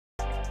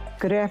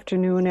Good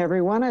afternoon,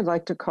 everyone. I'd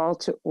like to call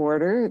to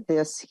order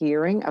this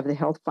hearing of the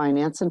Health,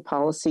 Finance, and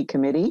Policy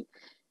Committee.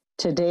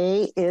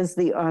 Today is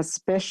the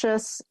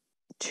auspicious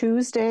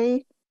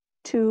Tuesday,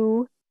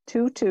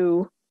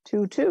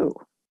 2/22/22.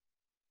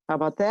 How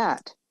about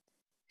that?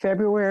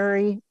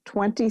 February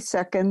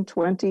 22nd,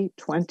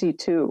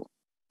 2022.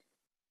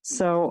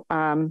 So,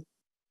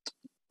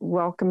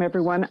 welcome,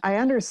 everyone. I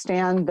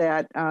understand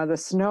that the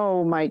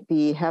snow might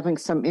be having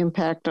some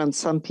impact on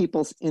some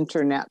people's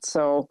internet.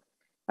 So,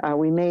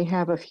 we may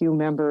have a few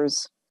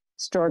members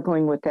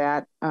struggling with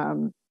that,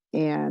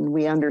 and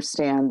we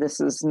understand this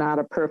is not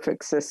a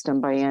perfect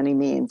system by any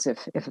means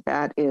if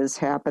that is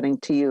happening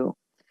to you.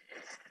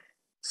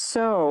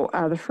 So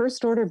the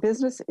first order of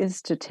business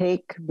is to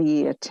take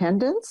the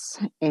attendance,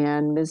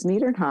 and Ms.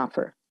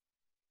 Niedernhofer.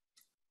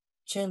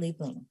 Chair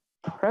Liebling.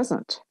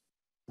 Present.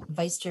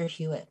 Vice Chair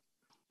Huot.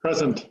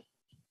 Present.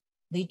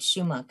 Leach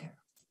Schumacher.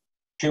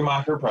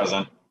 Schumacher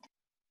present.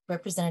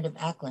 Representative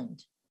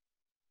Ecklund.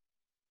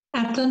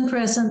 Ecklund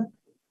present.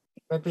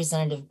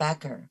 Representative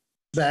Backer.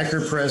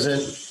 Backer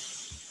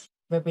present.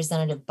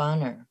 Representative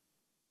Bonner.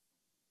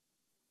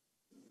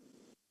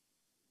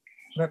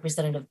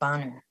 Representative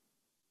Bonner.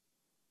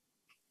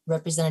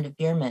 Representative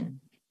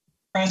Bierman.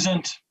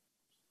 Present.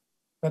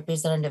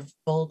 Representative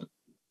Bolden.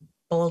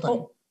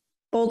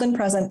 Bolden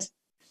present.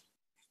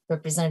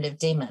 Representative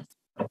Demuth.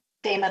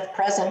 Demuth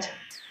present.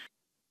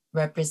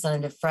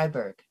 Representative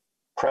Freiberg.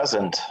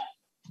 Present.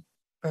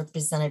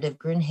 Representative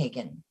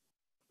Grunhagen.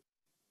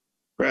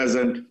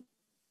 Present.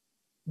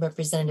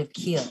 Representative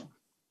Keel.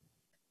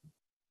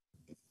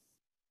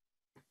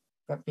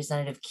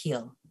 Representative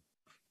Keel.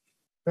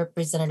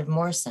 Representative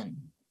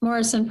Morrison.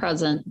 Morrison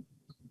present.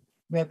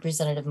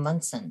 Representative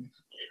Munson.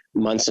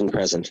 Munson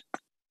present.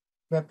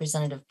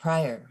 Representative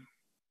Pryor.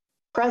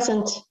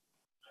 Present.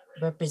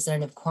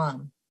 Representative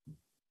Quam.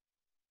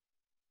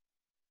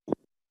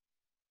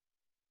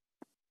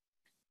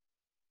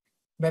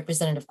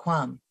 Representative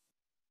Quam.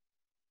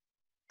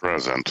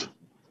 Present.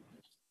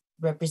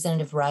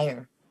 Representative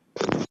Ryer.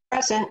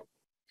 Present.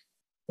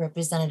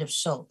 Representative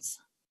Schultz.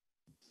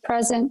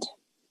 Present.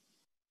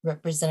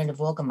 Representative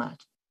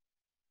Wolgamott.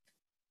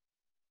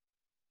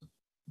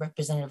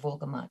 Representative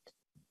Wolgamott.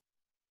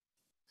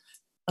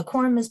 A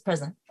quorum is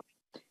present.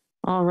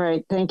 All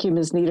right. Thank you,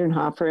 Ms.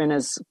 Niedernhofer. And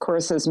of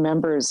course, as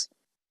members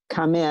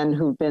come in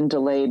who've been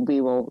delayed, we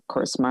will, of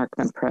course, mark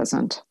them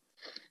present.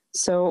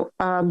 So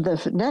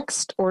the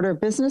next order of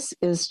business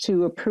is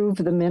to approve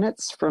the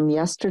minutes from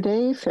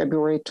yesterday,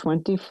 February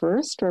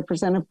 21st.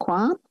 Representative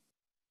Quam?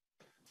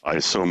 I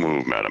so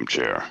move, Madam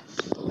Chair.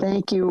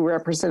 Thank you,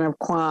 Representative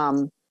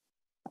Quam.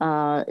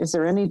 Is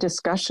there any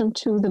discussion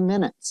to the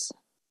minutes?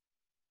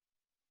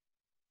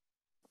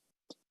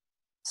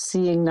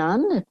 Seeing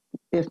none,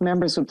 if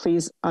members would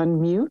please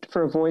unmute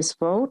for a voice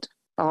vote.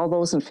 All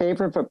those in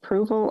favor of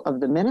approval of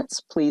the minutes,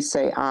 please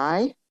say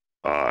aye.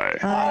 Aye.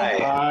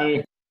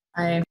 Aye.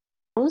 Aye.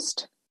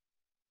 Opposed?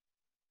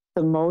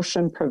 The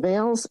motion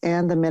prevails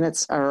and the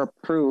minutes are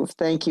approved.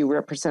 Thank you,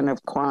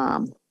 Representative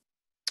Quam.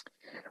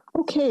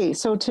 Okay,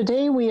 so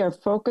today we are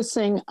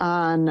focusing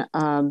on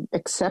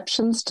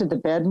exceptions to the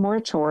bed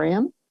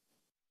moratorium.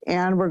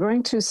 And we're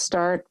going to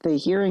start the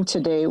hearing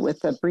today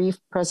with a brief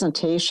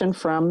presentation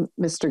from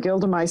Mr.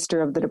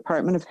 Gildemeister of the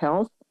Department of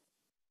Health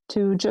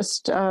to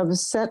just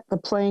set the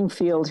playing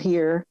field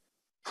here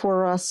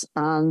for us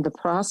on the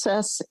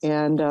process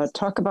and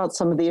talk about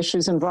some of the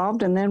issues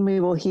involved. And then we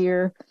will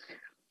hear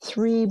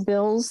 3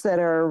 bills that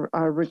are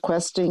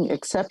requesting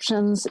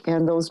exceptions.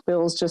 And those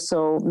bills, just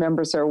so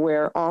members are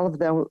aware, all of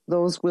them,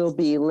 those will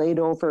be laid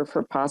over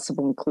for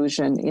possible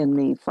inclusion in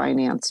the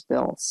finance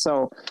bill.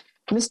 So,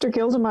 Mr.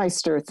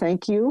 Gildemeister,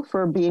 thank you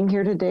for being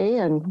here today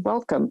and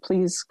welcome.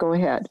 Please go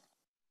ahead.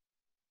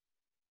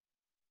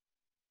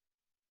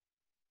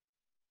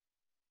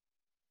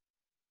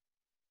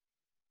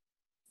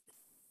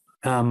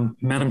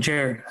 Madam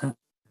Chair,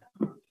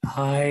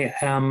 I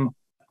am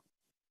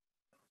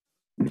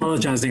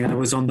apologizing. I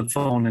was on the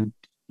phone and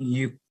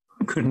you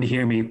couldn't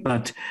hear me,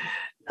 but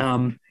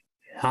I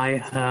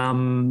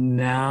am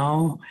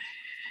now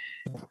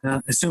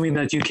assuming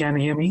that you can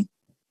hear me.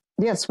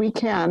 Yes, we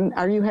can.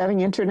 Are you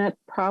having internet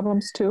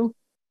problems too?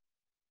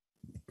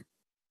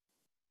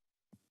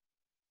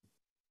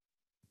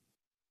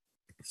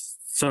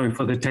 Sorry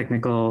for the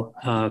technical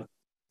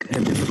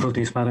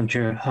difficulties, Madam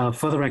Chair.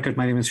 For the record,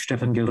 my name is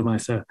Stefan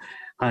Gildemeister.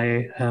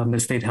 I am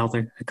the state health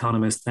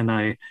economist and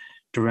I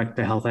direct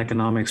the health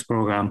economics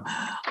program.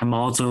 I'm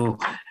also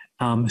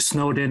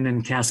snowed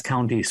in Cass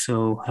County,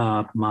 so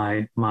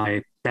my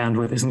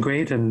bandwidth isn't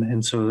great,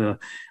 and so the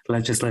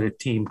legislative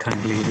team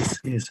kindly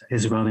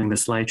is running the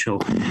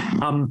slideshow.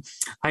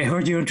 I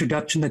heard your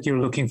introduction that you're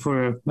looking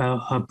for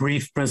a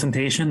brief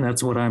presentation.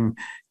 That's what I'm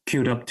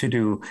queued up to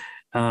do.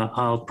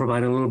 I'll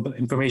provide a little bit of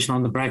information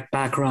on the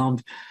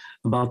background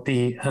about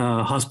the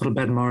hospital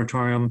bed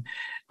moratorium.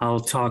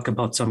 I'll talk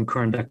about some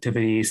current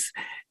activities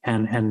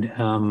and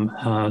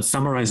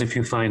summarize a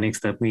few findings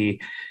that we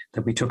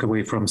took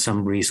away from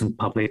some recent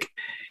public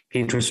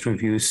interest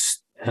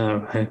reviews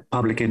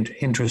public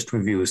interest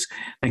reviews.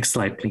 Next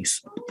slide,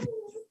 please.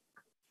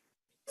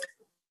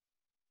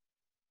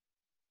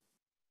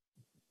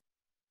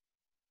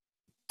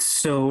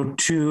 So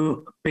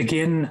to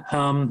begin,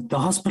 the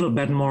hospital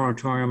bed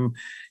moratorium,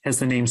 as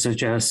the name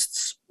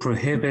suggests,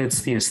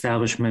 prohibits the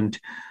establishment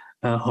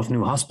of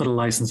new hospital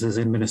licenses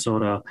in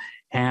Minnesota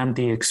and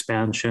the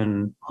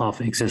expansion of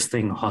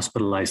existing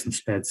hospital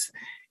license beds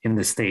in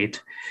the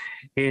state.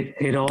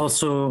 It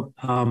also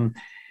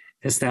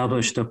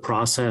established a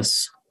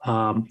process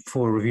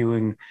for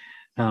reviewing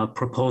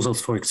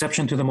proposals for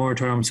exception to the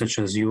moratorium, such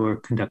as you are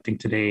conducting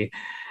today,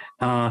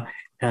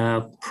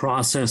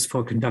 process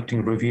for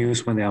conducting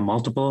reviews when there are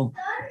multiple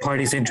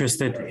parties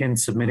interested in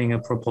submitting a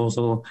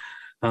proposal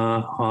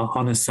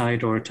on a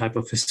site or a type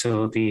of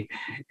facility,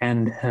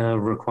 and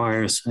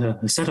requires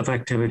a set of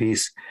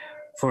activities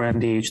for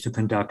MDH to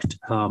conduct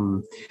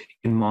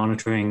in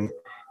monitoring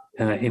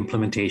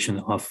implementation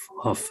of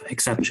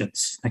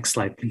exceptions. Next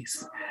slide,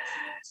 please.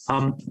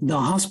 The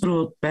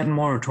hospital bed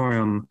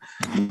moratorium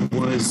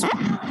was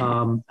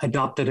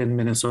adopted in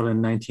Minnesota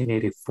in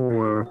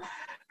 1984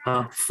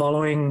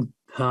 following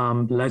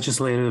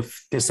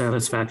legislative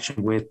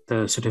dissatisfaction with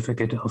the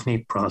certificate of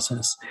need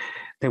process.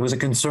 There was a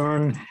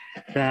concern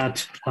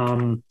that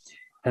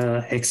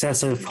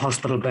excessive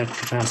hospital bed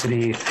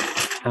capacity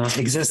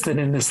existed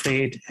in the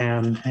state,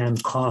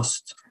 and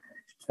cost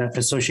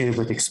associated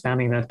with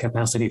expanding that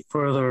capacity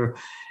further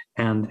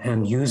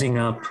and using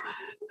up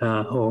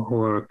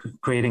or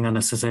creating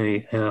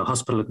unnecessary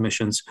hospital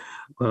admissions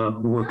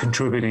were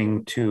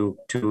contributing to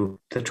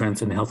the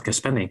trends in healthcare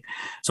spending.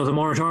 So the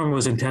moratorium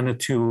was intended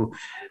to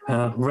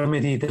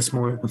remedy this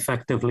more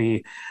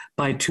effectively.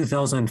 By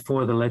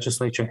 2004, the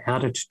legislature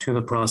added to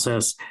the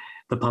process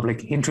the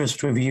public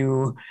interest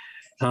review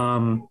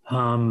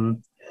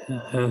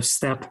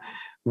step,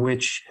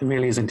 which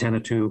really is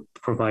intended to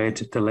provide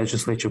the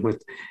legislature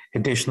with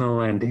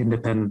additional and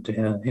independent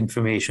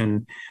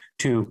information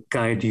to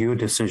guide your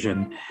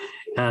decision.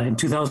 In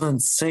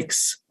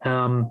 2006,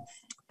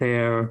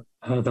 the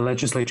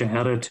legislature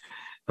added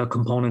a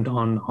component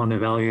on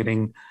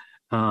evaluating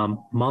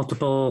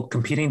multiple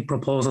competing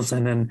proposals,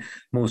 and then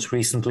most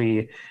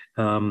recently,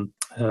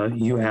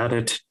 you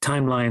added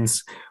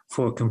timelines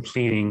for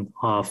completing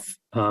of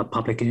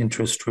public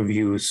interest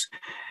reviews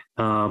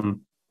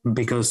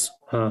because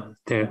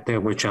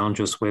there were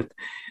challenges with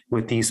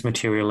these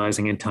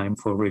materializing in time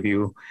for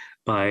review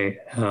by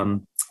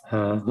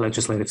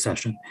legislative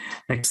session.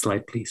 Next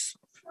slide, please.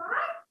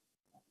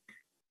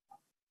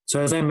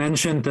 So as I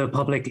mentioned, the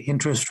public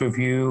interest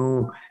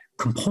review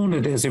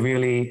component is a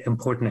really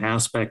important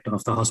aspect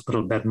of the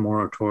hospital bed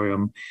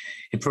moratorium.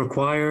 It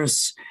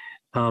requires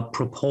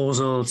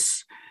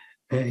proposals.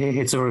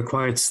 It's a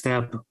required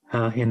step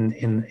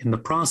in the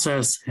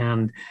process,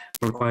 and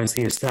requires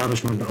the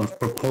establishment of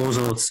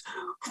proposals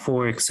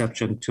for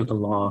exception to the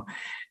law.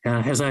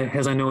 As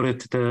I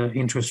noted, the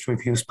interest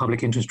reviews,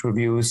 public interest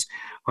reviews,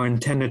 are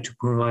intended to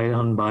provide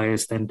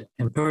unbiased and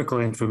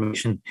empirical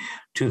information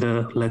to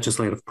the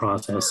legislative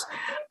process.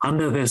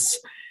 Under this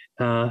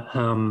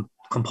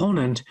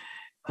component,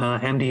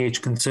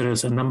 MDH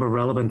considers a number of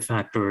relevant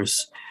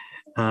factors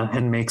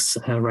and makes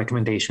a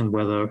recommendation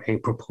whether a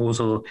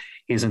proposal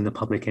is in the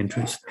public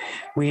interest.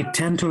 We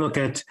tend to look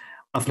at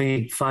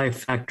roughly 5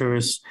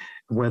 factors,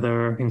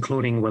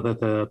 including whether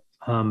the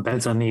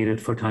beds are needed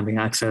for timely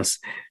access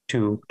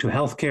to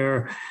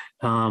healthcare,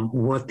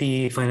 what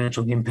the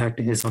financial impact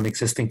is on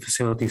existing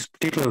facilities,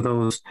 particularly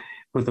those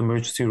with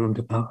emergency room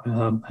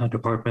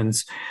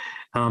departments,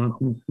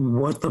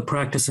 what the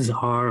practices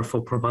are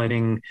for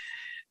providing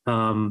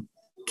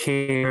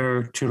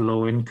care to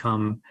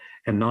low-income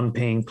and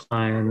non-paying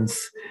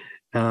clients,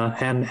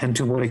 and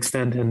to what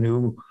extent a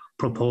new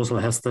proposal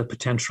has the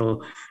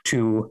potential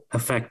to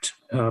affect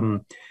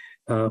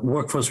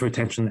workforce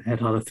retention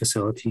at other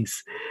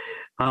facilities.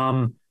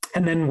 And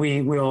then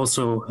we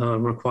also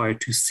required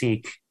to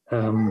seek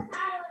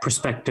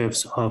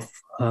perspectives of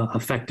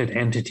affected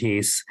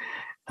entities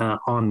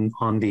on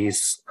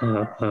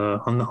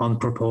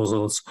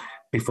proposals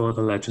before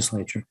the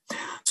legislature.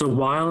 So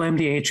while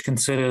MDH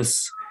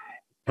considers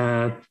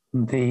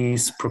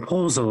these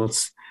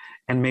proposals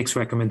and makes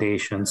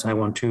recommendations, I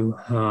want to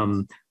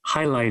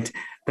highlight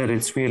that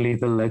it's really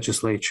the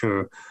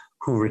legislature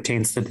who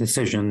retains the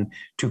decision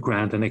to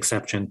grant an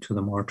exception to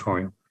the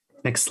moratorium.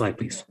 Next slide,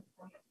 please.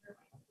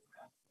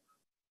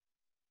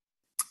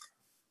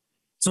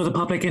 So the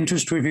public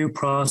interest review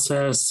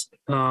process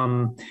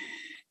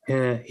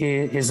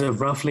is a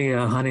roughly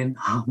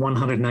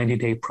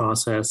 190-day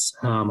process.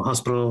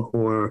 Hospital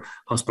or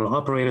hospital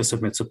operator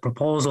submits a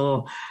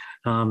proposal.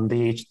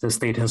 The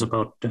state has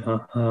about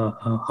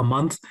a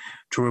month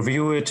to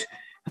review it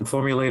and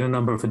formulate a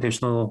number of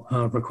additional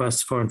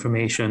requests for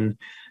information,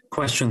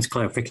 questions,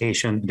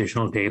 clarification,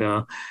 additional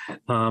data.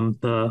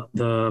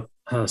 The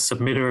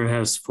submitter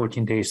has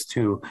 14 days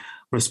to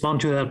respond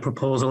to that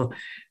proposal.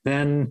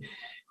 Then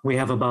we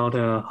have about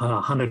a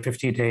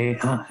 150-day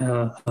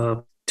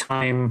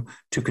time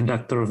to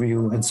conduct the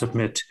review and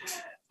submit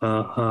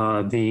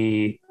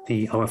the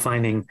our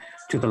finding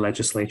to the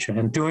legislature.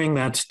 And during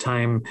that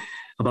time,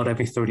 about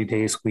every 30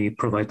 days, we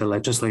provide the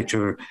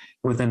legislature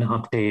with an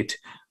update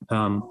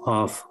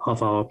of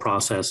our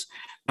process.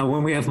 Now,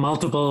 when we have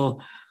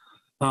multiple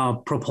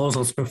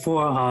proposals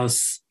before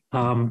us,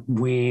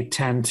 we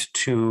tend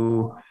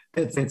to,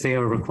 they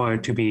are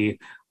required to be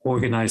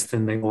organized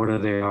in the order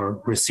they are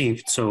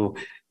received. So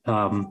they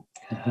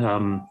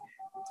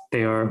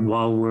are,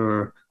 while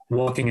we're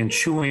walking and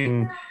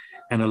chewing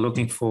and are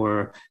looking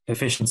for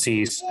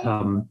efficiencies,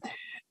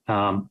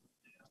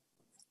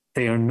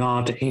 they are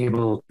not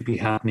able to be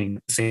happening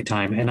at the same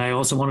time. And I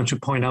also wanted to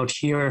point out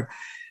here,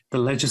 the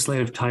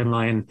legislative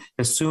timeline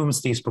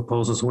assumes these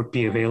proposals would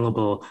be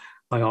available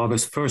by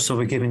August 1st of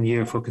a given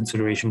year for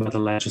consideration by the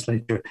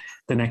legislature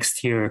the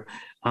next year.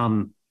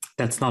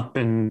 That's not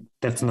been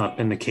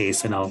the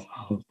case, and I'll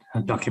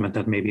document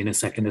that maybe in a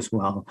second as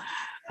well.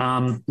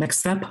 Next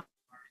step.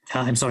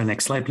 I'm sorry,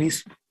 next slide,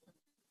 please.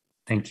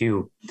 Thank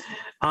you.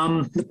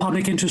 The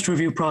public interest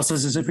review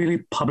process is a really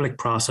public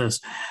process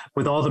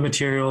with all the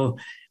material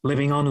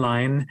living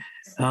online,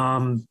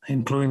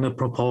 including the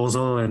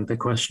proposal and the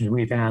questions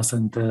we've asked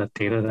and the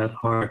data that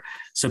are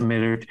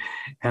submitted.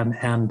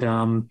 And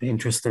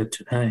interested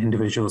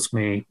individuals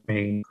may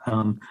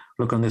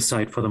look on this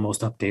site for the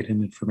most updated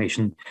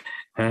information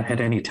at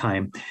any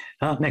time.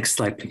 Next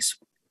slide, please.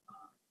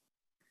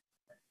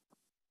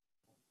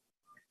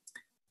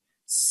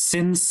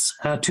 Since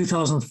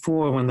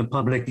 2004, when the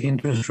public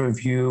interest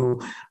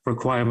review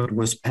requirement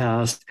was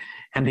passed,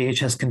 MDH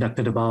has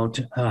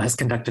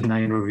conducted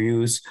 9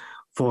 reviews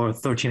for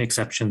 13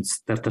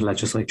 exceptions that the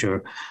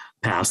legislature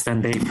passed,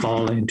 and they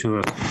fall into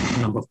a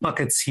number of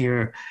buckets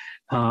here.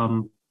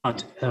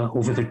 But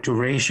over the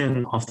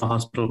duration of the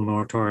hospital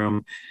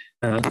moratorium,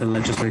 the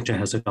legislature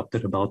has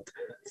adopted about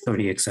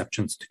 30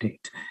 exceptions to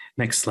date.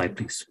 Next slide,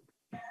 please.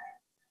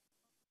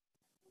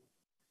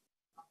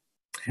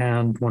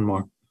 And one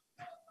more.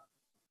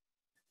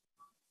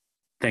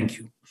 Thank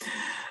you.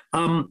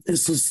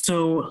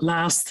 So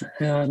last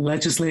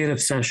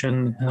legislative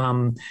session,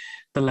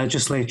 the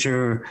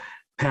legislature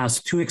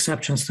passed 2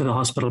 exceptions to the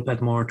hospital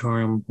bed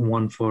moratorium,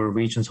 one for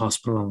Regents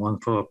Hospital and one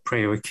for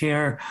Prairie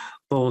Care,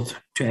 both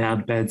to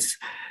add beds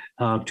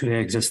to the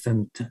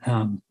existing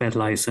bed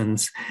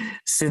license.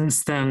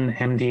 Since then,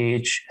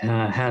 MDH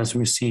has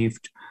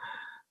received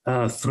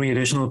 3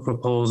 additional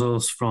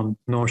proposals from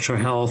North Shore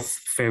Health,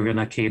 Fairview and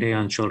Acadia,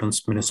 and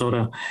Children's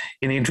Minnesota.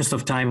 In the interest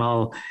of time,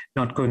 I'll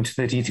not go into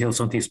the details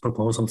of these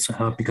proposals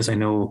because I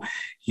know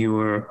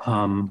your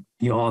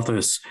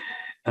authors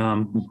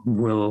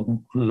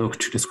will look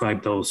to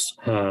describe those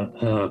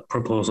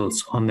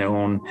proposals on their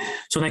own.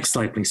 So next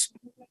slide, please.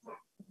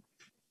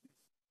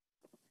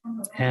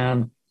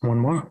 And one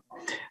more.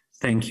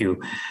 Thank you.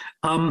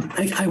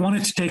 I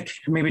wanted to take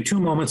maybe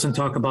 2 moments and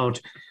talk about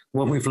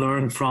what we've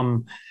learned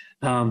from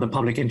the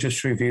public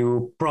interest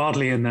review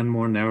broadly, and then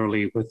more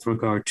narrowly with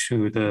regard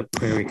to the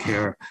Prairie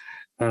Care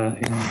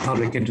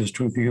public interest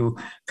review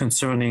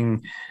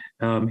concerning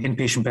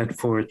inpatient bed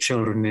for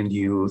children and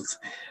youth.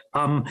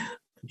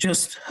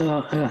 Just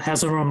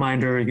as a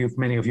reminder,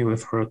 many of you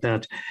have heard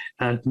that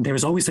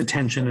there's always a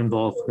tension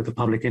involved with the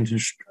public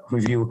interest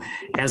review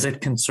as it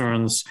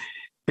concerns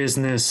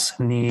business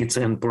needs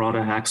and broader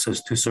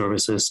access to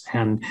services,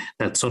 and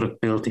that's sort of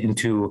built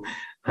into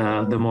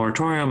the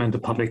moratorium and the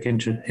public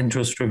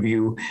interest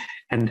review,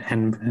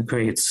 and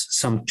creates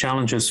some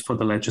challenges for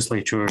the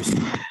legislature's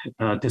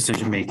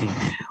decision making.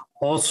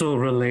 Also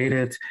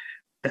related,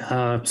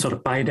 sort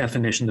of by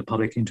definition, the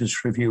public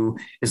interest review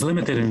is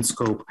limited in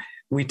scope.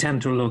 We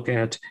tend to look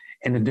at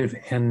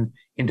an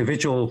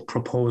individual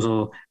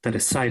proposal that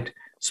is site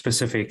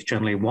specific,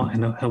 generally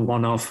a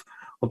one-off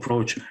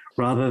approach,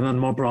 rather than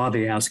more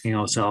broadly asking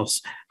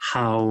ourselves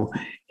how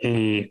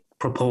a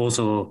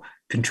proposal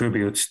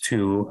contributes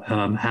to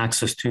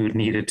access to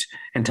needed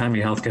and timely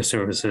healthcare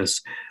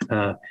services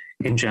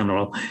in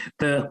general.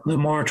 The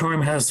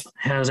moratorium has,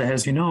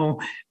 as you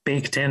know,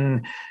 baked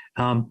in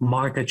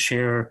market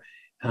share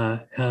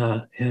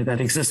that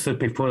existed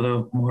before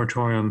the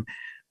moratorium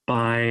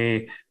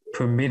by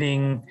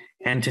permitting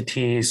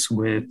entities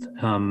with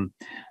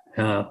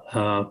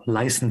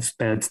licensed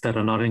beds that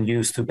are not in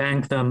use to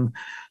bank them.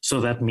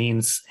 So that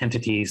means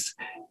entities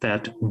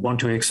that want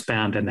to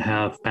expand and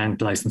have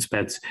banked licensed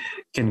beds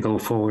can go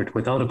forward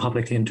without a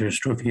public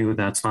interest review.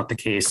 That's not the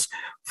case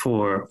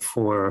for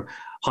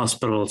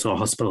hospitals or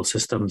hospital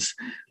systems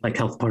like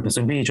Health Partners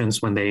and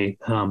Regions when they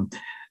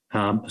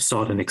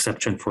sought an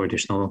exception for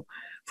additional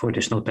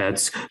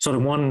beds. So the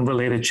one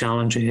related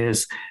challenge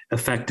is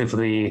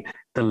effectively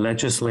the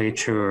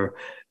legislature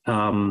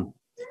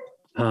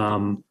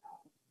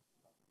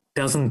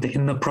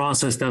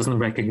doesn't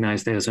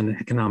recognize there's an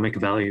economic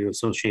value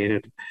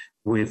associated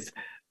with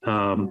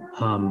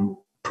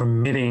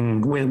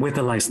permitting with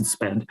a licensed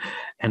bed,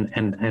 and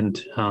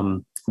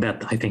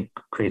that I think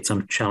creates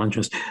some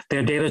challenges. There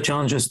are data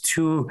challenges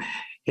too,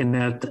 in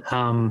that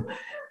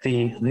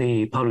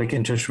the public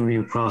interest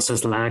review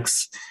process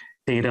lacks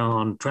data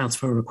on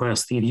transfer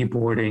requests, ED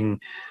boarding,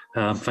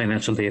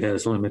 financial data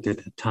is limited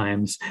at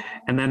times.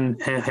 And then,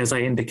 as I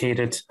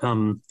indicated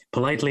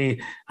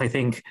politely, I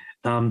think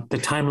the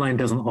timeline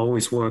doesn't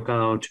always work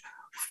out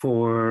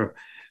for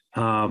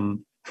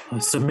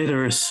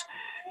submitters,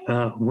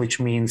 which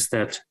means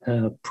that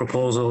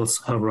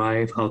proposals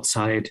arrive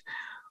outside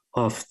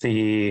of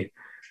the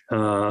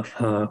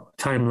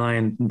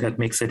timeline that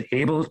makes it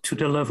able to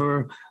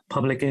deliver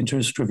public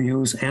interest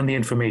reviews and the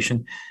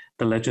information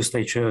the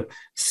legislature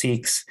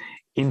seeks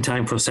in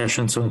time for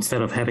session. So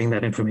instead of having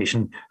that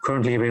information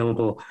currently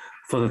available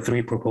for the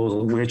 3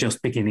 proposals, we're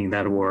just beginning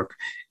that work.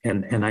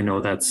 And I know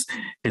that's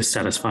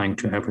dissatisfying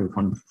to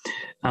everyone.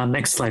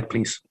 Next slide,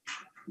 please.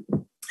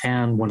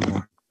 And one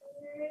more.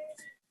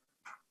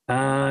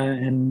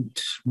 And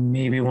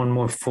maybe one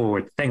more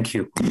forward. Thank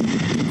you.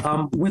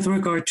 With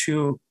regard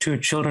to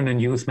children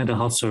and youth mental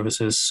health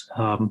services,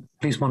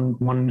 please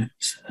one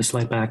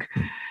slide back.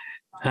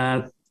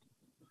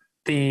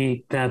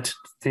 The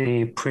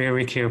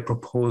Prairie Care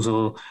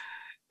proposal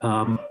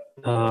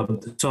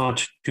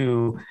sought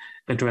to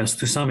address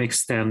to some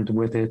extent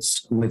with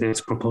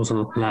its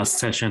proposal last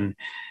session.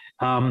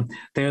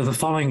 There are the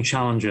following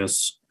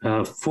challenges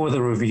for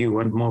the review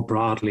and more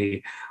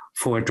broadly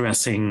for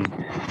addressing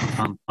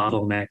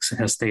bottlenecks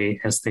as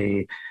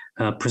they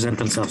present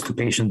themselves to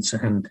patients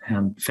and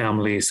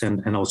families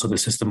and also the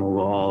system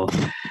overall.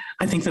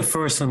 I think the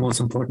first and most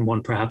important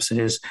one perhaps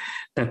is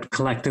that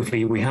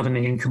collectively we have an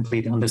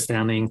incomplete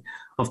understanding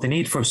of the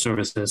need for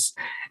services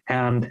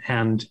and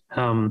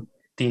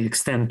the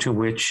extent to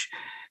which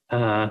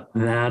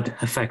that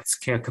affects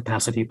care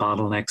capacity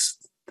bottlenecks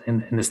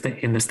in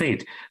the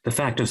state, the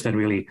factors that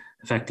really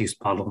affect these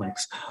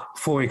bottlenecks.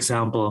 For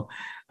example,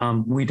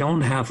 we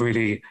don't have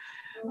really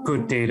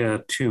good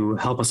data to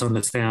help us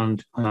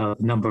understand the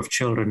number of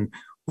children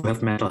who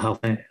have mental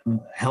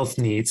health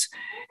needs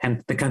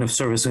and the kind of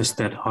services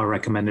that are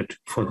recommended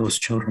for those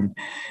children.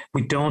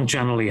 We don't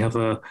generally have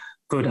a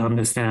good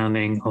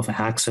understanding of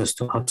access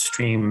to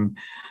upstream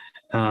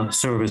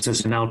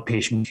services in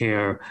outpatient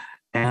care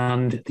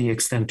and the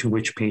extent to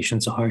which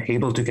patients are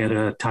able to get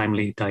a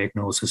timely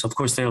diagnosis. Of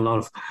course, there are a lot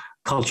of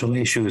cultural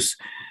issues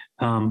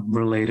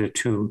related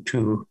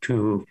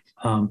to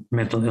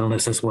mental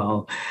illness as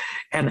well.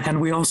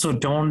 And we also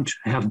don't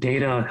have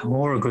data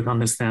or a good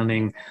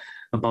understanding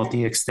about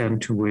the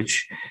extent to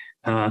which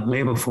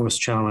labor force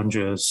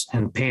challenges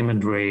and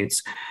payment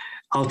rates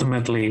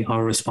ultimately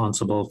are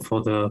responsible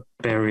for the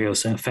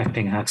barriers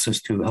affecting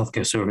access to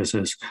healthcare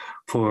services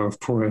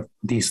for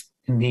these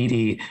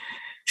needy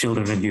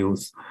children and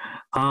youth.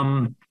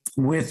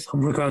 With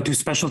regard to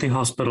specialty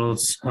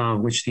hospitals,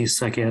 which these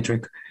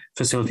psychiatric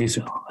facilities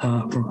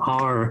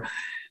are,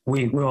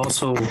 we're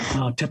also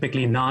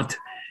typically not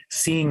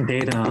seeing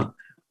data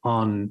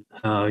on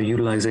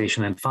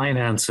utilization and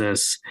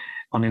finances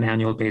on an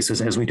annual basis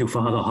as we do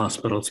for other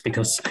hospitals,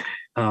 because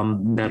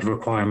that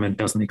requirement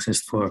doesn't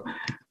exist for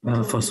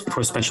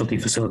specialty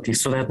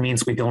facilities. So that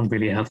means we don't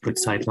really have good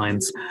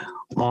sightlines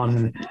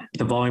on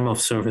the volume of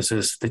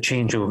services, the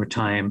change over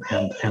time,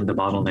 and the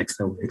bottlenecks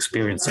that we're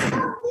experiencing.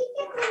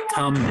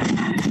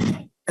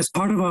 As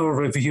part of our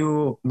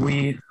review,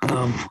 we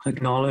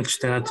acknowledge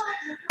that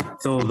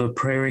though the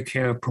Prairie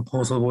Care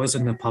proposal was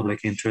in the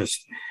public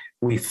interest,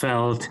 we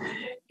felt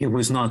it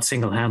was not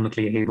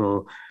single-handedly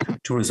able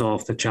to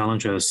resolve the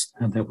challenges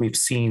that we've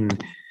seen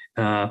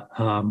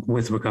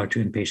with regard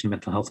to inpatient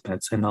mental health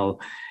beds. And I'll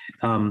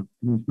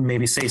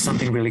maybe say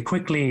something really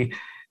quickly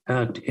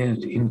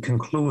in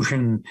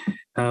conclusion,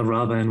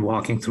 rather than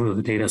walking through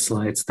the data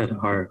slides that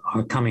are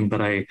coming,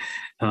 but I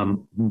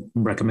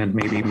recommend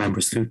maybe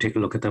members to take a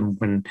look at them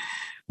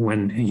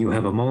when you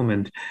have a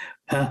moment.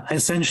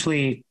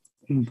 Essentially,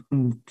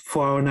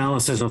 for our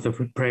analysis of the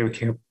Prairie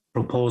Care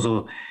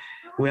proposal,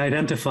 we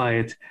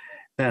identified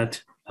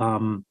that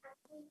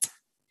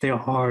there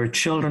are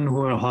children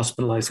who are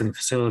hospitalized in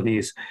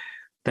facilities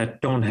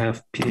that don't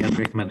have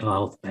pediatric mental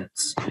health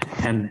beds.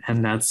 And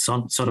that's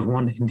sort of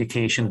one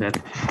indication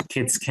that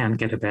kids can't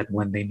get a bed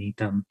when they need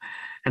them.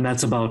 And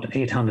that's about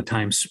 800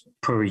 times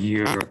per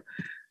year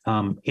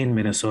in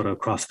Minnesota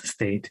across the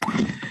state.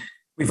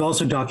 We've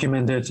also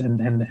documented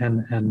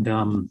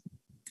and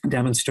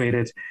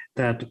demonstrated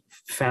that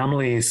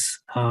families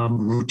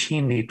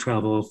routinely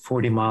travel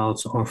 40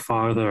 miles or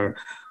farther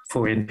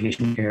for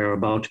inpatient care,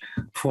 about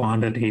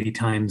 480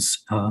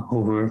 times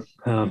over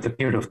the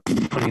period of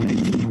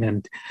 2019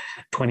 and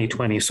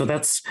 2020. So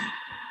that's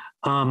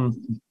an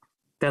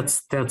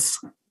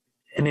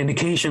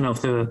indication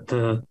of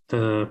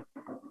the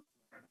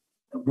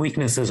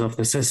weaknesses of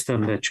the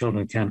system, that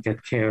children can't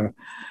get care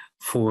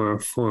for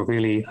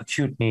really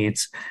acute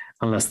needs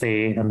unless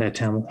they and their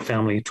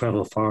family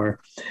travel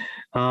far.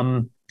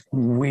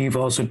 We've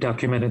also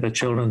documented that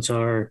children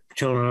are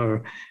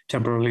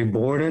temporarily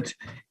boarded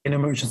in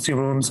emergency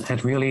rooms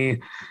at really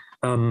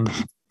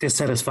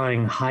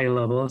dissatisfying high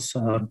levels,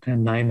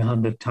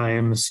 900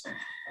 times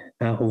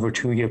over a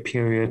 2-year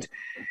period.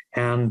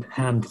 And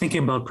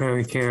thinking about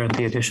Prairie Care and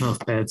the addition of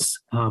beds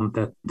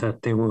that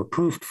they were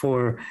approved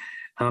for,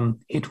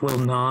 it will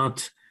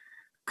not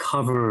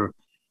cover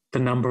the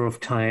number of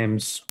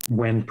times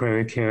when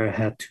Prairie Care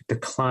had to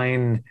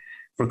decline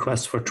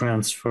requests for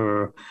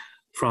transfer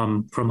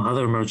from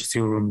other emergency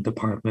room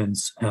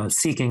departments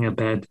seeking a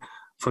bed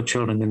for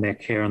children in their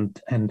care,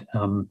 and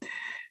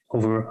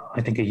over,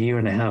 I think, a 1.5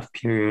 year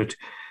period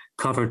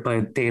covered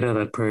by data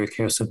that Prairie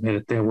Care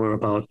submitted, there were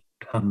about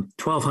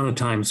 1,200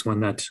 times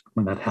when that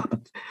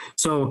happened.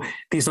 So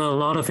these are a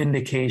lot of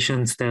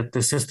indications that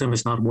the system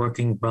is not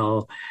working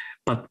well,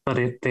 but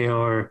they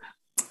are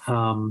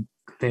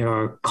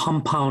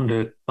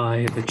compounded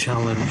by the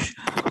challenge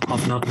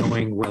of not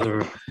knowing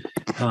whether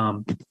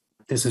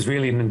this is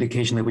really an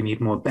indication that we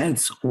need more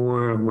beds,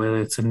 or whether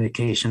it's an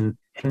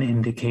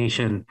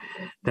indication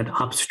that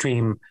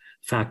upstream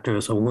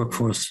factors or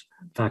workforce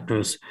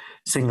factors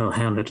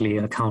single-handedly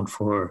account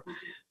for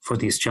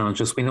these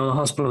challenges. We know the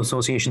Hospital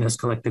Association has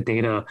collected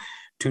data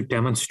to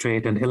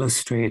demonstrate and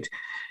illustrate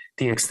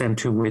the extent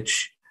to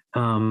which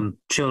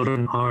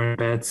children are in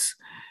beds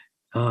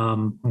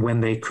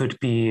when they could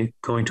be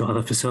going to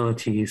other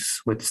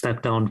facilities with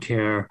step-down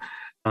care.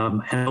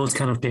 And those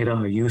kind of data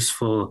are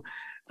useful,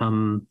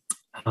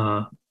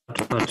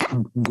 but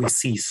we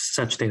see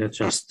such data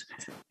just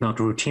not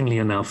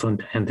routinely enough,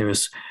 and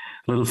there's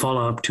little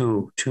follow-up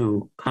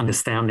to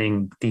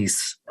understanding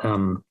these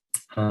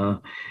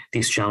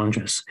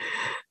challenges.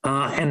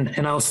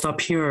 And I'll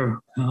stop here,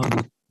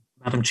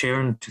 Madam Chair,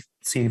 and to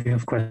see if you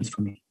have questions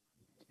for me.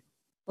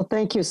 Well,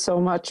 thank you so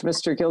much,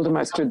 Mr.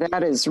 Gildemeister.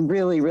 That is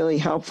really, really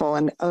helpful.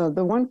 And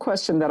the one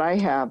question that I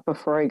have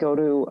before I go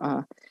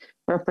to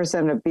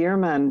Representative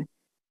Bierman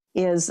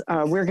is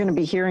we're going to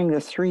be hearing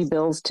the 3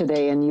 bills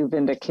today, and you've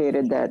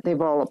indicated that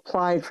they've all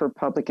applied for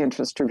public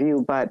interest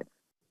review, but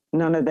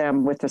none of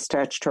them with the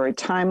statutory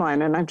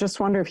timeline. And I just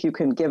wonder if you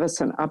can give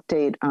us an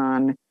update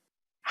on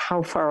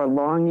how far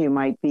along you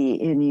might be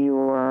in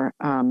your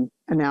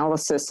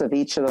analysis of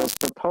each of those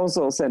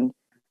proposals, and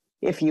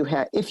if you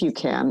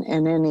can,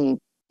 and any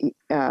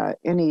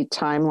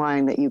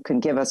timeline that you can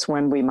give us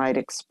when we might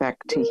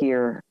expect to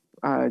hear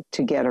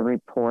to get a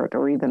report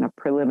or even a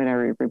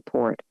preliminary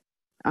report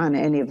on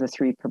any of the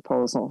 3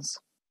 proposals.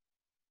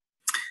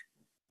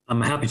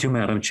 I'm happy to,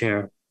 Madam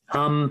Chair.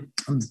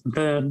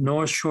 The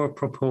North Shore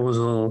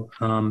proposal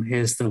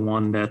is the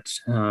one that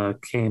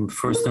came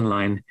first in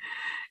line,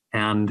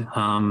 and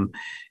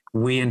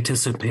we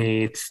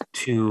anticipate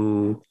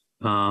to,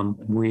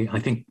 I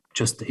think,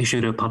 just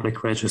issued a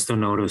public register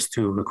notice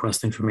to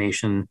request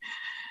information,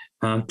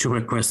 to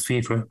request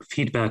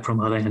feedback from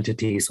other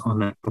entities on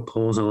that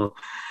proposal.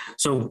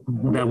 So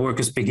that work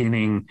is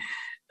beginning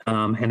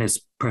and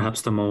is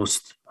perhaps the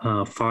most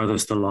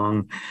farthest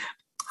along.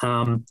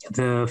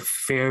 The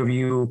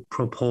Fairview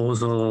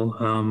proposal,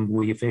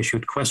 we've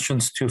issued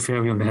questions to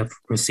Fairview and have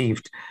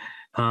received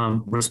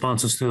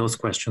responses to those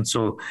questions.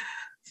 So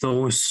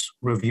those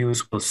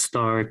reviews will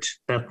start.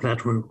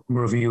 That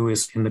review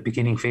is in the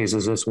beginning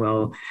phases as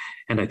well,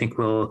 and I think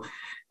we'll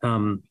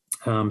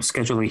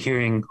schedule a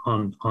hearing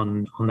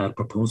on that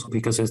proposal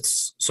because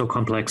it's so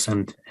complex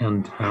and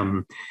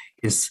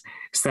is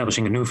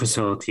establishing a new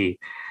facility.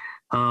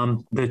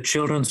 The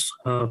Children's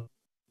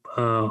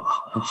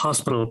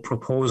Hospital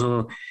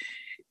proposal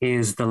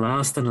is the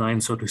last in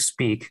line, so to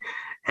speak,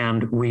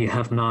 and we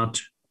have not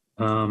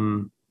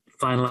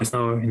finalized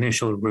our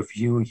initial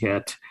review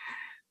yet,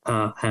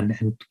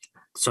 and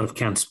sort of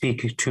can't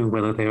speak to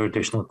whether there are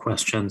additional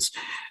questions.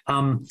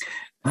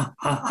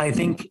 I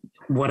think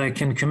what I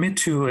can commit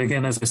to,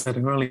 again, as I said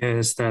earlier,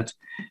 is that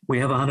we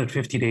have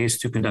 150 days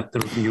to conduct the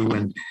review,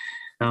 and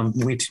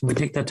we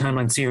take that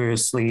timeline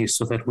seriously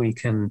so that we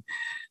can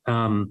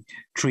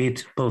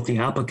treat both the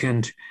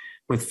applicant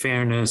with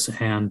fairness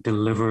and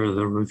deliver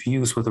the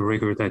reviews with the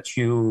rigor that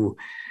you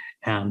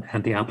and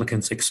the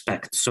applicants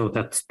expect. So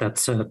that's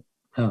a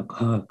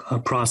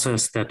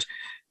process that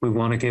we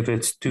want to give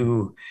its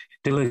due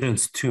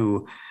diligence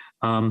to.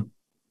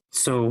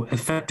 So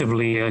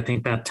effectively, I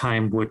think that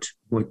time would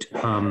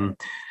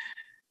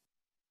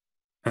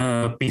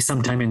be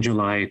sometime in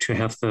July to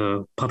have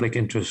the public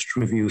interest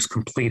reviews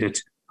completed.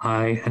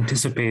 I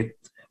anticipate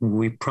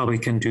we probably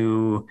can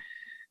do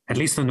at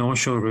least the North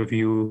Shore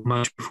review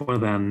much before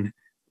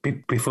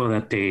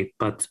that date,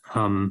 but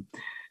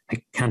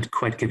I can't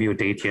quite give you a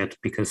date yet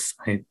because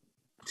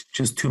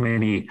just too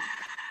many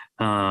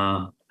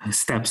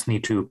steps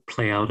need to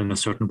play out in a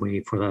certain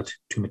way for that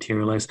to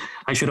materialize.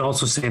 I should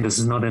also say this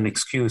is not an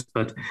excuse,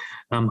 but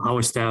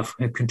our staff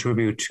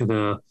contribute to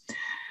the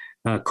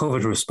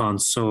COVID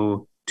response.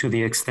 So to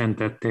the extent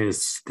that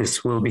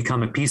this will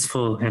become a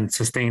peaceful and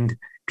sustained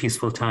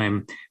peaceful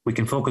time, we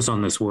can focus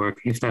on this work.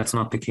 If that's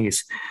not the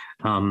case,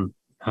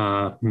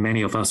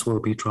 many of us will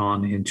be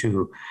drawn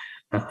into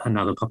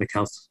another public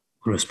health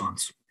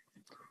response.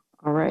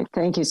 All right,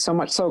 thank you so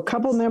much. So a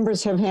couple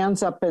members have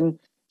hands up, and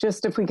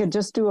just if we could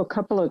just do a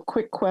couple of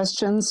quick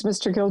questions,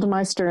 Mr.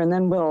 Gildemeister, and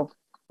then we'll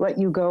let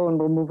you go and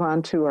we'll move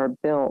on to our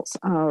bills.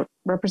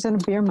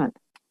 Representative Bierman.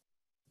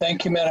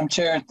 Thank you, Madam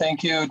Chair.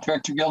 Thank you,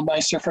 Director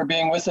Gildemeister, for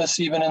being with us,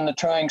 even in the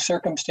trying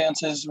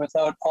circumstances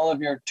without all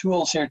of your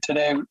tools here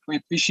today. We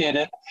appreciate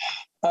it.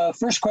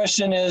 First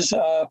question is,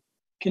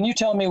 Can you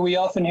tell me, we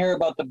often hear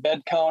about the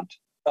bed count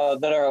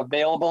that are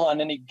available on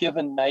any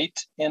given night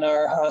in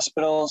our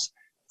hospitals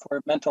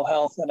for mental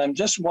health. And I'm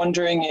just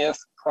wondering if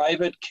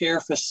private care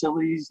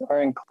facilities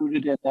are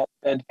included in that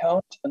bed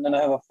count. And then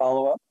I have a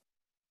follow-up.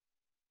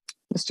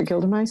 Mr.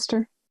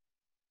 Gildemeister?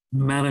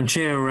 Madam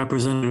Chair,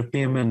 Representative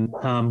Bierman,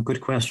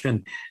 good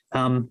question.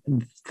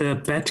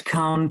 The bed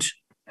count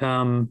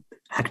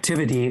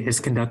activity is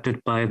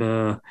conducted by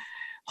the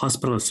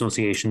Hospital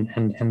Association,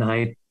 and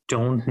I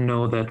don't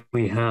know that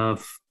we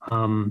have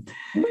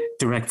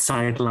direct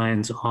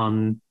sidelines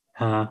on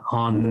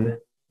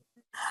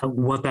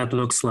what that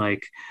looks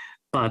like,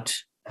 but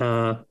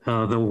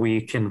though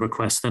we can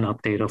request an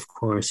update, of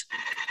course.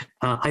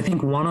 I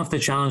think one of the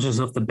challenges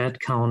of the bed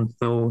count,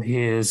 though,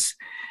 is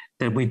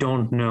that we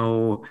don't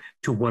know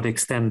to what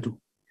extent,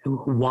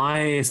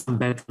 why some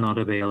beds not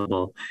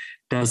available.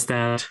 Does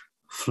that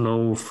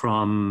flow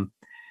from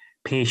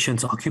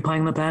patients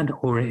occupying the bed,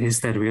 or is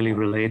that really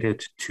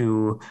related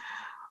to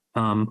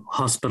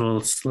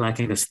hospitals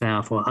lacking the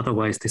staff or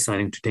otherwise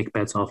deciding to take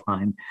beds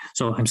offline?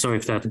 So I'm sorry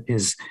if that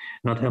is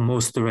not a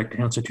most direct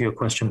answer to your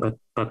question,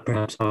 but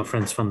perhaps our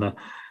friends from the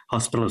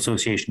Hospital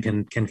Association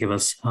can give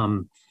us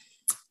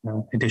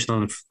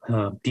additional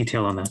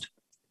detail on that.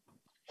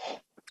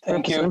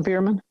 Thank you.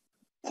 Bierman?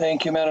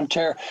 Thank you, Madam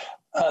Chair.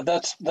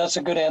 That's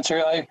a good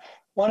answer. I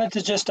wanted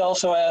to just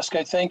also ask,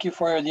 I thank you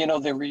for,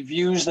 the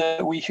reviews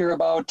that we hear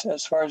about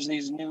as far as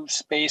these new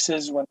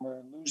spaces when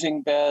we're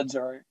losing beds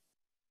or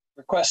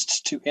requests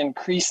to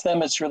increase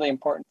them. It's really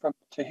important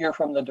to hear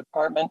from the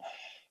department.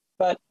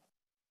 But,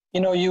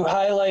 you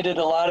highlighted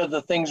a lot of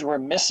the things we're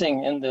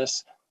missing in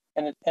this.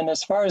 And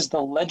as far as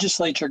the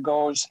legislature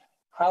goes,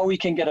 how we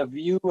can get a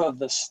view of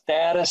the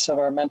status of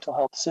our mental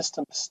health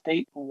system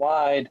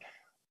statewide,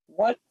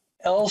 what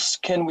else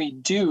can we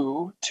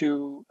do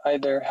to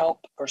either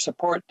help or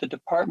support the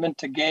department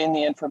to gain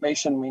the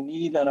information we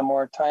need on a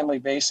more timely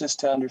basis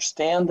to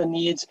understand the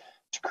needs,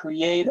 to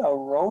create a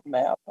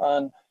roadmap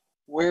on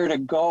where to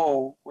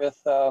go with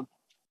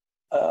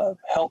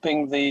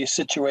helping the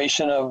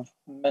situation of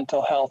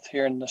mental health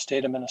here in the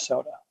state of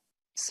Minnesota?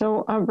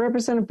 So,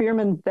 Representative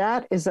Bierman,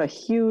 that is a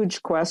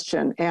huge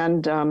question.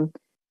 And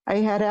I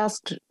had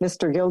asked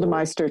Mr.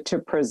 Gildemeister to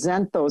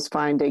present those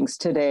findings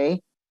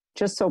today,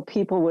 just so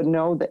people would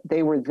know that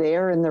they were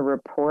there in the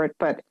report.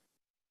 But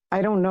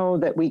I don't know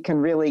that we can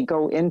really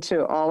go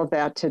into all of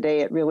that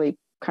today. It really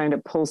kind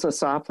of pulls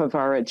us off of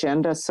our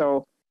agenda.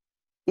 So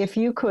if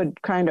you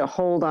could kind of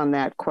hold on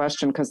that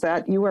question, because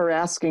that you are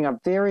asking a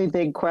very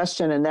big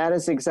question, and that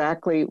is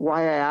exactly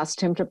why I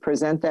asked him to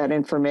present that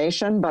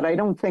information. But I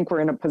don't think we're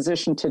in a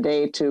position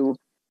today to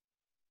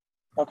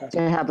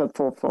have a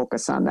full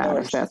focus on that,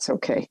 if that's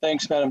okay.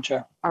 Thanks, Madam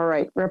Chair. All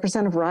right,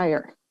 Representative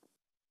Ryer.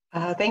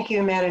 Thank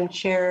you, Madam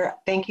Chair.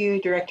 Thank you,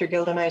 Director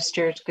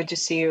Gildemeister. It's good to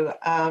see you.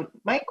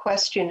 My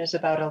question is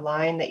about a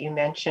line that you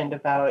mentioned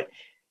about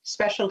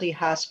specialty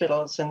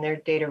hospitals and their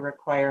data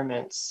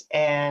requirements.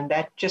 And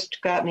that just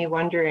got me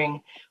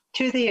wondering,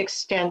 to the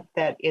extent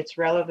that it's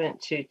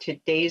relevant to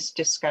today's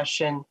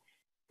discussion,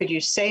 could you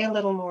say a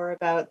little more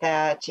about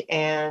that?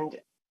 And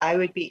I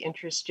would be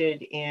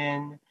interested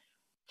in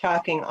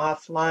talking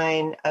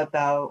offline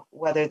about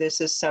whether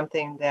this is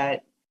something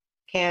that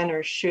can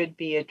or should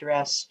be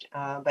addressed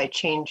by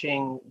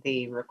changing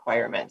the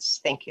requirements.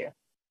 Thank you.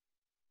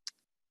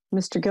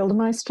 Mr.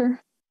 Gildemeister?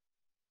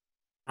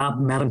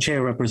 Madam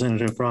Chair,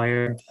 Representative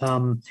Ryer.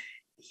 I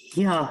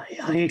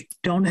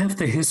don't have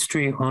the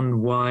history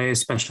on why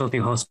specialty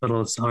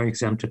hospitals are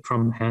exempted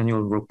from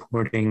annual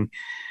reporting.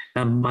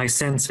 My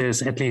sense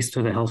is, at least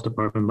to the health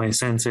department, my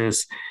sense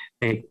is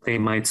they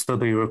might still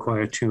be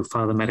required to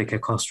file a Medicare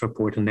cost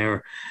report, and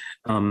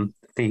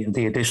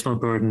the additional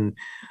burden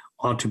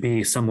ought to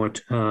be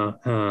somewhat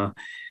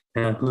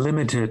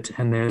limited.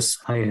 And there's,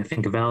 I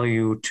think,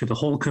 value to the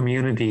whole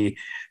community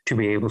to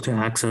be able to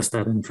access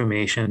that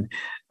information.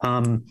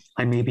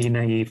 I may be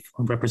naive,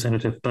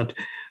 Representative, but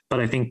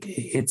I think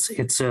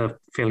it's a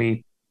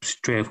fairly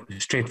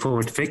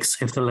straightforward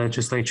fix if the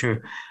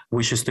legislature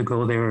wishes to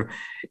go there.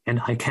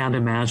 And I can't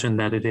imagine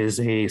that it is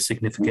a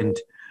significant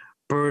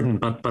burden,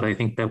 but I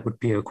think that would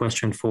be a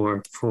question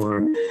for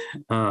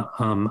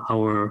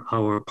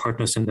our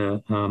partners in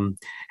the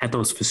at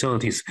those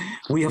facilities.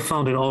 We have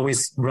found it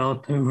always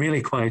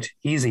really quite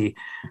easy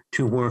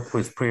to work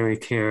with Prairie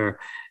Care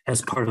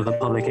as part of the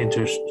public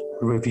interest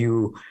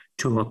review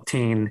to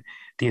obtain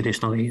the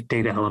additional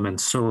data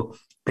elements. So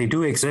they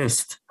do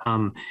exist.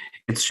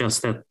 It's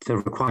just that the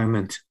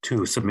requirement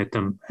to submit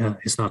them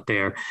is not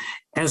there.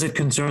 As it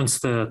concerns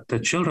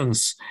the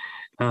children's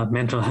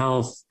mental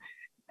health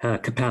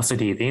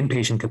capacity, the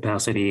inpatient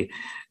capacity,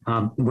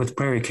 with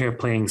Prairie Care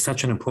playing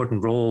such an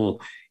important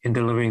role in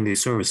delivering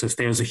these services,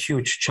 there's a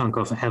huge chunk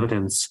of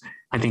evidence,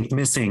 I think,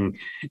 missing,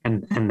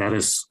 and that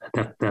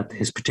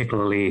is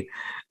particularly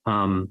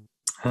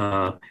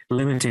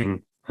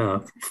limiting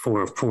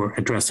for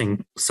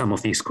addressing some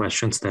of these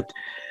questions that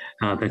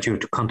you're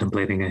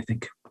contemplating, I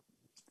think.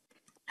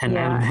 And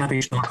Yeah. I'm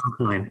happy to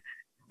outline.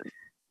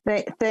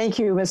 Thank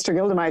you, Mr.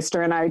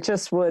 Gildemeister. And I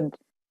just would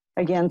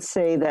again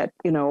say that,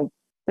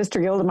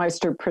 Mr.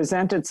 Gildemeister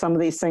presented some of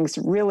these things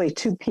really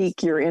to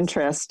pique your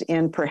interest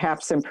in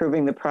perhaps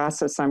improving the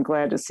process. I'm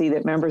glad to see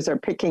that members are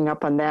picking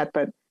up on that,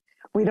 but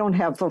we don't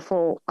have a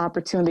full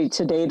opportunity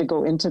today to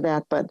go into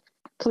that, but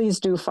please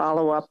do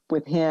follow up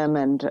with him,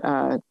 and,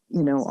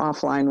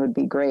 offline would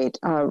be great.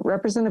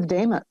 Representative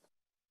Damon.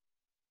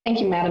 Thank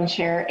you, Madam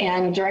Chair.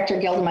 And Director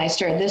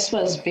Gildemeister, this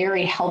was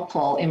very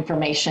helpful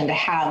information to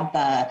have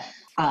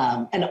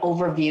an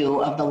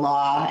overview of the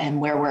law and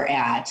where we're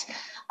at.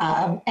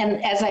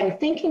 And as I'm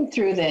thinking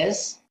through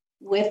this,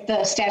 with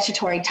the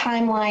statutory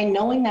timeline,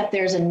 knowing that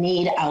there's a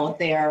need out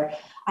there,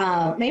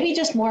 maybe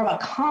just more of a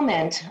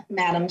comment,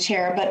 Madam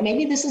Chair, but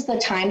maybe this is the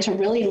time to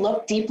really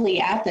look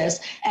deeply at this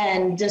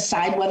and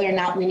decide whether or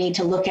not we need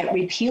to look at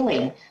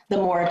repealing the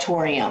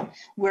moratorium.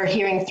 We're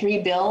hearing 3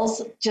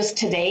 bills just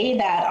today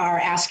that are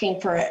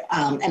asking for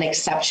an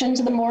exception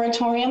to the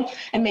moratorium.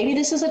 And maybe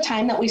this is a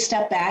time that we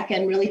step back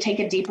and really take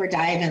a deeper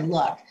dive and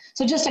look.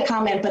 So just a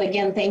comment, but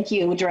again, thank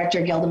you, Director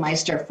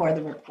Gildemeister, for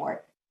the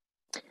report.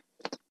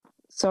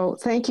 So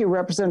thank you,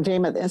 Representative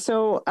Damon. And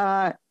so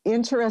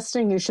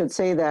interesting you should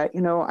say that.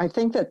 I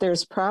think that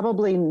there's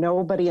probably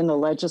nobody in the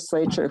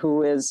legislature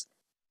who is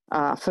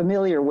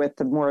familiar with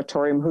the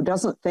moratorium who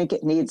doesn't think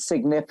it needs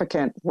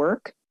significant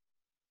work.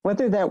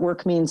 Whether that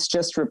work means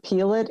just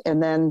repeal it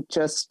and then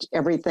just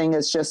everything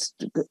is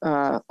just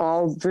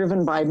all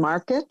driven by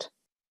market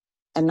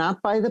and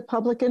not by the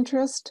public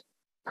interest.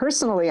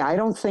 Personally, I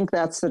don't think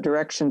that's the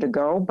direction to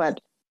go, but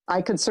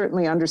I could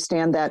certainly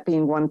understand that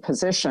being one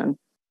position.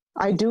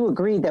 I do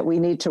agree that we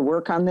need to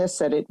work on this,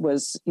 that it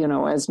was,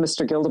 as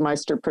Mr.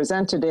 Gildemeister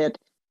presented it,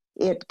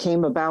 it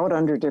came about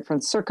under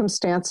different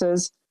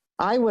circumstances.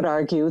 I would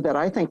argue that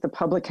I think the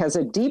public has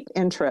a deep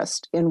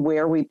interest in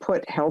where we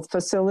put health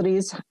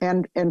facilities,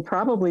 and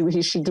probably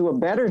we should do a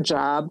better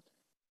job,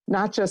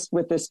 not just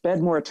with this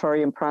bed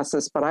moratorium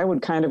process, but I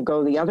would kind of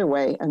go the other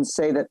way and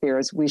say that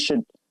we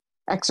should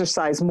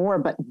exercise more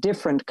but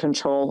different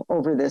control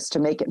over this to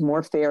make it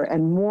more fair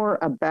and more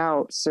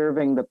about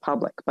serving the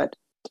public. But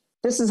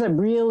this is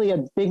really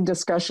a big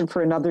discussion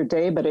for another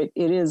day, but it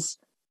is,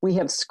 we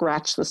have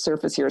scratched the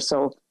surface here.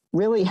 So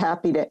really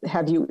happy to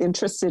have you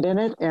interested in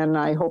it, and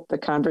I hope the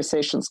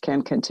conversations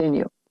can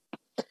continue.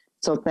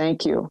 So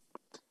thank you.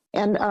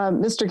 And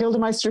Mr.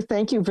 Gildemeister,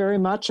 thank you very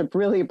much. I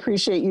really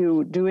appreciate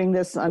you doing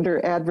this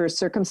under adverse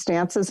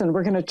circumstances. And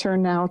we're going to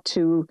turn now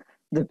to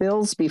the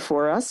bills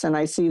before us. And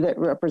I see that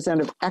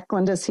Representative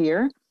Ecklund is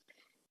here.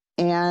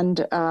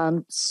 And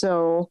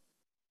so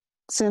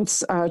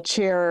since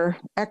Chair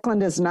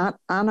Ecklund is not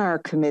on our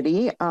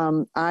committee,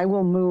 I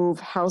will move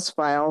House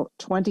File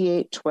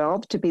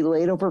 2812 to be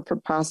laid over for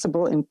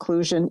possible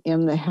inclusion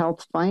in the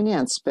Health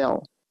Finance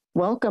Bill.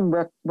 Welcome,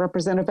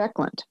 Representative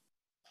Ecklund.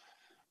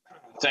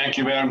 Thank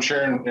you, Madam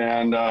Chair,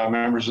 and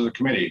members of the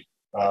committee.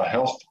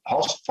 House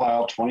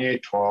File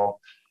 2812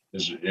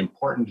 is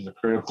important to the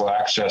critical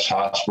access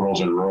hospitals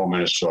in rural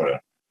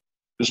Minnesota.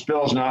 This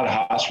bill is not a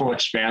hospital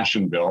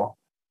expansion bill.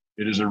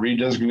 It is a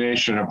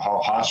redesignation of how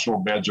hospital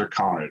beds are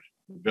counted.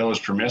 The bill is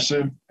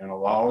permissive and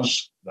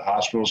allows the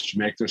hospitals to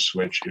make this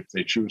switch if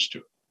they choose to.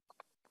 It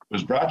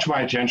was brought to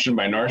my attention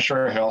by North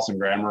Shore Health and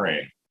Grand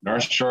Marais.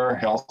 North Shore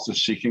Health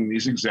is seeking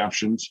these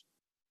exemptions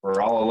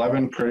for all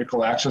 11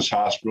 critical access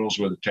hospitals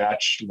with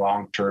attached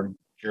long-term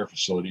care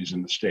facilities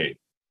in the state,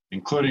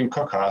 including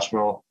Cook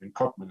Hospital in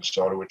Cook,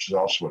 Minnesota, which is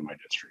also in my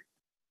district.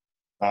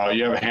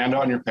 You have a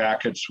handout in your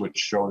packets which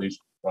show these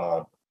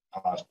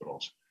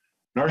hospitals.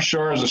 North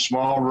Shore is a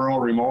small rural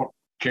remote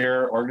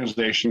care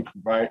organization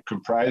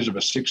comprised of a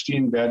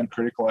 16-bed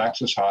critical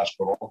access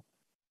hospital,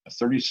 a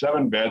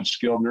 37-bed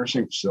skilled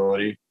nursing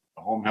facility,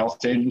 a home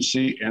health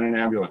agency, and an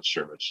ambulance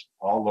service,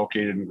 all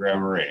located in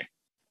Grand Marais.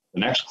 The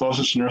next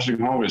closest nursing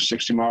home is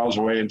 60 miles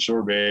away in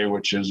Sewer Bay,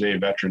 which is a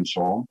veterans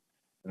home.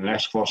 And the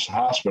next closest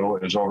hospital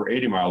is over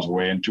 80 miles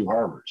away in Two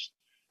Harbors.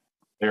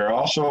 They are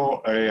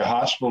also a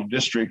hospital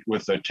district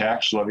with a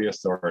tax levy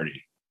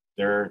authority.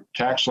 Their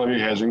tax levy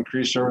has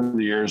increased over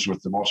the years,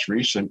 with the most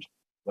recent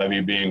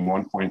levy being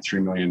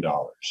 $1.3 million.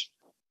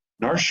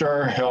 North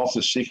Shore Health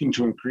is seeking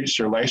to increase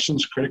their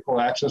licensed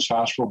critical access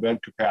hospital bed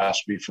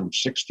capacity from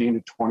 16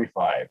 to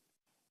 25.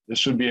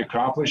 This would be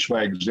accomplished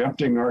by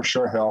exempting North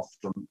Shore Health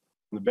from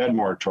the bed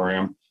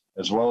moratorium,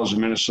 as well as the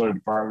Minnesota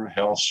Department of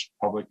Health's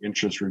public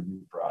interest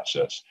review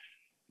process.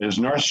 It is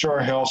North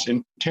Shore Health's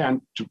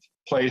intent to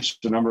place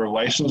the number of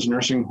licensed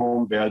nursing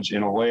home beds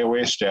in a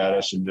layaway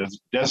status and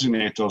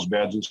designate those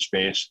beds and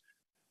space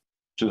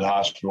to the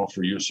hospital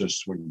for use as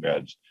swing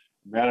beds.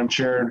 Madam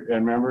Chair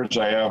and members,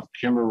 I have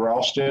Kimber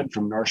Ralsted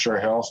from North Shore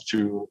Health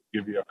to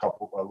give you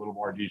a little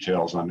more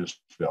details on this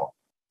bill.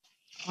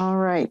 All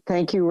right.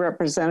 Thank you,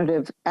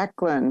 Representative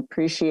Ecklund.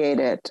 Appreciate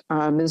it.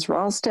 Ms.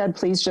 Ralsted,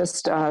 please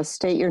just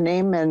state your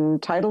name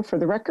and title for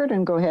the record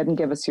and go ahead and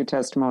give us your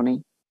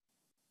testimony.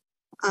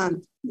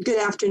 Good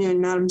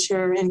afternoon, Madam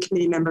Chair and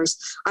committee members.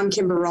 I'm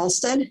Kimber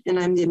Ralsted, and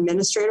I'm the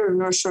administrator of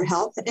North Shore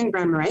Health in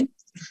Grand Marais.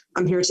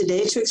 I'm here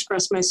today to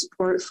express my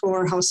support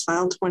for House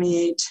File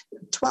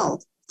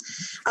 2812.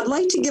 I'd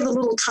like to give a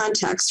little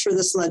context for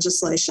this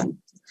legislation.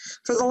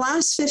 For the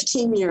last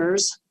 15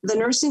 years, the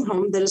nursing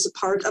home that is a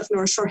part of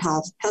North Shore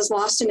Health has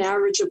lost an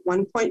average of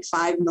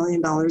 $1.5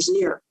 million a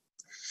year.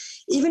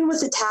 Even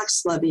with the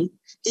tax levy,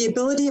 the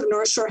ability of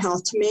North Shore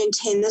Health to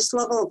maintain this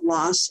level of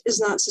loss is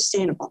not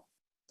sustainable.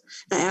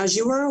 Now, as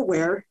you are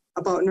aware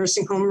about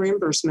nursing home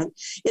reimbursement,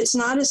 it's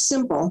not as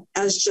simple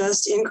as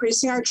just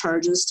increasing our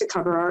charges to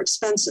cover our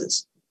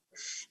expenses.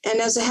 And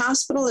as a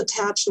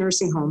hospital-attached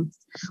nursing home,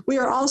 we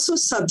are also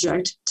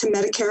subject to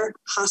Medicare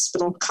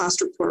hospital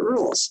cost report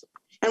rules,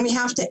 and we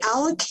have to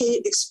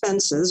allocate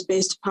expenses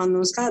based upon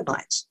those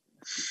guidelines.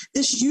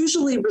 This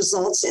usually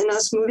results in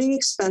us moving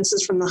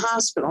expenses from the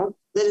hospital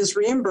that is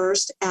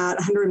reimbursed at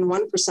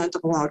 101%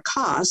 of allowed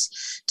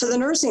costs to the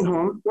nursing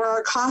home where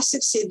our costs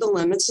exceed the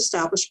limits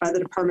established by the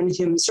Department of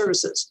Human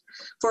Services.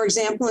 For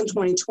example, in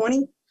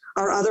 2020,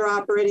 our other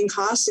operating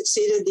costs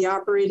exceeded the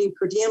operating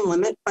per diem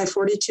limit by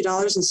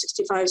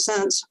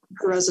 $42.65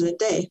 per resident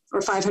day, or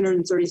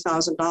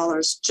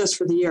 $530,000 just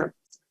for the year.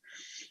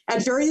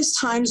 At various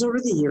times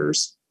over the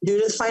years, due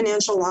to the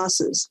financial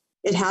losses,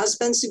 it has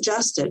been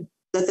suggested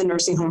that the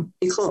nursing home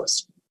be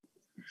closed.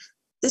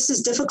 This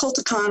is difficult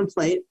to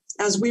contemplate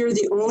as we are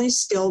the only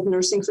skilled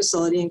nursing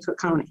facility in Cook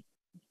County.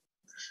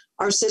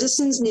 Our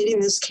citizens needing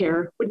this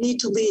care would need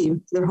to leave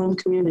their home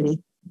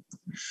community.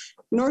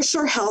 North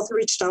Shore Health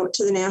reached out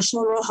to the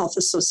National Rural Health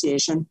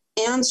Association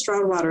and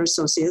Stroudwater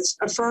Associates,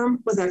 a firm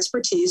with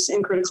expertise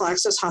in critical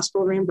access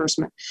hospital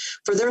reimbursement,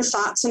 for their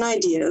thoughts and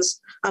ideas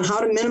on how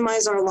to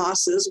minimize our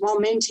losses while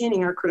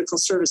maintaining our critical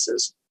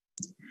services.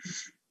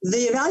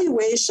 The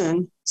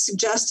evaluation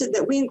suggested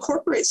that we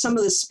incorporate some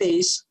of the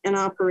space and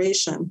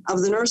operation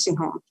of the nursing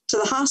home to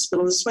the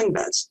hospital with swing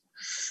beds.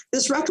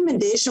 This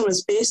recommendation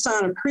was based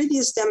on a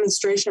previous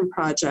demonstration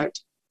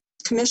project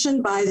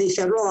commissioned by the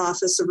Federal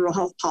Office of Rural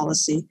Health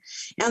Policy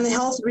and the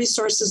Health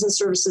Resources and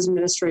Services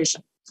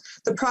Administration.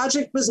 The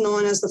project was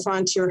known as the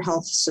Frontier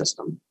Health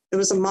System. It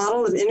was a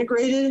model of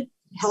integrated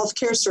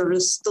healthcare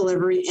service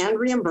delivery and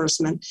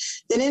reimbursement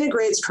that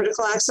integrates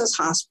critical access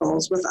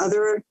hospitals with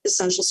other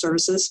essential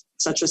services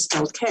such as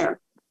skilled care.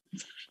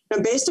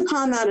 Now, based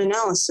upon that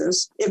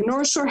analysis, if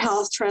North Shore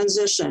Health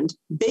transitioned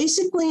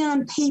basically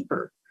on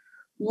paper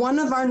one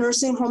of our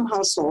nursing home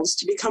households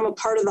to become a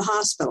part of the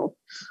hospital,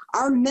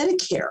 our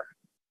Medicare,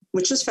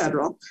 which is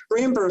federal,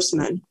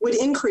 reimbursement would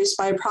increase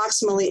by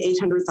approximately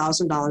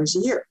 $800,000 a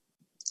year.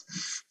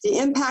 The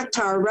impact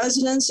to our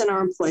residents and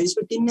our employees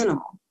would be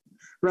minimal.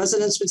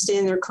 Residents would stay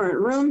in their current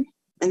room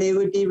and they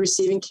would be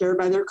receiving care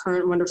by their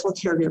current wonderful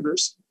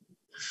caregivers.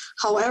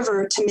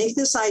 However, to make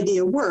this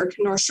idea work,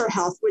 North Shore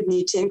Health would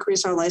need to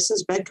increase our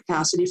licensed bed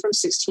capacity from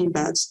 16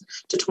 beds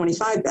to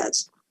 25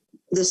 beds.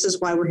 This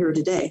is why we're here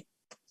today.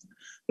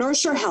 North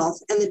Shore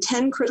Health and the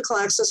 10 critical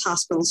access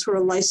hospitals who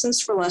are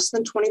licensed for less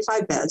than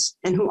 25 beds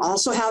and who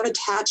also have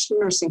attached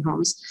nursing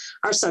homes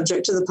are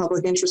subject to the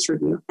public interest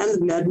review and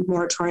the med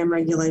moratorium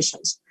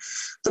regulations.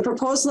 The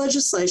proposed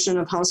legislation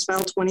of House File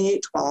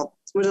 2812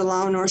 would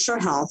allow North Shore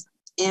Health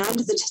and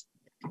the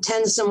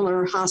 10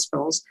 similar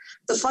hospitals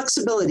the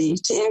flexibility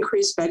to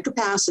increase bed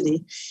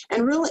capacity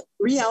and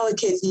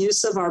reallocate the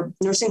use of our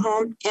nursing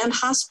home and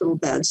hospital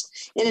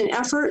beds in an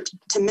effort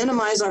to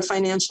minimize our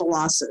financial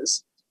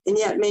losses and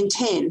yet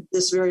maintain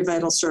this very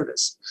vital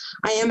service.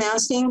 I am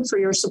asking for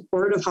your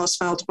support of House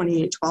File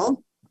 2812.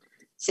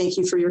 Thank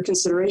you for your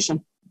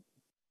consideration.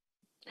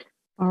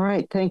 All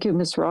right. Thank you,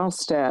 Ms.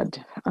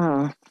 Ralstad,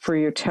 for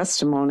your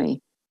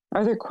testimony.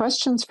 Are there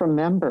questions from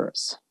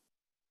members?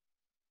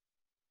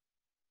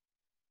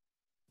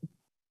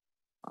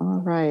 All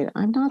right.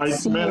 I'm not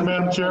seeing...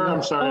 Madam Chair,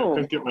 I'm sorry, I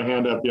couldn't get my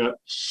hand up yet.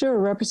 Sure.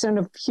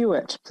 Representative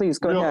Huot, please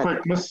go ahead. Real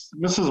quick,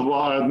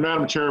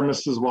 Madam Chair,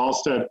 Mrs.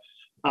 Wallstead,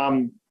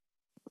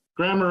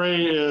 Grand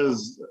Marais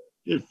is,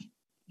 if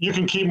you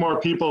can keep more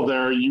people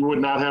there, you would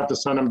not have to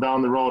send them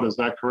down the road. Is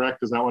that correct?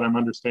 Is that what I'm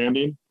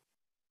understanding?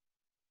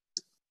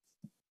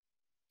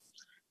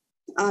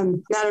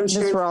 Madam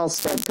Chair. Ms.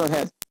 Ralstad, go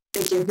ahead.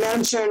 Thank you.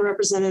 Madam Chair and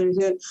Representative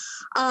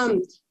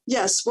Huot.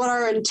 Yes, what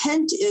our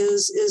intent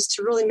is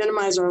to really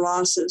minimize our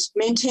losses,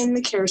 maintain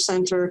the care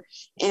center,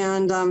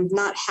 and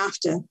not have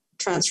to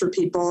transfer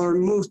people or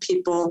move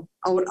people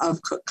out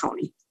of Cook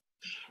County.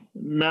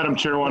 Madam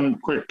Chair, one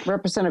quick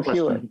Representative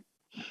question. Huot.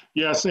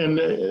 Yes, and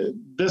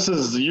this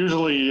is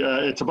usually,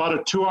 it's about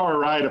a 2-hour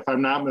ride, if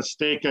I'm not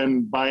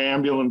mistaken, by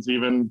ambulance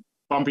even,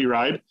 bumpy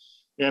ride.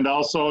 And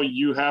also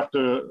you have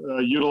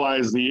to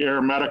utilize the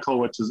air medical,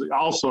 which is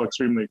also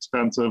extremely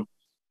expensive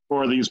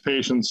for these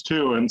patients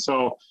too. And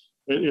so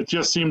it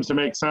just seems to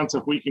make sense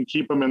if we can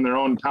keep them in their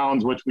own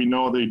towns, which we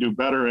know they do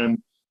better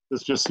in.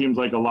 This just seems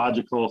like a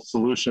logical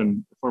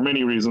solution for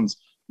many reasons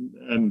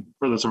and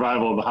for the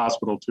survival of the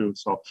hospital too.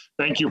 So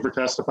thank you for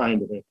testifying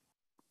today.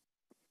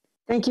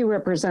 Thank you,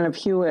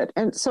 Representative Huot.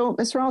 And so,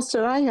 Ms.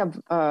 Ralston, I have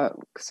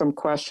some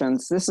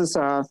questions. This is,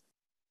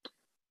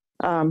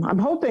 I'm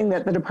hoping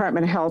that the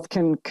Department of Health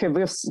can give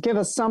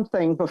us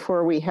something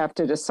before we have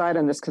to decide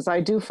on this, because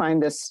I do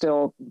find this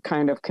still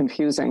kind of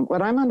confusing.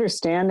 What I'm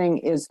understanding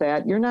is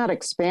that you're not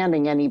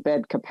expanding any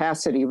bed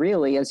capacity,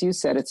 really. As you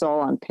said, it's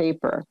all on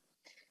paper.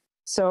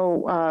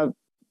 So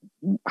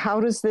how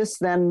does this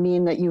then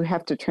mean that you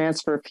have to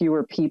transfer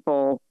fewer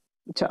people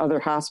to other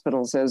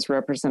hospitals, as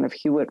Representative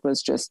Huot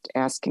was just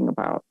asking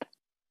about?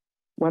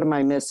 What am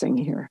I missing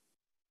here?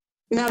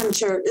 Madam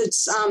Chair,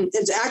 it's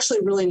actually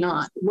really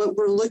not. What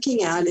we're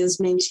looking at is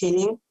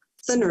maintaining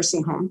the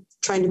nursing home,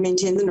 trying to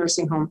maintain the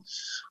nursing home,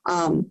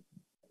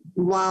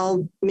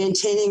 while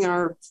maintaining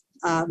our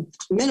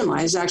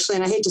minimize, actually,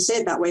 and I hate to say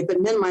it that way, but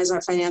minimize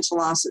our financial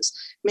losses.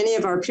 Many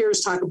of our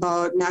peers talk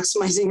about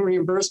maximizing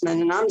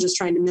reimbursement, and I'm just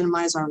trying to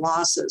minimize our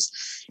losses.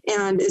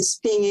 And it's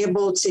being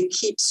able to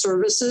keep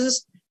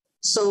services.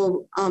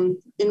 So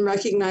in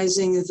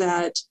recognizing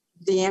that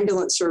the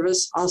ambulance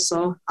service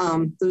also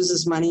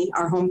loses money,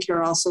 our home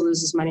care also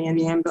loses money, and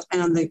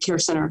the care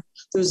center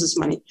loses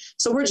money.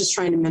 So we're just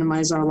trying to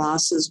minimize our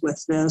losses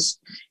with this.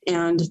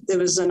 And there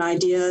was an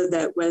idea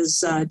that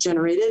was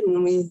generated,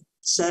 and we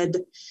said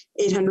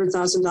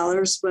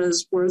 $800,000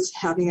 was worth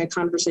having a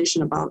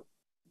conversation about.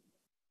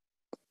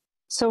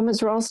 So Ms.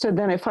 Ralsted,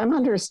 then if I'm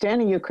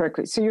understanding you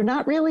correctly, so you're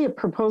not really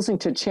proposing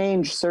to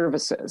change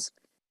services.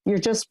 You're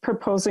just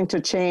proposing to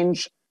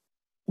change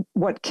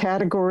what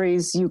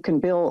categories you can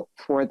bill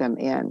for them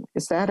in.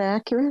 Is that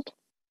accurate?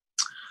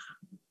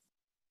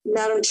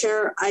 Madam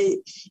Chair,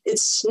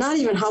 it's not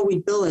even how we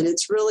bill it.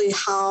 It's really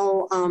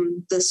how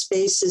the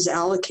space is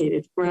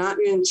allocated. We're not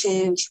going to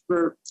change,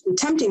 we're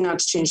attempting not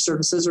to change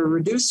services or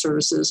reduce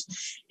services.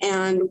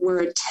 And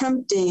we're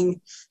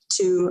attempting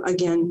to,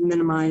 again,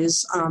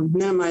 minimize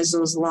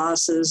those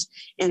losses.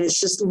 And it's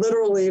just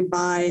literally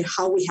by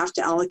how we have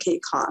to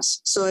allocate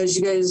costs. So as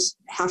you guys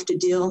have to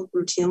deal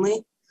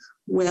routinely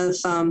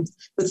with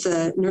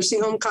the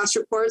nursing home cost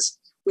reports,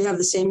 we have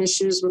the same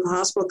issues with the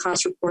hospital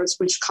cost reports,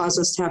 which cause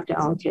us to have to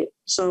allocate.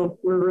 So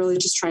we're really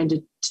just trying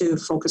to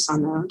focus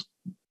on that.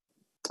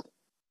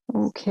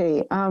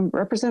 Okay,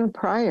 Representative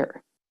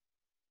Pryor.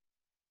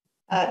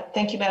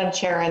 Thank you, Madam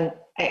Chair. And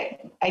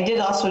I did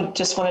also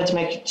just wanted to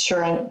make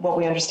sure on what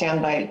we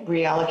understand by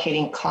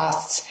reallocating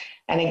costs.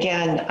 And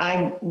again,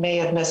 I may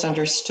have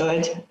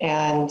misunderstood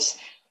and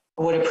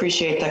would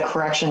appreciate the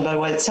correction, but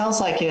what it sounds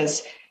like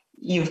is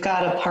you've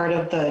got a part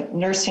of the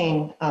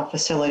nursing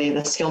facility,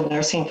 the skilled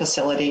nursing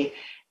facility,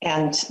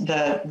 and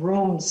the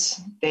rooms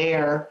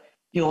there,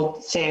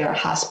 you'll say are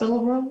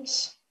hospital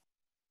rooms?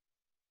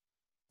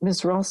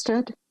 Ms.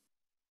 Ralsted?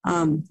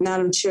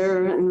 Madam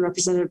Chair and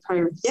Representative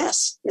Pryor,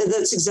 yes,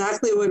 that's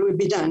exactly what would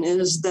be done,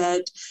 is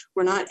that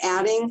we're not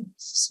adding,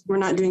 we're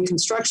not doing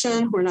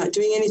construction, we're not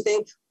doing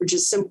anything, we're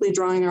just simply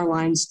drawing our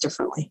lines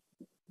differently.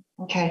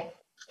 Okay.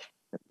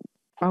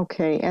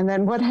 Okay, and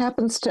then what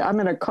happens to, I'm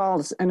going to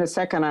call in a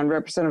second on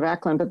Representative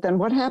Ecklund, but then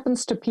what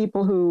happens to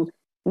people who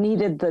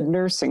needed the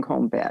nursing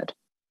home bed?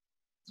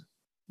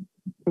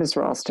 Ms.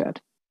 Ralsted.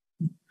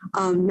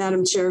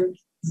 Madam Chair,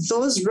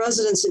 those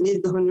residents that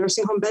needed the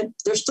nursing home bed,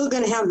 they're still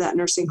going to have that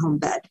nursing home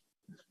bed.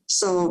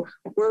 So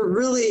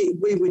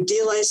we would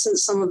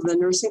de-license some of the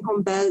nursing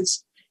home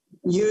beds,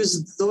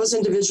 use those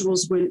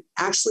individuals would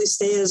actually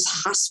stay as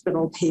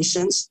hospital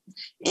patients.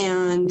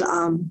 And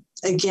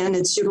again,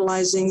 it's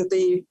utilizing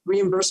the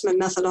reimbursement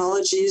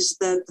methodologies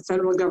that the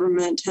federal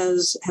government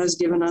has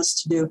given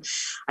us to do.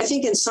 I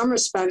think in some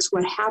respects,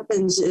 what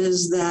happens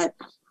is that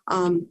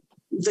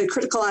the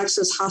critical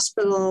access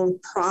hospital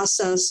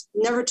process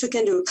never took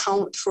into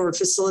account for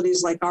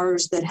facilities like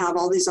ours that have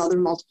all these other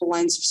multiple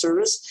lines of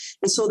service.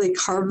 And so they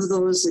carve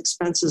those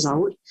expenses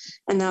out.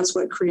 And that's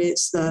what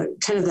creates the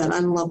kind of that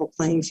unlevel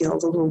playing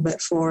field a little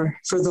bit for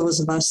those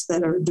of us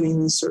that are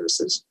doing these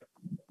services.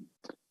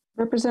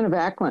 Representative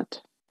Ecklund.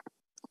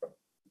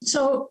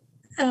 So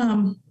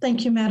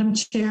thank you, Madam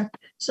Chair.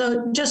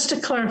 So just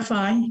to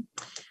clarify,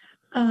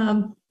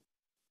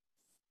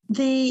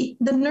 the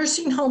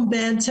nursing home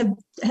beds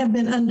have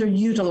been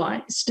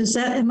underutilized.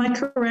 Am I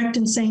correct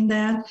in saying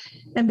that?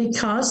 And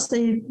because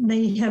they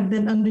have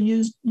been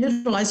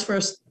underutilized for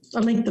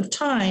a length of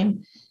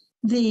time,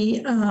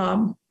 the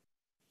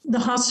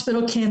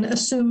hospital can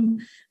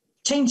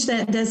change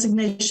that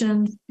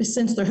designation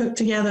since they're hooked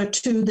together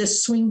to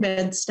this swing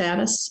bed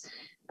status.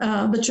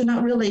 But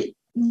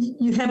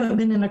you haven't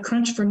been in a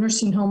crunch for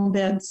nursing home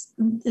beds.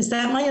 Is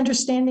that my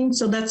understanding?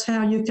 So that's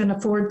how you can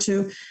afford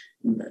to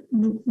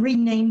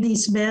rename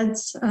these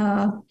beds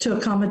to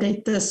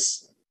accommodate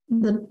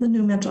the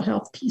new mental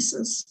health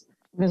pieces.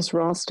 Ms.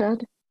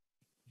 Ralsted?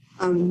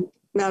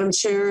 Madam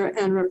Chair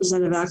and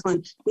Representative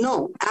Ecklund,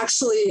 no,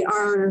 actually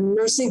our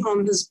nursing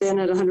home has been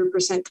at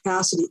 100%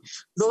 capacity.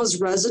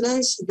 Those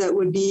residents that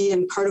would be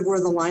in part of where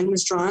the line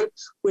was drawn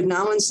would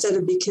now, instead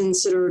of be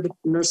considered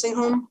nursing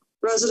home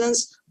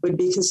residents, would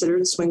be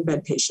considered swing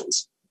bed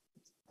patients.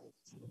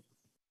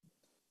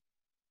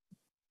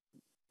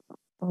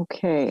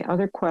 Okay,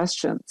 other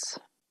questions?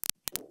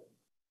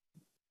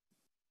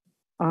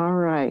 All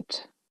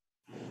right.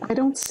 I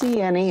don't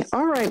see any.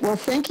 All right, well,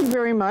 thank you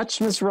very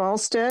much, Ms.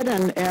 Ralsted,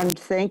 and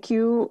thank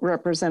you,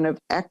 Representative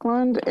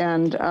Ecklund.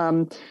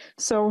 And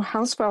so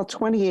House File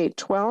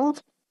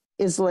 2812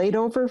 is laid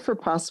over for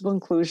possible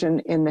inclusion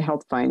in the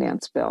health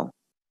finance bill.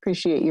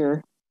 Appreciate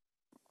your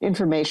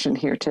information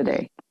here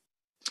today.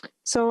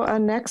 So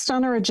next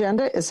on our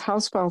agenda is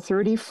House File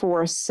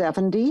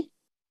 3470,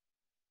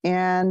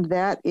 and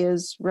that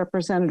is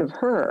Representative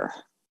Herr.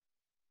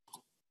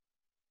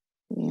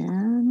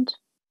 And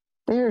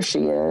there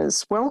she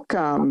is.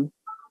 Welcome.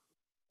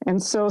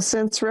 And so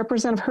since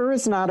Representative Herr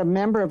is not a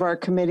member of our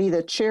committee,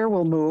 the chair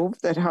will move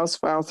that House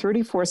File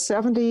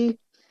 3470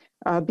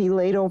 be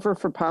laid over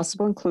for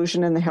possible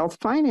inclusion in the Health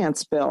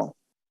Finance Bill.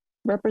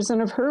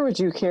 Representative Herr, would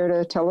you care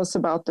to tell us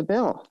about the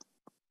bill?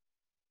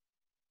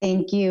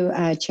 Thank you,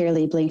 Chair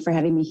Liebling, for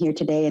having me here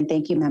today, and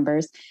thank you,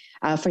 members,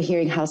 for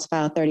hearing House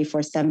File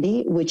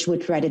 3470, which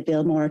would provide a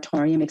bill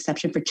moratorium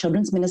exception for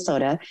Children's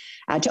Minnesota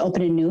to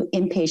open a new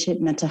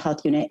inpatient mental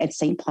health unit at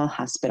St. Paul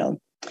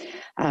Hospital.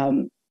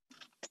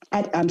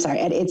 At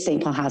its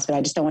St. Paul Hospital.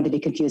 I just don't want to be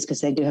confused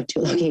because they do have 2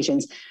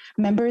 locations.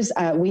 Members,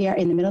 we are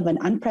in the middle of an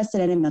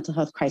unprecedented mental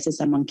health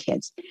crisis among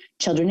kids.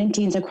 Children and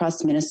teens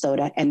across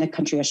Minnesota and the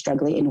country are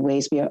struggling in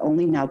ways we are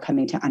only now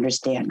coming to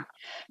understand.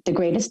 The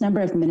greatest number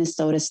of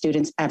Minnesota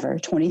students ever,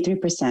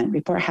 23%,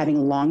 report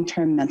having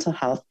long-term mental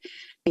health,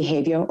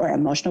 behavioral, or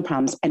emotional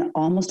problems, and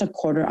almost a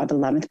quarter of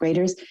 11th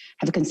graders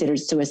have considered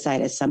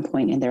suicide at some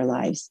point in their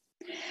lives.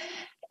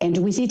 And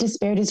we see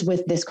disparities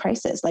with this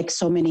crisis, like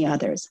so many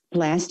others.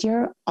 Last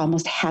year,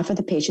 almost half of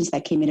the patients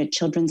that came into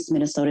Children's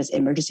Minnesota's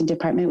emergency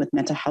department with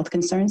mental health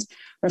concerns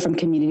were from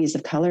communities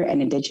of color and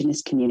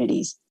Indigenous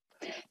communities.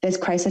 This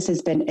crisis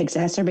has been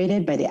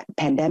exacerbated by the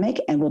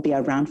pandemic and will be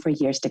around for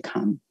years to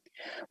come.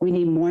 We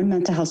need more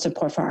mental health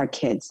support for our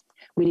kids.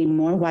 We need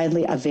more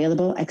widely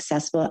available,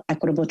 accessible,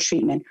 equitable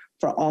treatment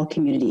for all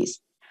communities.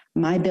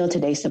 My bill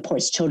today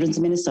supports Children's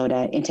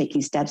Minnesota in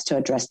taking steps to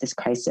address this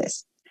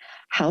crisis.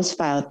 House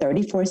File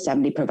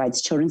 3470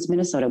 provides Children's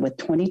Minnesota with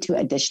 22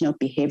 additional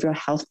behavioral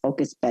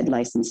health-focused bed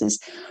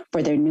licenses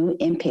for their new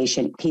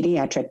inpatient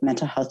pediatric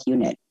mental health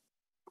unit.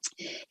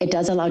 It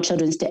does allow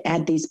Children's to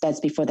add these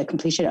beds before the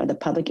completion of the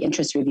public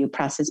interest review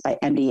process by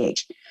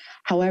MDH.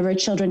 However,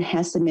 Children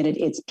has submitted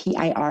its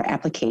PIR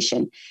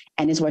application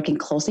and is working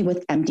closely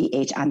with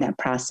MDH on that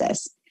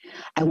process.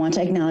 I want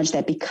to acknowledge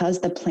that because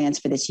the plans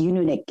for this new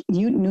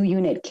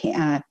unit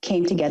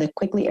came together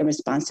quickly in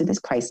response to this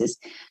crisis,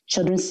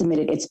 Children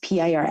submitted its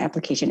PIR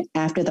application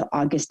after the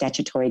August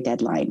statutory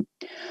deadline.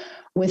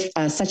 With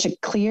such a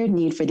clear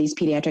need for these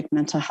pediatric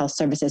mental health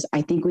services,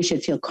 I think we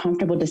should feel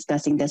comfortable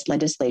discussing this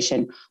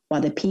legislation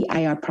while the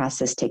PIR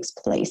process takes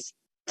place.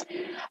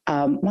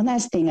 One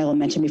last thing I will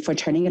mention before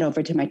turning it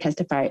over to my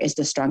testifier is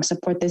the strong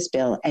support this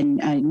bill and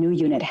a new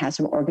unit has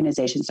from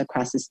organizations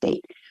across the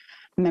state.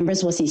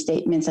 Members will see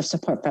statements of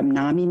support from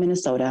NAMI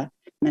Minnesota,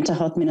 Mental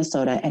Health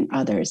Minnesota, and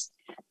others.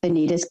 The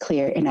need is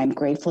clear, and I'm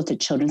grateful to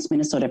Children's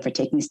Minnesota for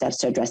taking steps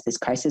to address this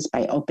crisis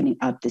by opening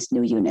up this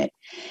new unit.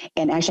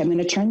 And actually, I'm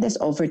going to turn this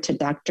over to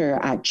Dr.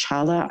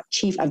 Chawla,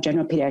 Chief of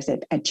General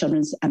Pediatrics at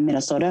Children's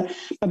Minnesota.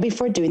 But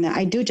before doing that,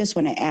 I do just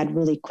want to add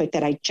really quick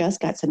that I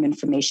just got some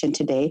information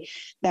today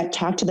that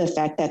talked to the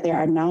fact that there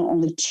are now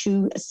only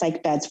 2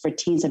 psych beds for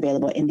teens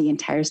available in the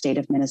entire state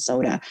of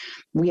Minnesota.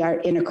 We are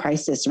in a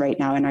crisis right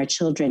now, and our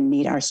children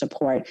need our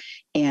support.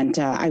 And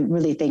I'm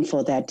really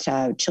thankful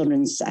that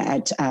Children's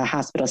at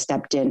Hospital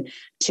stepped in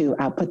to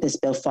put this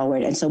bill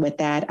forward. And so with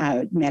that,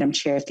 Madam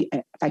Chair,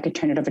 if I could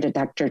turn it over to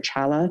Dr.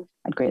 Chawla,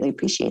 I'd greatly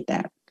appreciate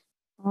that.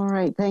 All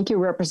right. Thank you,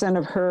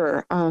 Representative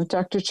Herr.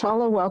 Dr.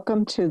 Chawla,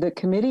 welcome to the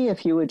committee.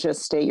 If you would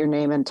just state your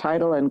name and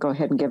title and go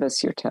ahead and give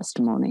us your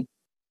testimony.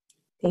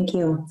 Thank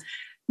you.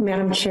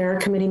 Madam Chair,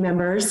 committee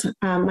members,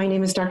 my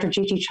name is Dr.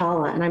 Gigi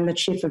Chawla, and I'm the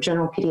Chief of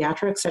General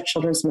Pediatrics at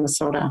Children's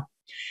Minnesota.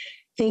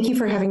 Thank you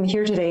for having me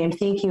here today, and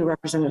thank you,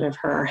 Representative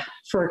Herr,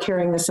 for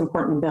carrying this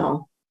important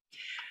bill.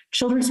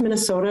 Children's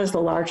Minnesota is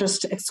the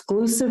largest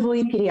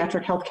exclusively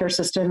pediatric healthcare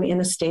system in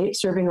the state,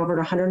 serving over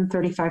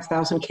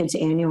 135,000 kids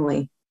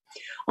annually.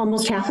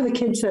 Almost half of the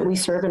kids that we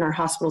serve in our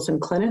hospitals and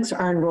clinics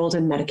are enrolled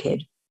in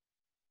Medicaid.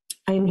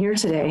 I am here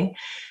today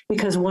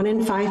because 1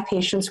 in 5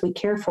 patients we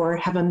care for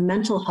have a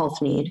mental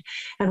health need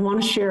and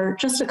want to share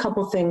just a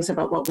couple things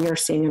about what we are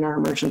seeing in our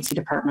emergency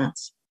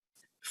departments.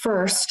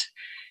 First,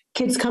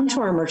 kids come to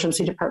our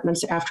emergency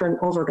departments after an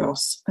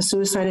overdose, a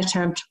suicide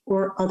attempt,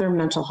 or other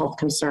mental health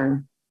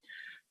concern.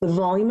 The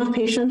volume of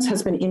patients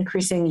has been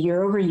increasing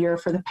year over year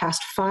for the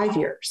past 5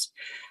 years,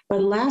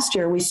 but last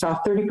year we saw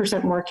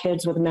 30% more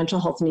kids with mental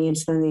health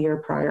needs than the year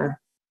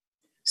prior.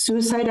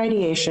 Suicide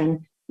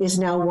ideation is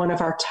now one of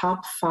our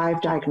top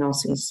 5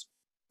 diagnoses.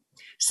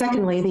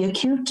 Secondly, the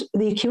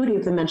acuity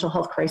of the mental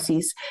health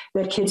crises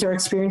that kids are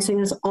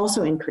experiencing is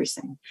also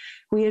increasing.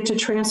 We had to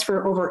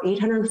transfer over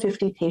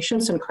 850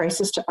 patients in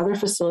crisis to other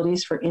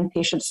facilities for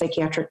inpatient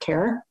psychiatric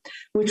care,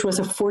 which was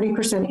a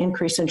 40%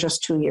 increase in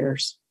just 2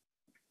 years.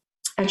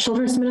 At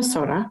Children's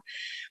Minnesota,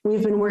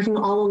 we've been working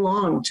all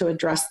along to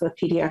address the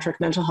pediatric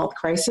mental health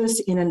crisis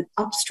in an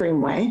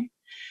upstream way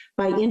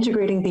by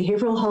integrating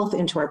behavioral health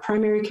into our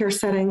primary care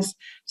settings,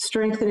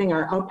 strengthening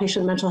our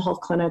outpatient mental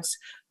health clinics,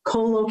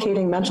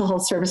 co-locating mental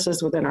health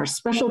services within our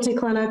specialty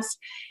clinics,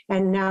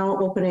 and now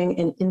opening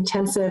an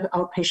intensive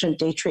outpatient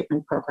day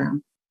treatment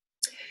program.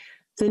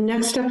 The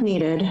next step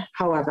needed,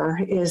 however,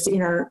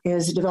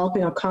 is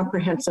developing a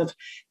comprehensive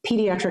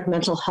pediatric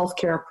mental health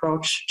care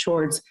approach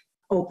towards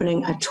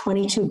opening a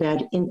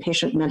 22-bed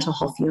inpatient mental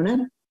health unit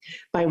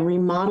by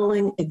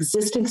remodeling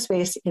existing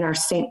space in our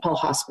St. Paul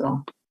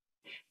Hospital.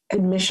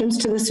 Admissions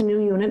to this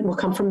new unit will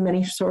come from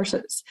many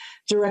sources,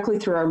 directly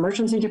through our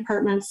emergency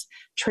departments,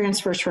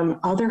 transfers from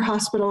other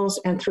hospitals,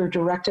 and through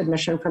direct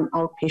admission from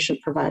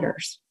outpatient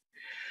providers.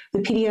 The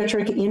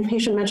pediatric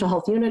inpatient mental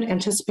health unit,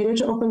 anticipated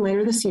to open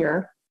later this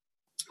year,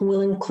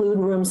 will include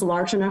rooms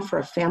large enough for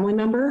a family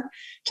member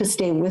to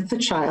stay with the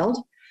child,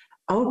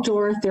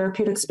 outdoor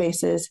therapeutic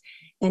spaces,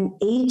 and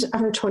 8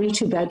 of our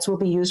 22 beds will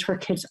be used for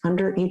kids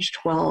under age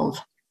 12.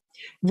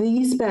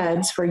 These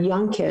beds for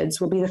young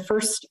kids will be the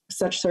first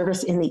such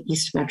service in the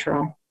East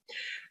Metro.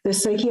 The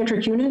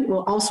psychiatric unit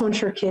will also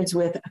ensure kids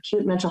with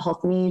acute mental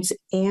health needs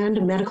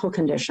and medical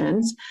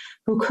conditions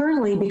who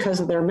currently, because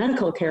of their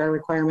medical care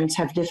requirements,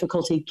 have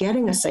difficulty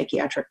getting a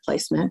psychiatric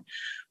placement,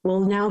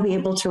 will now be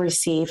able to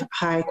receive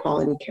high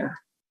quality care.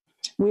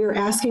 We are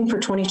asking for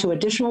 22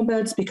 additional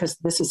beds because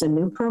this is a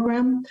new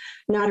program,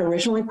 not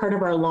originally part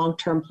of our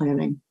long-term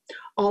planning.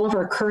 All of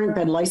our current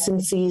bed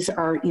licensees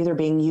are either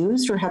being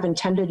used or have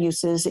intended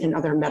uses in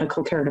other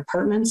medical care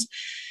departments.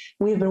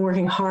 We've been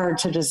working hard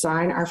to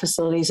design our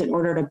facilities in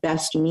order to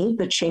best meet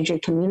the changing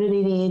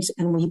community needs,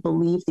 and we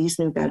believe these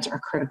new beds are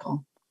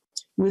critical.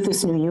 With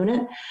this new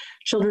unit,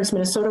 Children's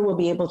Minnesota will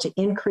be able to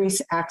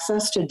increase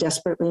access to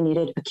desperately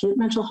needed acute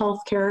mental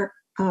health care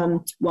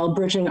while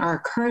bridging our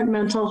current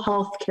mental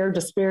health care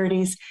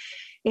disparities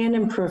and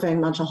improving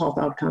mental health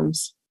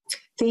outcomes.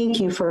 Thank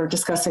you for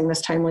discussing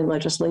this timely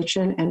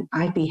legislation, and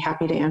I'd be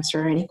happy to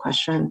answer any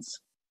questions.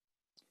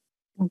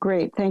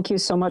 Great. Thank you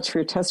so much for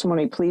your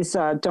testimony. Please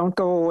don't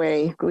go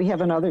away. We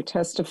have another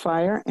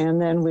testifier, and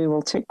then we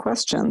will take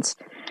questions.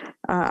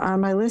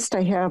 On my list,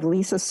 I have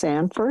Lisa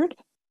Sanford.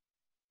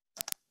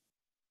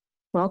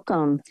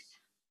 Welcome.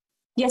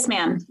 Yes,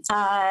 ma'am.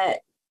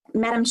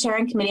 Madam Chair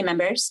and committee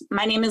members,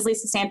 my name is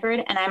Lisa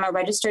Sanford, and I'm a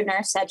registered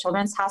nurse at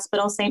Children's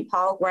Hospital St.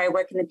 Paul, where I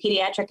work in the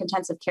Pediatric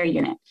Intensive Care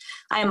Unit.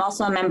 I am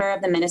also a member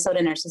of the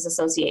Minnesota Nurses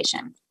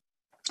Association.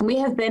 We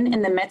have been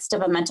in the midst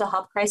of a mental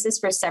health crisis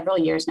for several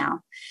years now.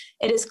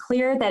 It is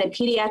clear that a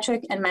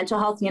pediatric and mental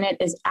health unit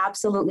is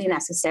absolutely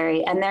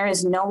necessary, and there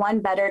is no one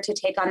better to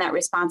take on that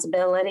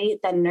responsibility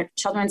than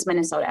Children's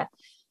Minnesota.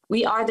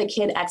 We are the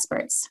kid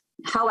experts.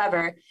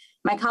 However,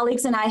 my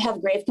colleagues and I have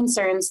grave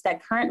concerns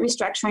that current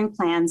restructuring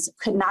plans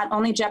could not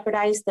only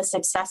jeopardize the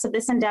success of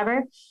this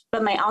endeavor,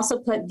 but may also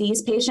put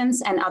these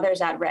patients and others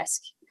at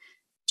risk.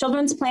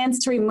 Children's plans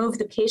to remove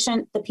the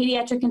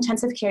pediatric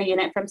intensive care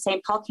unit from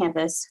St. Paul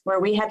campus, where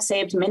we have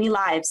saved many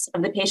lives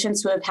of the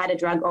patients who have had a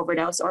drug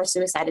overdose or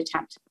suicide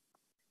attempt.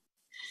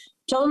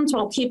 Children's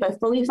will keep a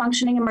fully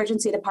functioning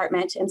emergency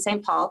department in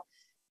St. Paul,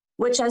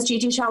 which, as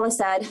Gigi Chawla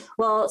said,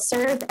 will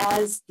serve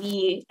as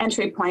the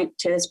entry point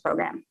to this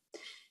program.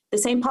 The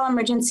St. Paul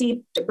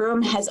emergency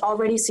room has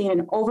already seen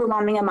an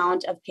overwhelming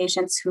amount of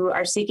patients who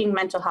are seeking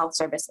mental health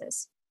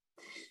services.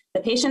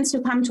 The patients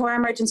who come to our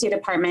emergency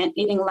department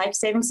needing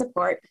life-saving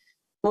support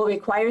will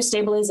require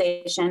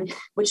stabilization,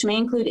 which may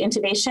include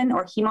intubation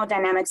or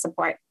hemodynamic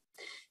support.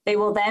 They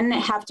will then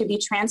have to be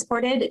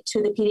transported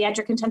to the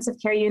pediatric intensive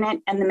care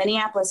unit and the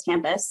Minneapolis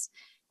campus.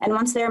 And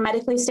once they're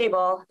medically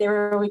stable, they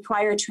will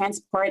require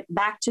transport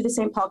back to the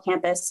St. Paul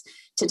campus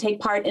to take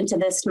part into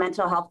this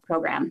mental health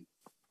program.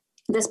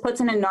 This puts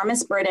an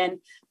enormous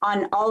burden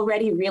on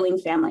already reeling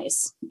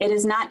families. It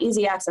is not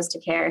easy access to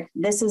care.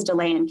 This is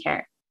delay in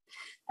care.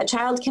 A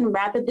child can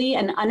rapidly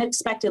and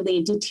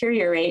unexpectedly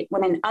deteriorate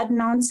when an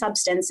unknown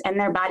substance in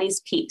their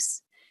bodies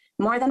peaks.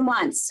 More than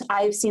once,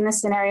 I've seen this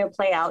scenario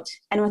play out,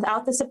 and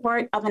without the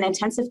support of an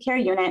intensive care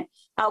unit,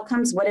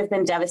 outcomes would have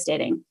been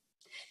devastating.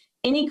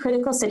 Any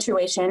critical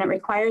situation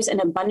requires an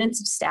abundance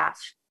of staff.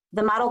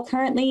 The model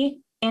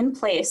currently in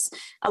place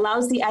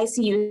allows the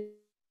ICU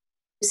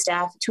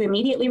staff to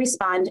immediately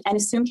respond and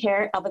assume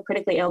care of a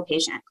critically ill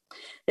patient.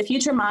 The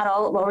future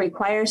model will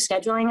require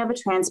scheduling of a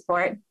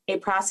transport, a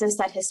process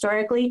that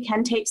historically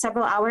can take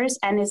several hours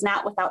and is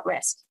not without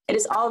risk. It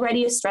is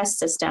already a stress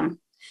system.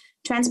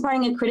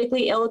 Transporting a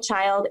critically ill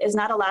child is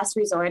not a last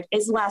resort,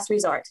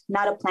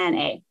 not a plan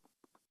A.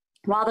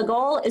 While the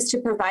goal is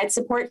to provide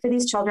support for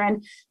these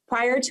children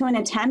prior to an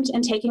attempt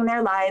in taking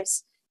their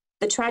lives,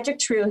 the tragic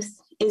truth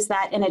is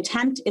that an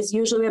attempt is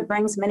usually what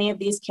brings many of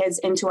these kids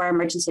into our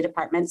emergency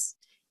departments,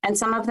 and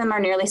some of them are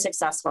nearly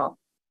successful.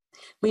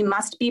 We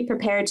must be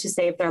prepared to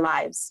save their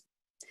lives.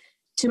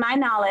 To my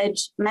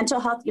knowledge,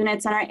 mental health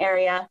units in our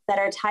area that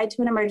are tied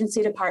to an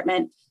emergency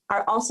department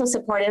are also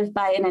supported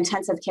by an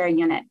intensive care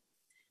unit.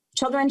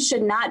 Children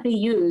should not be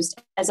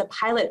used as a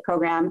pilot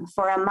program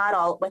for a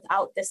model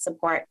without this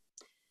support.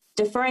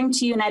 Deferring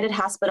to United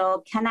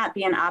Hospital cannot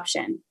be an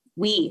option.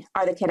 We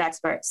are the kid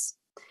experts.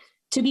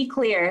 To be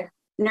clear,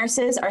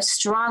 nurses are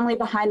strongly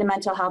behind a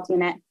mental health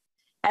unit.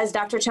 As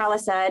Dr. Chawla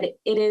said,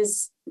 it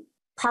is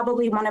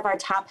probably one of our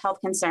top health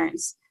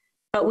concerns,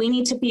 but we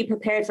need to be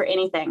prepared for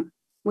anything.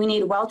 We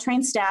need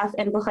well-trained staff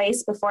in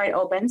place before it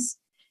opens.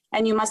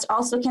 And you must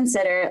also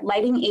consider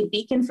lighting a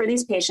beacon for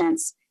these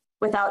patients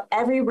without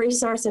every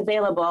resource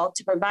available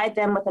to provide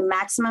them with the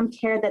maximum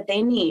care that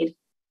they need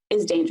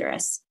is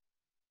dangerous.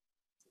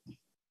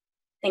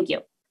 Thank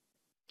you.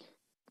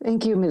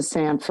 Thank you, Ms.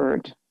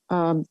 Sanford.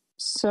 Well,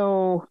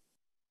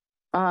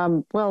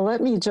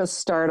 let me just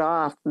start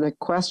off the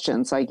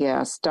questions, I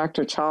guess.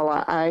 Dr.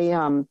 Chawla,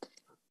 I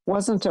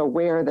wasn't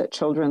aware that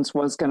Children's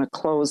was going to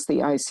close the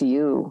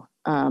ICU.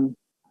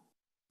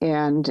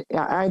 And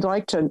I'd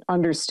like to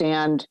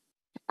understand,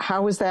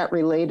 how is that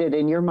related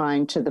in your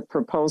mind to the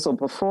proposal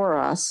before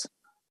us?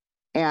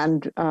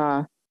 And,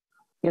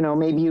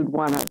 maybe you'd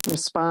want to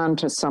respond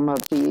to some of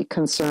the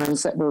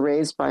concerns that were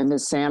raised by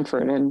Ms.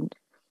 Sanford. And,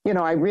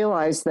 I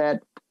realize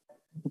that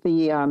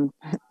the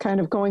kind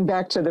of going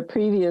back to the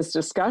previous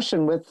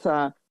discussion with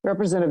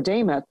Representative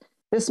Dameth,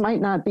 this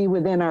might not be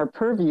within our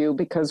purview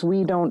because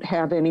we don't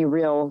have any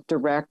real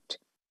direct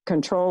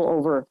control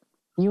over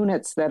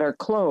units that are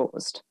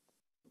closed.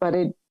 But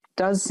it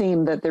does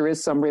seem that there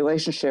is some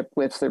relationship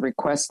with the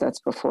request that's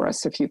before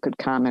us. If you could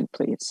comment,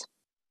 please.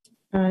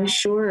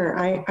 Sure.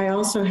 I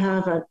also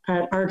have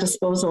at our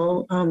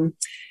disposal,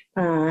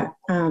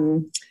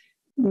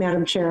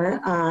 Madam Chair,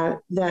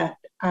 that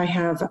I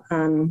have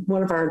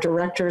one of our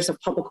directors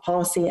of public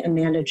policy,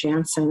 Amanda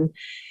Jansen.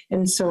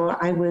 And so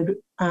I would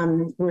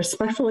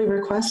respectfully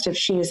request if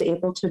she is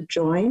able to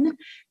join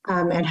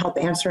and help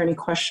answer any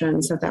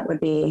questions, that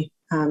would be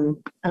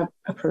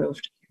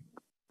approved.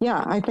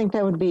 Yeah, I think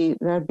that'd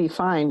be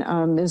fine.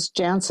 Ms.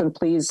 Jansen,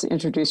 please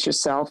introduce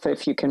yourself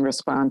if you can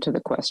respond to the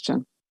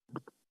question.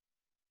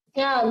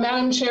 Yeah,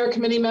 Madam Chair,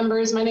 committee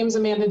members, my name is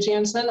Amanda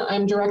Jansen.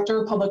 I'm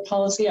Director of Public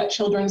Policy at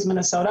Children's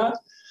Minnesota.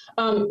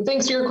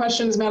 Thanks for your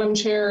questions, Madam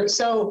Chair.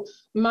 So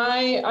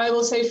I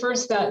will say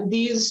first that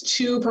these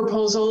two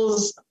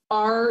proposals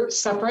are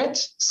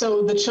separate.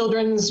 So the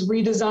Children's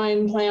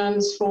redesign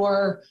plans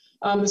for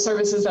the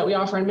services that we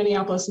offer in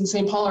Minneapolis and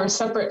St. Paul are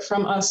separate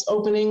from us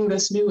opening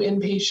this new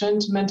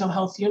inpatient mental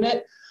health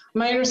unit.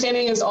 My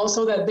understanding is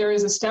also that there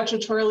is a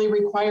statutorily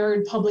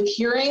required public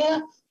hearing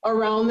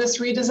around this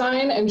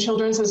redesign, and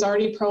Children's has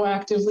already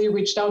proactively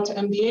reached out to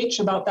MBH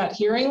about that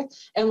hearing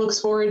and looks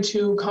forward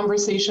to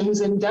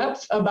conversations in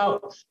depth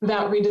about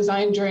that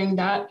redesign during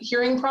that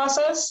hearing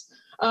process.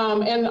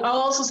 And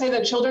I'll also say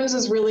that Children's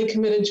is really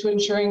committed to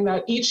ensuring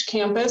that each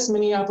campus,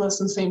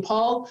 Minneapolis and St.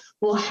 Paul,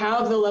 will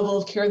have the level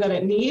of care that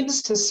it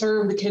needs to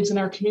serve the kids in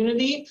our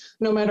community,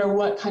 no matter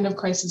what kind of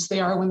crisis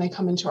they are when they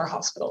come into our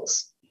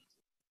hospitals.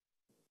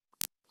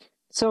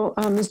 So,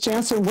 Ms.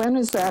 Jansen, when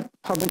is that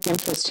public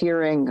interest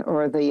hearing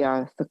or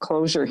the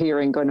closure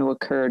hearing going to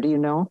occur? Do you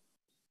know?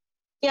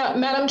 Yeah,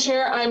 Madam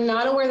Chair, I'm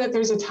not aware that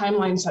there's a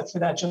timeline set for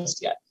that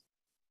just yet.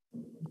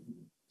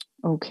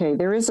 Okay,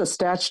 there is a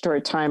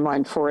statutory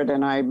timeline for it,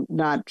 and I'm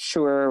not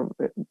sure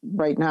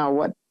right now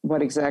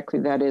what exactly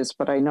that is,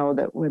 but I know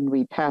that when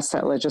we passed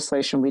that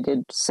legislation, we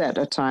did set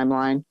a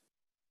timeline.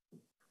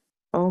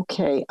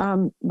 Okay,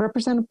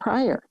 Representative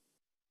Pryor.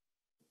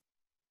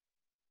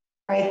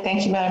 All right,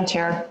 thank you, Madam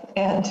Chair.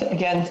 And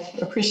again,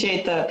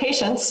 appreciate the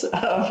patience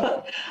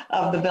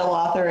of the bill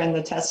author and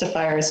the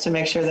testifiers to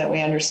make sure that we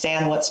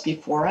understand what's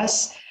before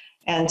us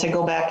and to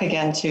go back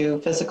again to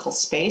physical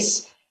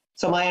space.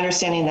 So my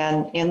understanding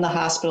then in the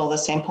hospital, the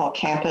St. Paul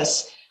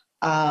campus,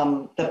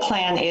 the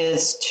plan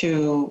is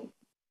to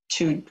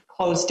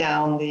close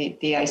down the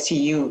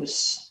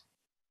ICUs.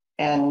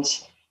 And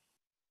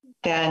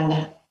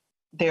then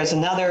there's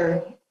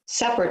another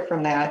separate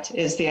from that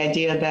is the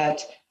idea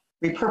that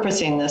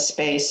repurposing this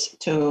space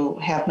to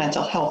have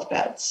mental health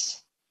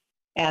beds.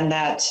 And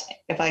that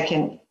I'm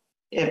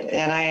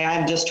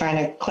just trying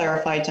to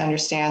clarify to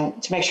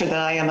understand, to make sure that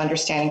I am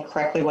understanding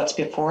correctly what's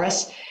before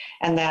us.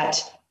 And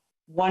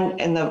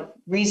the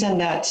reason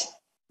that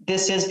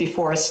this is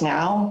before us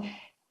now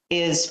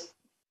is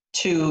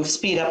to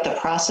speed up the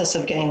process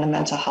of getting the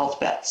mental health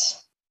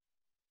beds.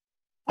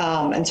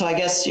 And so I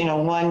guess,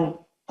 one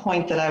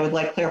point that I would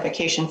like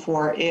clarification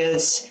for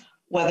is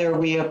whether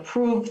we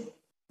approve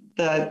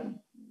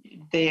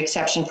the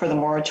exception for the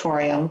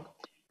moratorium.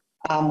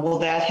 Will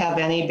that have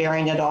any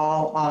bearing at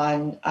all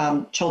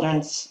on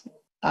Children's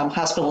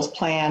Hospital's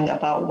plan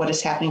about what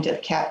is happening to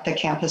the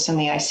campus and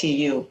the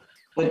ICU?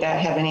 Would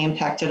that have any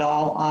impact at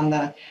all on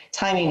the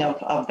timing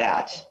of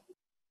that?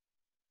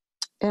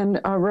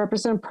 And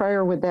Representative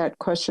Pryor, would that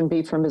question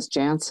be for Ms.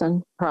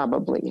 Jansen?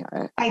 Probably.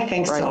 I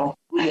think right. So.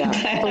 Yeah.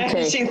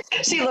 Okay.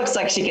 She looks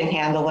like she can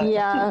handle it.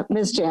 Yeah,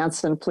 Ms.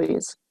 Jansen,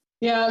 please.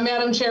 Yeah,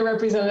 Madam Chair,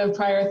 Representative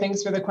Pryor,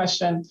 thanks for the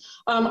question.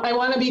 I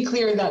want to be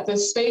clear that the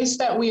space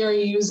that we are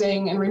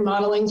using and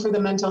remodeling for the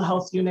mental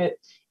health unit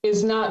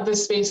is not the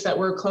space that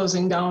we're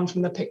closing down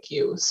from the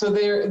PICU. So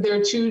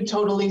they're two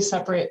totally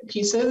separate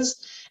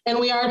pieces. And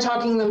we are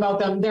talking about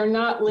them. They're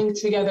not linked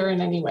together in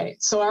any way.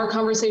 So our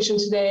conversation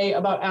today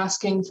about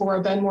asking for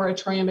a bed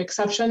moratorium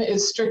exception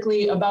is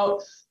strictly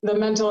about the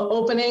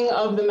opening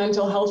of the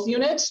mental health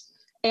unit,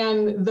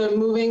 and the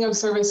moving of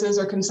services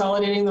or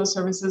consolidating those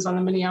services on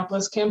the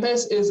Minneapolis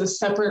campus is a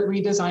separate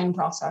redesign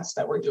process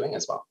that we're doing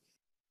as well.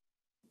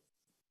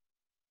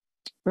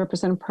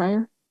 Representative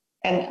Pryor?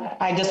 And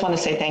I just want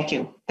to say thank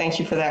you. Thank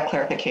you for that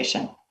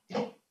clarification.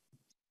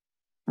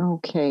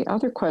 Okay,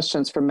 other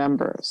questions for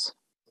members?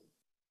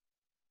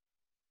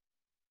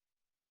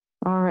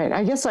 All right,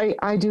 I guess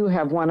I do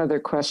have one other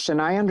question.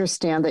 I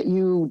understand that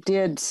you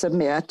did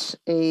submit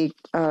a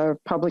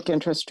public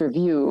interest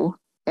review,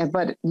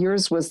 but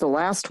yours was the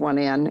last one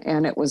in,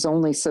 and it was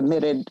only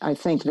submitted, I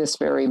think, this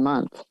very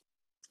month.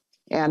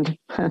 And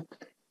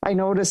I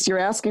noticed you're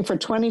asking for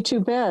 22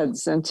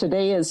 beds, and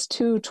today is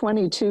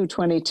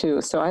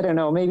 2/22/22. So I don't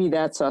know, maybe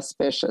that's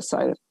auspicious,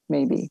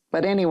 maybe.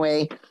 But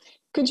anyway,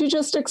 could you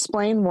just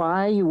explain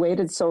why you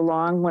waited so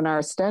long when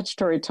our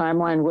statutory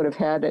timeline would have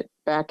had it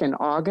back in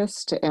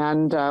August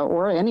and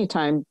or any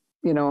time,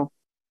 you know,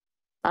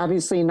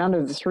 obviously none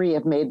of the three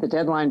have made the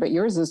deadline, but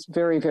yours is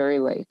very, very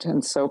late.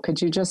 And so could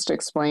you just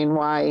explain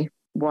why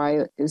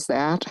is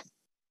that?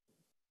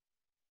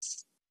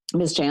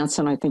 Ms.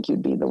 Jansen, I think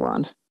you'd be the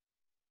one.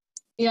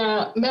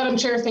 Yeah, Madam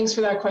Chair, thanks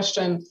for that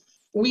question.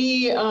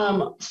 We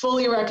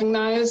fully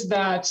recognize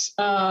that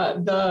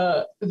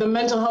the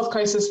mental health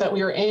crisis that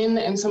we are in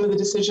and some of the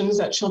decisions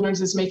that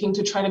Children's is making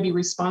to try to be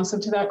responsive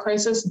to that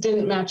crisis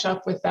didn't match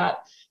up with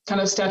that kind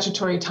of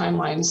statutory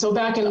timeline. So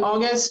back in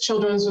August,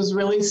 Children's was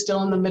really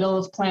still in the middle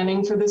of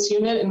planning for this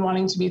unit and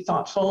wanting to be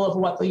thoughtful of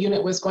what the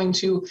unit was going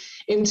to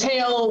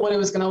entail, what it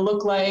was going to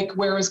look like,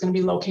 where it was going to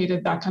be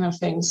located, that kind of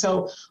thing.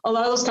 So a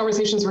lot of those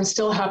conversations were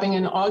still happening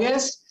in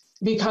August,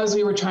 because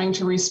we were trying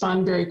to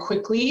respond very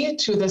quickly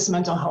to this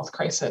mental health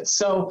crisis.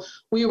 So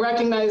we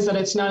recognize that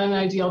it's not an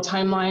ideal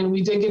timeline.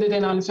 We did get it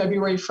in on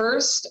February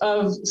 1st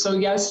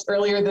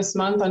earlier this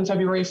month on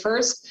February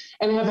 1st,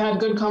 and have had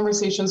good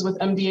conversations with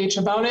MDH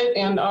about it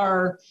and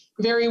are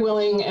very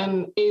willing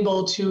and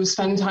able to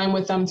spend time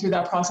with them through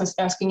that process,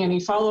 asking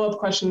any follow-up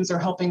questions or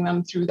helping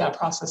them through that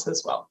process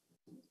as well.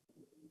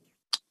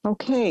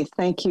 Okay,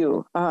 thank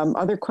you.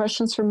 Other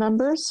questions from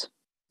members?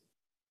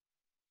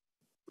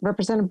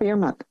 Representative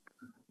Bierman.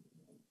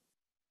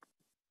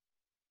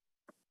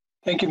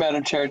 Thank you,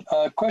 Madam Chair.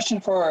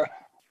 Question for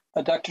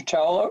Dr.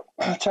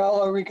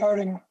 Chawla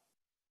regarding,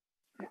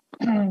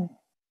 sorry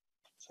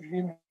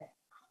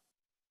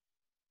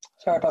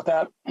about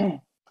that.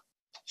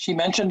 She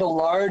mentioned a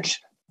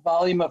large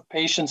volume of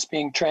patients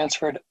being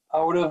transferred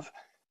out of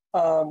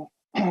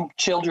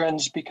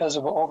Children's because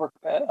of over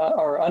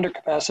or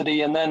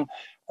undercapacity. And then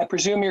I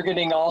presume you're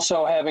getting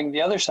also having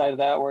the other side of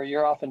that where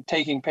you're often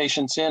taking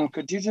patients in.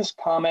 Could you just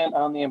comment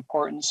on the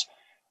importance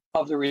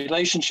of the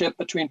relationship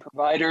between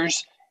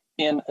providers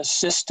in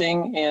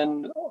assisting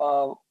in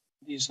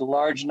these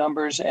large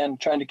numbers and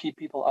trying to keep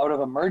people out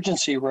of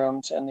emergency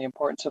rooms and the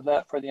importance of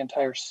that for the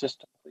entire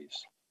system,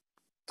 please?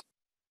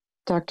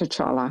 Dr.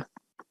 Chawla.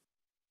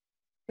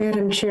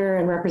 Madam Chair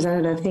and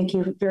Representative, thank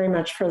you very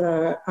much for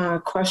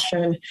the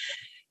question.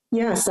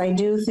 Yes, I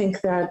do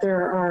think that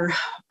there are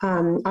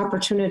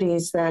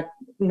opportunities that,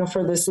 you know,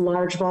 for this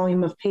large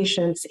volume of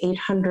patients,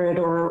 800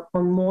 or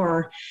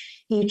more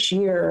each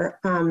year,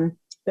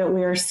 that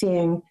we are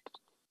seeing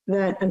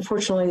that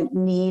unfortunately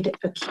need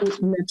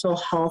acute mental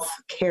health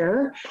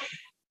care,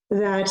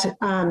 that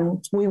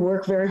we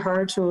work very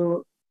hard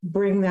to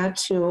bring that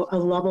to a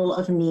level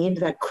of need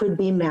that could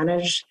be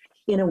managed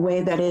in a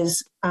way that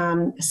is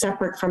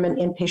separate from an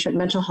inpatient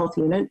mental health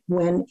unit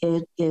when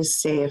it is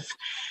safe.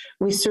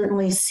 We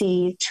certainly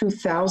see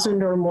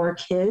 2,000 or more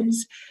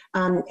kids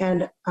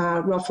and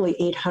roughly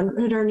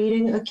 800 are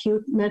needing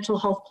acute mental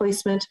health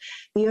placement.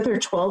 The other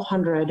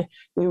 1,200,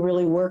 we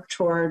really work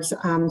towards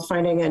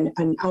finding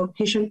an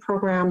outpatient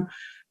program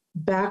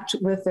backed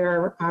with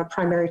their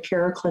primary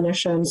care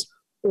clinicians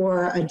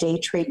or a day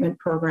treatment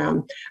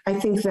program. I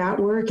think that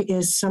work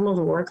is some of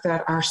the work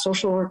that our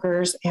social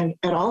workers and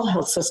at all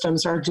health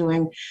systems are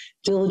doing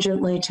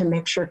diligently to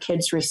make sure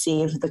kids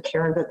receive the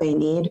care that they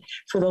need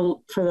for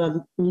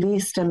the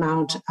least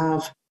amount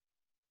of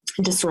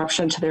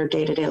disruption to their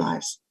day-to-day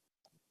lives.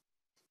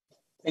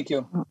 Thank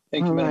you.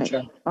 Thank you, Madam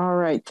Chair. All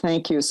right,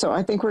 thank you. So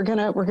I think we're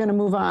gonna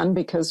move on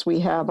because we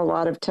have a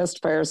lot of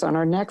testifiers on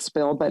our next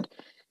bill, but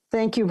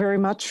thank you very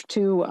much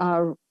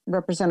to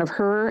Representative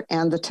Herr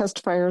and the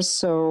testifiers.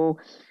 So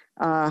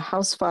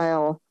House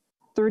File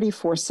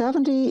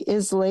 3470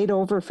 is laid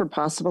over for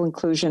possible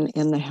inclusion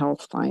in the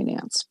health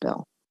finance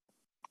bill.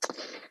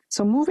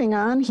 So moving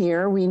on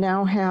here, we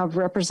now have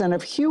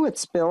Representative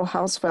Huot's bill,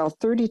 House File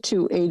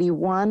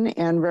 3281,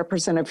 and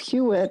Representative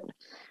Huot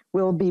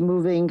will be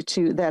moving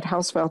to that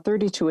House File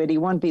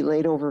 3281 be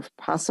laid over for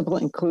possible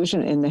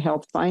inclusion in the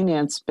health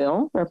finance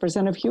bill.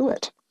 Representative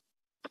Huot.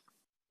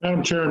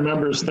 Madam Chair and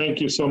members,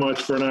 thank you so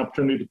much for an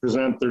opportunity to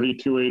present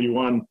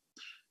 3281.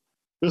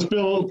 This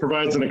bill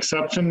provides an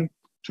exception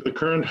to the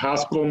current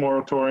hospital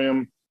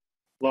moratorium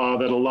law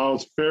that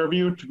allows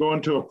Fairview to go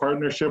into a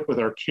partnership with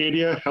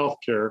Arcadia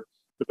Healthcare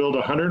to build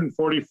a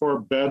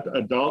 144-bed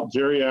adult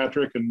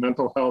geriatric and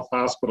mental health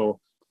hospital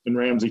in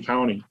Ramsey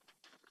County.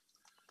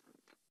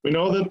 We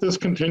know that this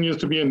continues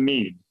to be a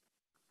need.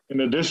 An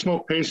additional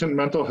patient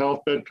mental health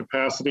bed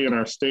capacity in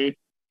our state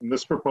in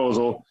this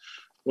proposal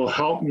will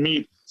help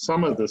meet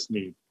some of this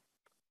need.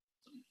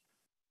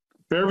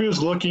 Fairview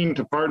is looking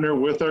to partner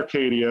with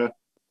Arcadia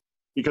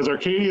because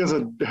Arcadia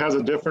has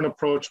a different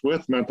approach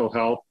with mental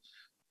health,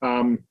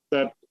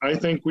 that I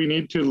think we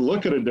need to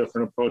look at a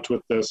different approach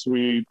with this.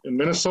 In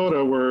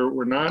Minnesota,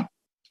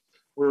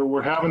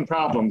 we're having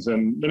problems,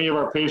 and many of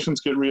our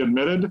patients get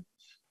readmitted.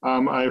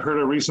 I heard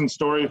a recent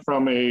story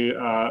from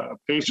a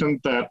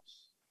patient that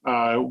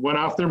went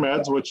off their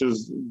meds, which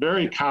is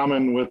very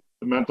common with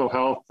the mental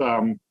health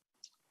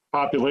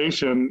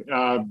population.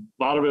 A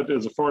lot of it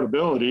is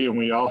affordability, and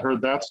we all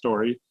heard that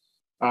story.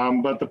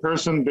 But the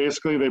person,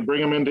 basically, they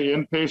bring them into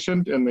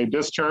inpatient and they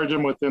discharge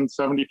them within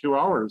 72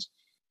 hours.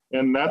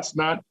 And that's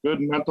not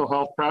good mental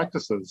health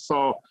practices.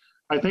 So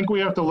I think we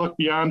have to look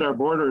beyond our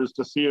borders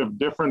to see if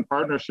different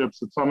partnerships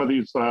that some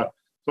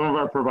of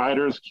our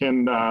providers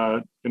can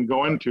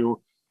go into.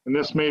 And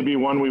this may be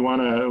one we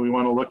want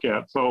to look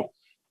at. So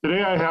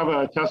today I have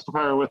a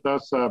testifier with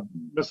us,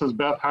 Mrs.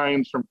 Beth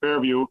Hines from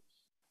Fairview,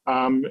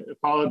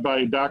 followed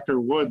by Dr.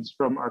 Woods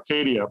from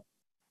Arcadia.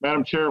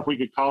 Madam Chair, if we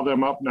could call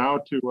them up now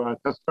to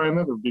testify on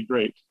that, it would be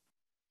great.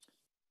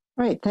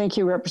 All right, thank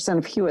you,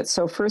 Representative Huot.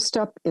 So first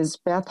up is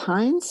Beth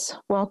Hines.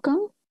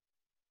 Welcome.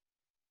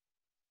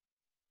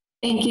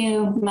 Thank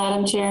you,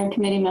 Madam Chair and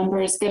committee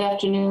members. Good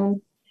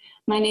afternoon.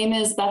 My name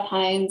is Beth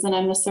Hines, and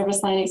I'm the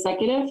Service Line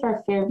Executive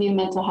for Fairview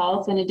Mental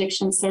Health and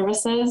Addiction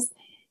Services,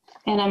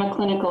 and I'm a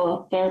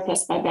clinical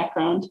therapist by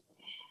background.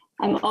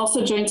 I'm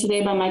also joined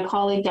today by my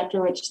colleague,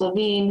 Dr. Rich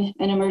Levine,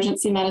 an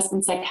emergency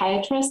medicine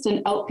psychiatrist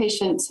and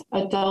outpatient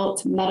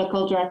adult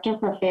medical director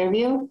for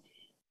Fairview.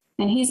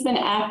 And he's been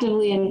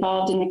actively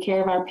involved in the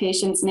care of our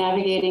patients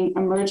navigating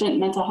emergent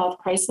mental health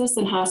crisis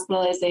and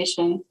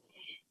hospitalization.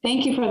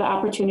 Thank you for the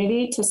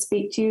opportunity to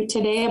speak to you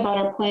today about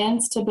our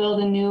plans to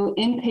build a new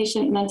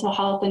inpatient mental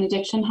health and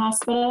addiction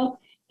hospital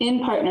in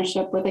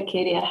partnership with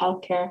Acadia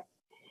Healthcare.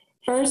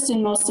 First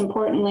and most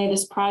importantly,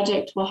 this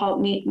project will help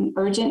meet an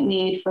urgent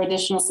need for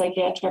additional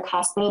psychiatric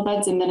hospital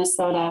beds in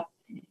Minnesota.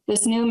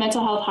 This new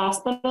mental health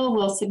hospital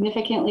will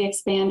significantly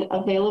expand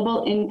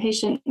available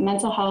inpatient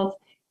mental health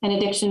and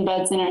addiction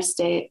beds in our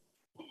state.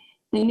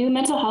 The new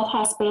mental health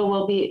hospital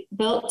will be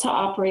built to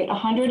operate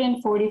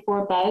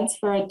 144 beds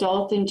for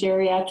adult and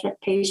geriatric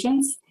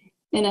patients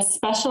in a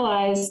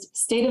specialized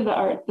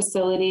state-of-the-art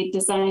facility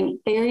designed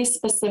very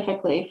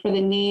specifically for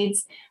the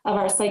needs of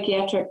our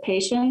psychiatric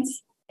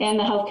patients and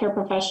the healthcare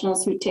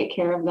professionals who take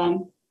care of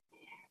them.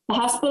 The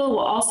hospital will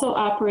also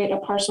operate a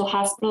partial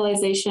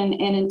hospitalization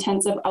and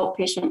intensive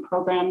outpatient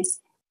programs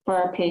for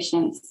our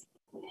patients.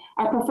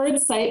 Our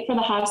preferred site for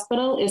the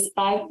hospital is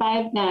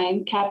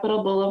 559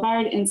 Capitol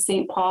Boulevard in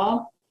St.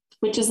 Paul,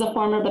 which is the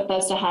former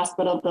Bethesda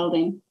Hospital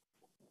building.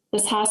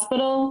 This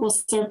hospital will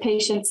serve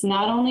patients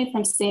not only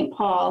from St.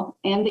 Paul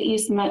and the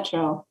East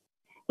Metro,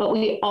 but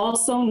we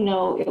also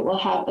know it will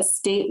have a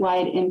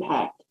statewide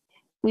impact.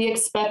 We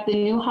expect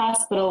the new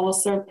hospital will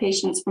serve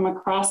patients from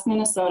across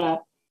Minnesota,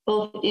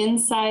 both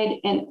inside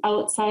and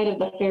outside of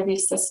the Fairview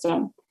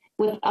system,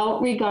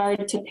 without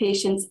regard to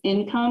patients'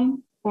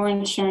 income or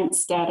insurance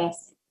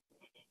status.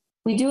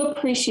 We do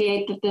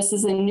appreciate that this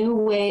is a new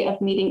way of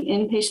meeting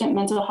inpatient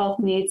mental health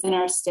needs in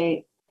our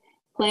state.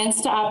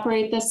 Plans to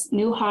operate this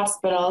new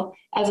hospital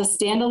as a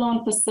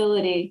standalone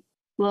facility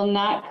will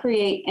not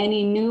create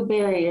any new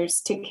barriers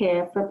to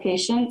care for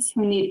patients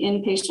who need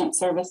inpatient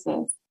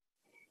services.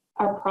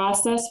 Our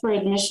process for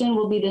admission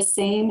will be the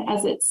same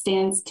as it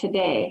stands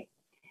today.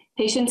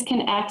 Patients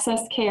can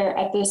access care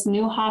at this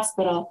new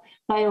hospital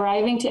by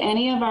arriving to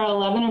any of our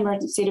 11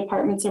 emergency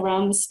departments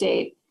around the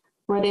state,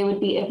 where they would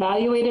be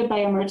evaluated by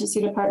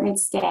emergency department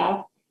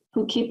staff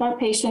who keep our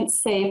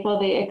patients safe while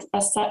they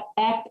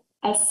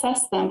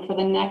assess them for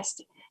the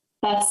next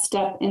best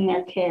step in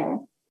their care.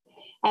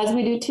 As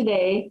we do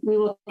today, we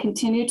will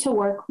continue to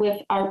work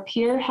with our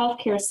peer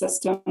healthcare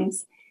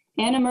systems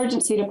and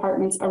emergency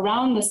departments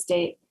around the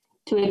state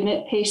to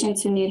admit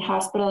patients who need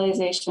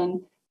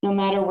hospitalization, no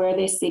matter where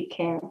they seek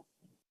care.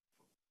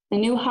 The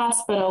new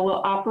hospital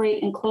will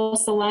operate in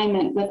close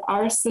alignment with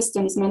our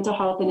system's mental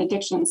health and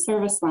addiction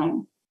service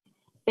line.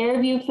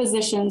 Fairview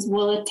physicians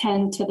will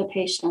attend to the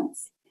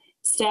patients.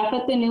 Staff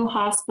at the new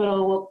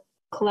hospital will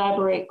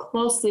collaborate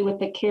closely with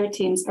the care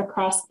teams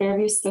across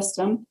Fairview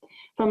system,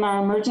 from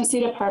our emergency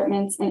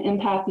departments and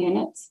empath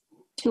units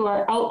to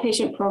our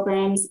outpatient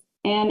programs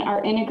and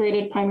our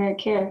integrated primary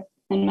care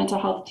and mental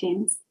health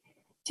teams.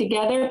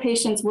 Together,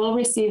 patients will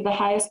receive the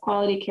highest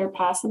quality care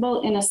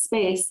possible in a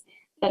space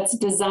that's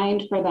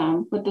designed for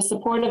them, with the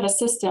support of a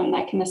system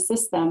that can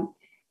assist them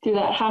through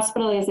that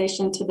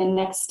hospitalization to the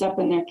next step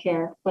in their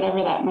care,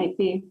 whatever that might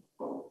be.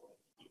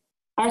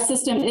 Our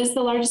system is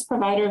the largest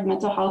provider of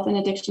mental health and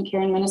addiction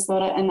care in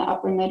Minnesota and the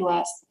upper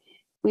Midwest.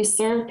 We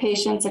serve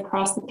patients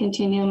across the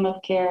continuum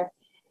of care.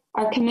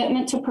 Our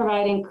commitment to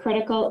providing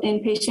critical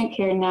inpatient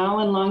care now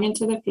and long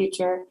into the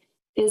future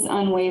is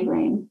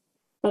unwavering.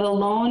 But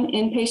alone,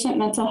 inpatient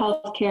mental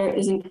health care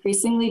is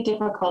increasingly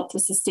difficult to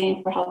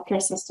sustain for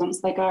healthcare systems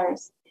like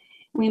ours.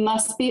 We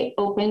must be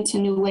open to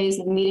new ways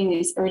of meeting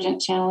these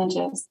urgent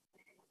challenges.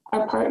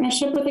 Our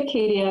partnership with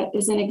Acadia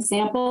is an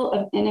example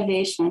of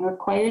innovation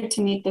required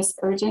to meet this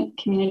urgent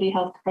community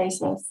health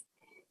crisis.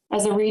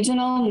 As a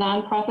regional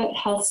nonprofit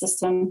health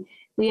system,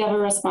 we have a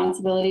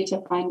responsibility to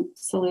find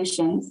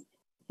solutions.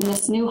 And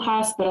this new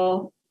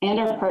hospital and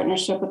our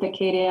partnership with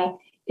Acadia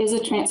is a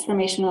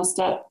transformational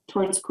step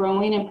towards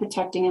growing and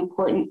protecting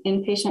important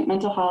inpatient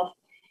mental health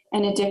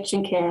and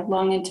addiction care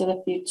long into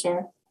the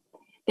future.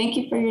 Thank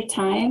you for your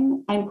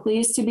time. I'm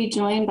pleased to be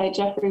joined by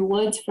Jeffrey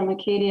Woods from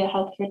Acadia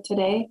Healthcare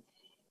today.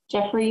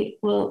 Jeffrey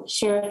will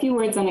share a few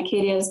words on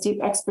Acadia's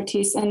deep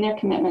expertise and their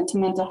commitment to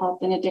mental health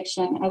and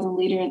addiction as a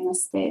leader in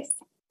this space.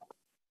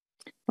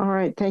 All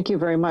right, thank you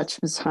very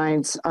much, Ms.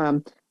 Hines.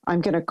 I'm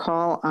going to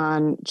call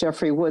on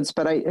Jeffrey Woods,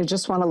 but I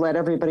just want to let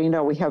everybody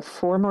know we have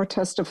 4 more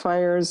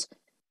testifiers.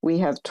 We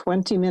have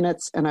 20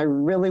 minutes, and I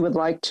really would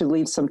like to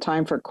leave some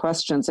time for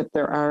questions if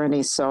there are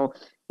any. So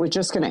we're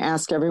just going to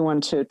ask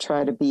everyone to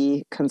try to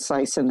be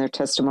concise in their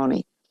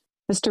testimony.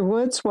 Mr.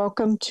 Woods,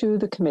 welcome to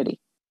the committee.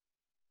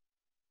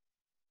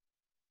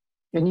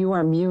 And you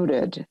are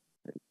muted.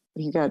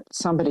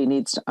 Somebody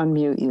needs to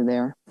unmute you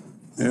there.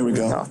 There we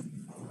go.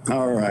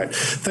 All right.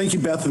 Thank you,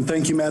 Beth, and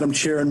thank you, Madam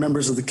Chair and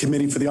members of the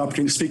committee for the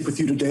opportunity to speak with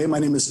you today. My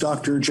name is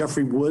Dr.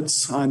 Jeffrey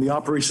Woods. I'm the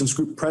Operations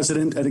Group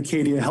President at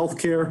Acadia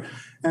Healthcare,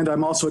 and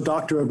I'm also a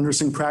Doctor of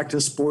Nursing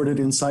Practice boarded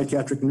in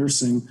psychiatric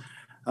nursing.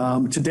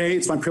 Today,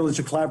 it's my privilege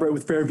to collaborate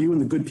with Fairview and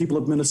the good people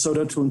of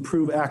Minnesota to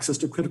improve access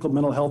to critical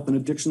mental health and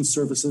addiction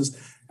services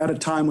at a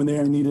time when they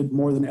are needed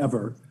more than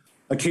ever.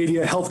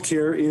 Acadia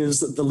Healthcare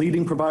is the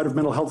leading provider of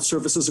mental health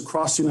services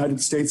across the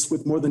United States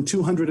with more than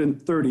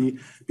 230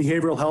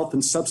 behavioral health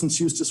and substance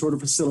use disorder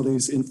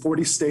facilities in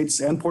 40 states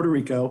and Puerto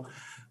Rico.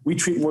 We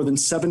treat more than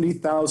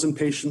 70,000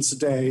 patients a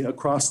day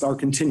across our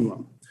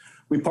continuum.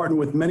 We partner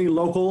with many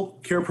local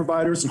care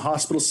providers and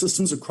hospital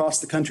systems across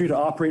the country to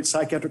operate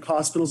psychiatric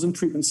hospitals and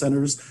treatment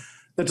centers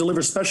that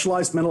deliver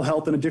specialized mental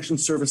health and addiction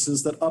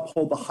services that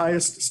uphold the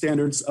highest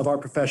standards of our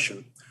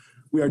profession.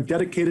 We are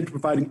dedicated to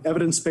providing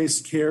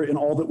evidence-based care in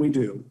all that we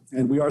do,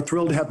 and we are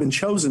thrilled to have been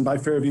chosen by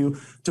Fairview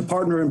to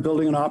partner in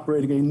building and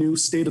operating a new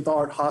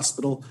state-of-the-art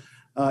hospital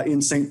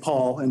in St.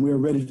 Paul, and we are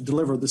ready to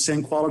deliver the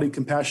same quality,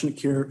 compassionate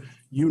care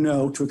you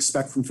know to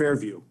expect from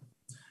Fairview.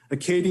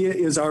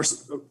 Acadia's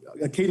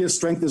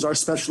strength is our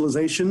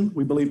specialization.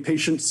 We believe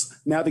patients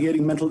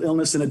navigating mental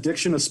illness and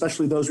addiction,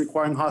 especially those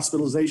requiring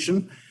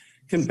hospitalization,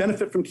 can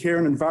benefit from care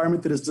in an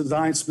environment that is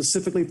designed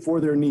specifically for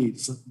their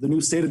needs. The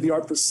new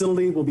state-of-the-art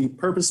facility will be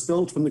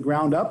purpose-built from the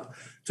ground up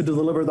to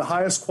deliver the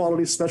highest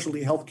quality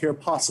specialty health care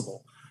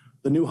possible.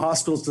 The new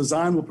hospital's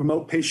design will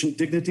promote patient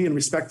dignity and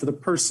respect for the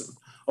person.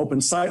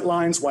 Open sight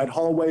lines, wide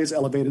hallways,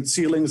 elevated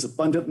ceilings,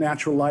 abundant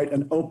natural light,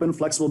 and open,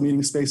 flexible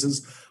meeting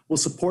spaces will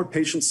support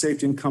patient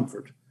safety and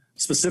comfort.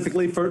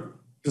 Specifically for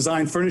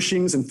design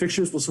furnishings and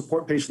fixtures will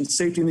support patient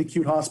safety in the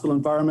acute hospital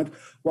environment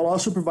while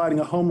also providing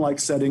a home-like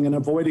setting and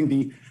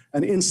avoiding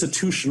an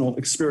institutional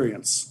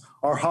experience.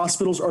 Our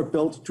hospitals are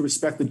built to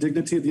respect the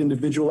dignity of the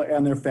individual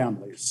and their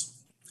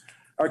families.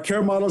 Our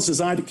care model is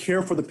designed to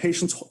care for the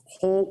patient's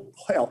whole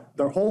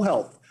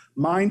health,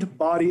 mind,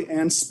 body,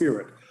 and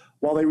spirit,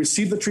 while they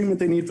receive the treatment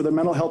they need for their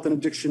mental health and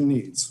addiction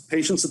needs.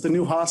 Patients at the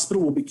new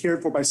hospital will be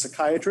cared for by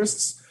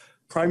psychiatrists,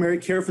 primary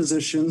care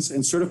physicians,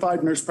 and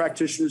certified nurse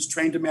practitioners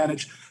trained to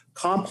manage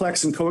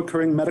complex and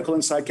co-occurring medical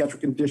and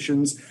psychiatric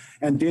conditions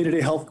and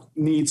day-to-day health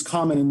needs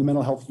common in the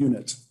mental health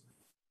unit.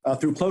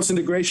 Through close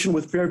integration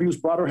with Fairview's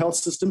broader health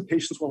system,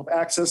 patients will have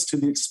access to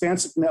the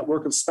expansive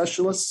network of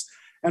specialists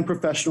and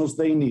professionals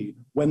they need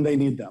when they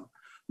need them.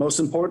 Most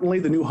importantly,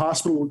 the new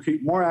hospital will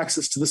create more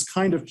access to this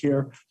kind of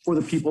care for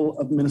the people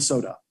of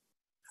Minnesota.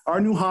 Our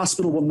new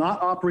hospital will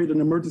not operate an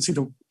emergency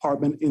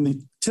department in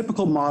the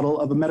typical model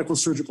of a medical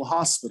surgical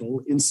hospital.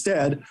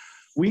 Instead,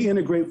 we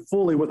integrate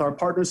fully with our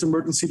partners'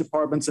 emergency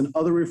departments and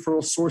other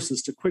referral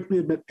sources to quickly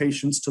admit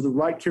patients to the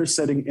right care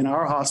setting in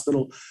our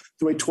hospital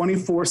through a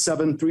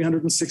 24/7,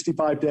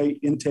 365-day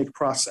intake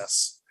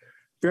process.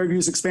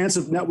 Fairview's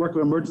expansive network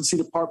of emergency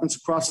departments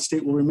across the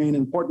state will remain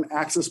an important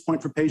access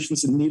point for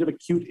patients in need of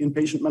acute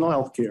inpatient mental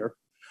health care.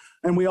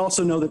 And we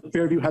also know that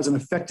Fairview has an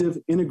effective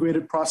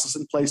integrated process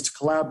in place to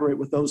collaborate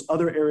with those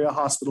other area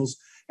hospitals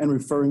and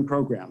referring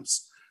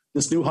programs.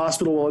 This new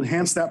hospital will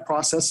enhance that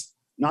process,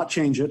 not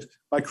change it,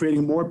 by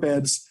creating more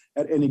beds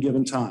at any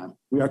given time.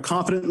 We are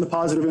confident in the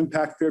positive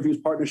impact Fairview's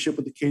partnership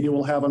with Acadia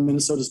will have on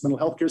Minnesota's mental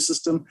health care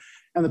system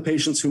and the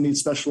patients who need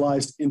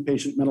specialized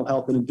inpatient mental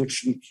health and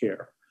addiction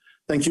care.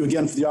 Thank you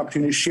again for the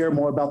opportunity to share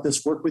more about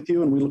this work with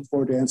you, and we look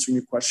forward to answering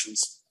your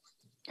questions.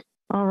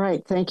 All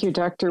right, thank you,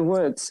 Dr.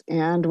 Woods.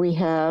 And we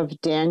have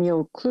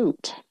Daniel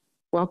Clute.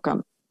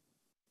 Welcome.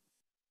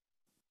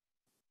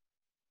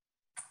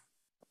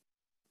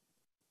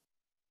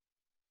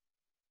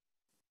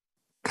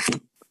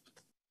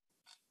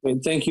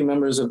 Thank you,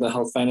 members of the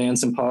Health,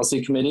 Finance, and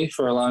Policy Committee,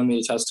 for allowing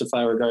me to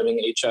testify regarding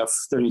HF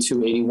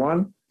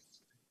 3281.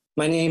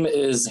 My name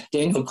is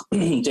Daniel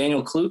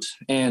Clute,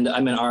 and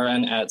I'm an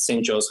RN at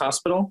St. Joe's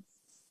Hospital.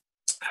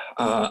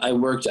 I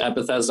worked at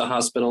Bethesda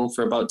Hospital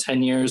for about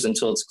 10 years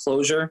until its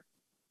closure.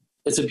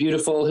 It's a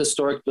beautiful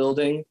historic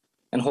building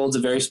and holds a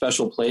very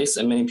special place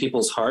in many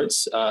people's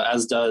hearts,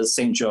 as does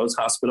St. Joe's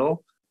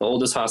Hospital, the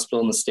oldest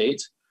hospital in the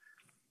state.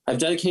 I've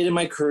dedicated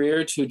my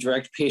career to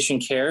direct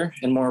patient care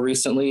and more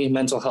recently,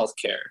 mental health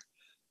care.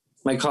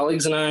 My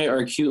colleagues and I are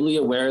acutely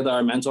aware that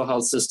our mental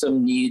health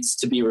system needs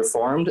to be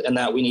reformed and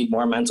that we need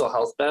more mental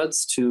health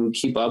beds to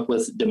keep up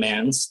with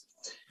demands.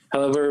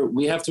 However,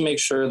 we have to make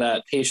sure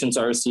that patients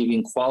are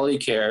receiving quality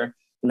care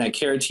and that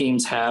care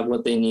teams have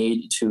what they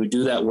need to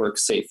do that work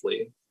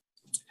safely.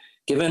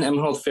 Given M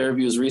Health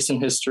Fairview's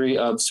recent history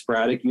of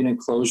sporadic unit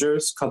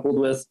closures, coupled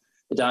with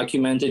the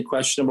documented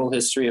questionable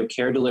history of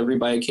care delivery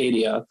by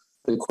Acadia,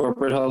 the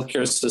corporate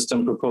healthcare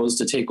system proposed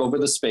to take over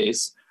the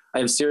space, I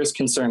have serious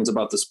concerns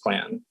about this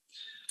plan.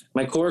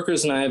 My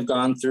coworkers and I have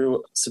gone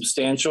through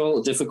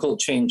substantial, difficult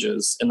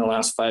changes in the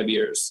last 5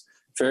 years.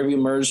 Fairview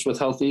merged with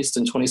Health East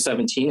in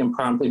 2017 and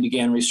promptly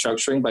began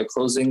restructuring by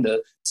closing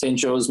the St.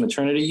 Joe's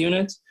maternity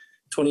unit.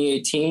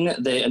 2018,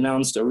 they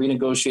announced a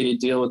renegotiated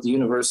deal with the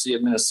University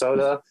of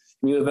Minnesota,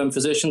 U of M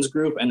Physicians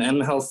Group, and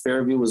M Health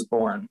Fairview was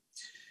born.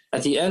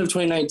 At the end of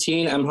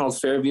 2019, M Health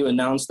Fairview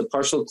announced the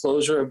partial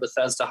closure of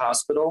Bethesda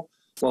Hospital,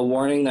 while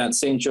warning that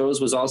St.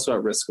 Joe's was also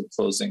at risk of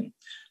closing.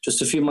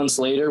 Just a few months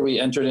later, we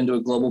entered into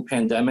a global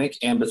pandemic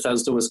and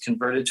Bethesda was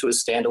converted to a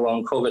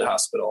standalone COVID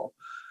hospital.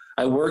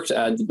 I worked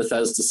at the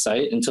Bethesda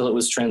site until it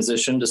was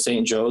transitioned to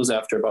St. Joe's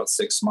after about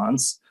 6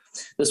 months.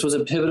 This was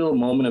a pivotal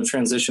moment of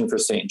transition for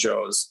St.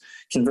 Joe's,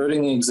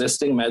 converting the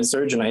existing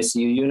med-surg and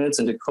ICU units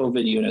into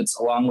COVID units,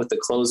 along with the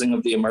closing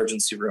of the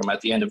emergency room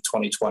at the end of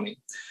 2020.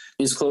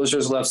 These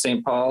closures left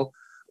St. Paul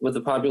with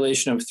a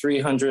population of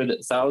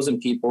 300,000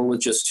 people with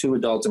just 2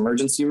 adult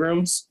emergency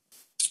rooms.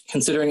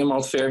 Considering M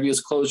Health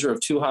Fairview's closure of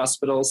 2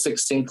 hospitals,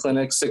 16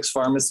 clinics, 6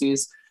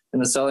 pharmacies,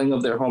 and the selling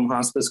of their home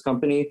hospice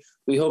company,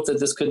 we hope that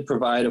this could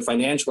provide a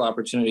financial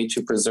opportunity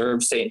to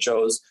preserve St.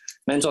 Joe's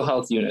mental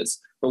health units,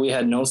 but we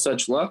had no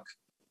such luck.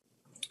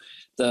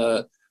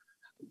 The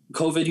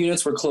COVID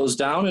units were closed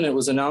down and it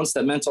was announced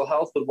that mental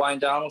health would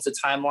wind down with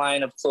a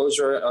timeline of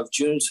closure of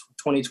June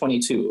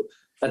 2022.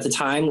 At the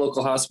time,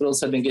 local hospitals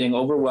had been getting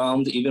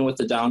overwhelmed, even with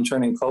the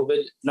downturn in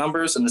COVID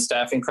numbers, and the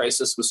staffing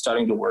crisis was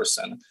starting to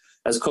worsen.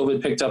 As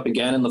COVID picked up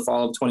again in the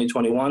fall of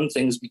 2021,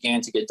 things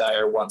began to get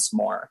dire once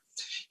more.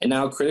 And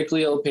now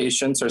critically ill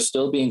patients are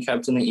still being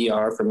kept in the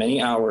ER for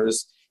many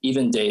hours,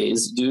 even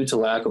days, due to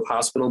lack of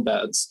hospital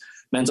beds.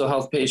 Mental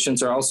health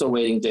patients are also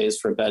waiting days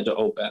for a bed to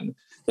open.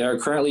 There are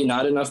currently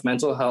not enough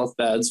mental health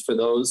beds for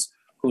those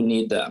who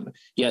need them.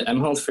 Yet M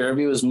Health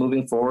Fairview is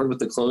moving forward with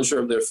the closure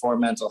of their 4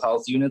 mental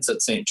health units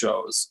at St.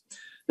 Joe's.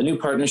 The new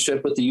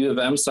partnership with the U of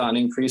M saw an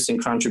increase in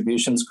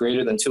contributions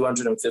greater than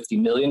 $250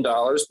 million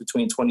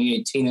between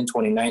 2018 and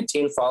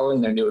 2019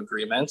 following their new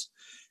agreement.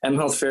 M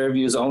Health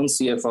Fairview's own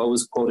CFO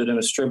was quoted in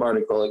a Strib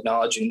article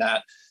acknowledging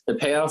that the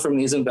payoff from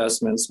these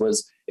investments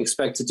was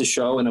expected to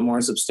show in a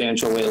more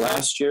substantial way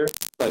last year,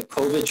 but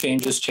COVID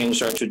changes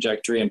changed our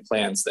trajectory and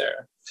plans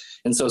there.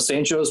 And so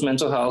St. Joe's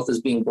mental health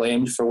is being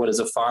blamed for what is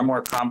a far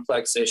more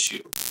complex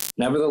issue.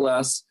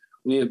 Nevertheless,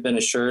 we have been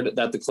assured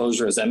that the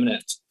closure is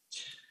imminent.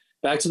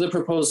 Back to the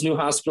proposed new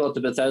hospital at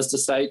the Bethesda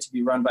site to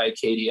be run by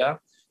Acadia.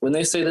 When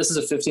they say this is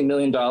a $50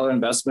 million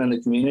investment in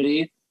the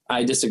community,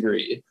 I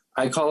disagree.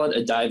 I call it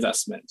a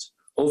divestment.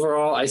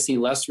 Overall, I see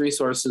less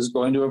resources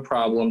going to a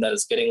problem that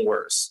is getting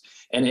worse.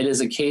 And it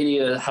is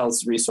Acadia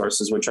Health's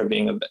resources which are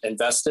being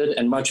invested,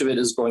 and much of it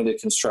is going to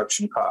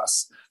construction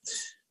costs.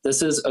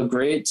 This is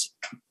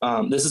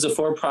a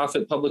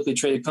for-profit publicly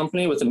traded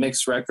company with a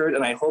mixed record,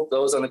 and I hope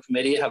those on the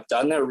committee have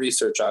done their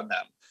research on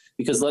them.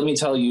 Because let me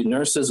tell you,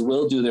 nurses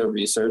will do their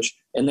research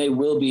and they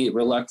will be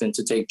reluctant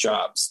to take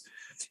jobs.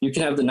 You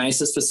can have the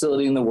nicest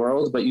facility in the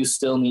world, but you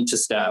still need to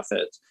staff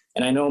it.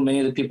 And I know many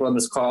of the people on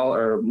this call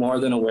are more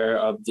than aware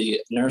of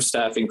the nurse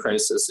staffing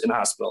crisis in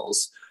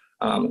hospitals.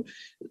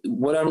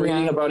 What I'm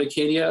reading about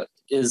Acadia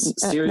is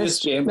serious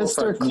gamble.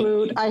 Mr.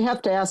 Clute, I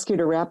have to ask you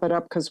to wrap it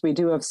up because we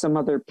do have some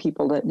other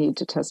people that need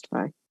to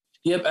testify.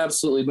 Yep,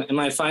 absolutely. In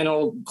my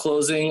final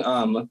closing,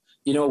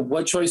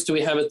 what choice do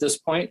we have at this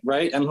point,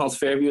 right? M Health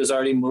Fairview has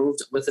already moved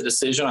with a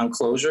decision on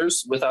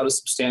closures without a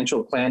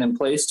substantial plan in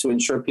place to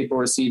ensure people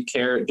receive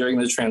care during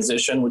the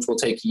transition, which will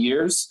take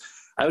years.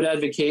 I would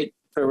advocate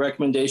for a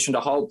recommendation to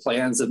halt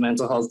plans of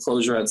mental health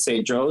closure at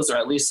St. Joe's, or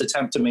at least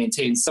attempt to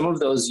maintain some of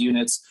those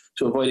units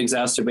to avoid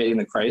exacerbating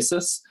the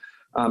crisis.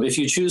 If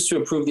you choose to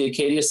approve the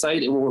Acadia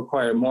site, it will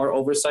require more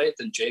oversight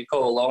than JCO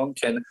alone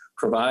can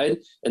provide,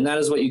 and that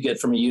is what you get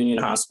from a union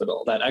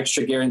hospital, that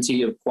extra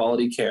guarantee of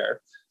quality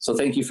care. So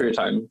thank you for your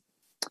time.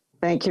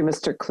 Thank you,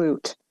 Mr.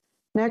 Clute.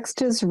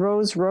 Next is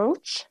Rose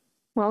Roach.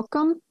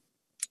 Welcome.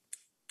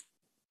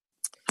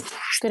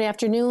 Good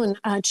afternoon,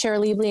 Chair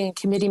Liebling and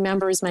committee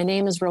members. My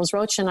name is Rose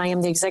Roach, and I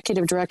am the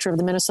Executive Director of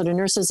the Minnesota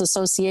Nurses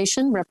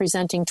Association,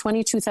 representing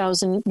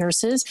 22,000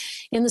 nurses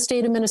in the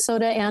state of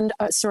Minnesota and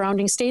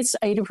surrounding states,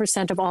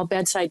 80% of all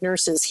bedside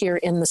nurses here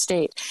in the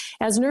state.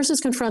 As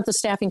nurses confront the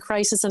staffing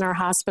crisis in our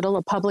hospital,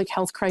 a public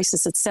health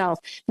crisis itself,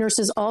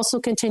 nurses also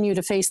continue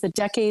to face the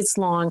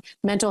decades-long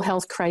mental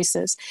health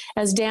crisis.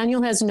 As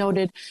Daniel has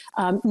noted,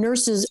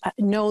 nurses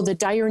know the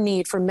dire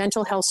need for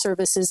mental health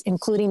services,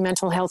 including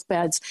mental health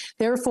beds.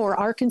 Therefore,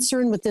 our our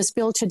concern with this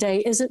bill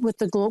today isn't with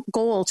the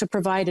goal to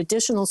provide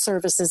additional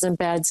services and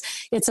beds.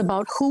 It's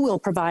about who will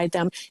provide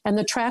them and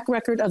the track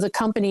record of the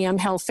company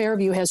MHealth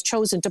Fairview has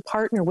chosen to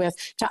partner with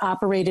to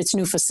operate its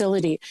new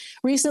facility.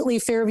 Recently,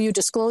 Fairview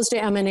disclosed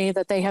to M&A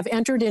that they have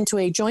entered into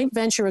a joint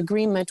venture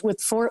agreement with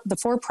the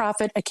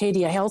for-profit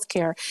Acadia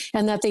Healthcare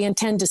and that they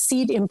intend to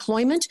cede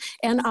employment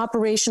and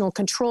operational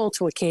control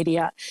to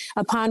Acadia.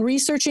 Upon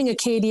researching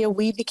Acadia,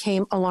 we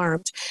became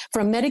alarmed.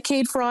 From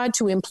Medicaid fraud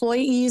to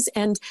employees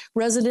and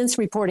residents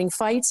reporting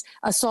fights,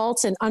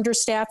 assaults, and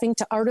understaffing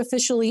to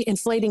artificially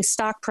inflating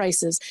stock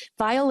prices,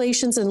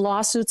 violations and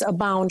lawsuits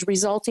abound,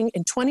 resulting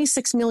in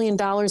 $26 million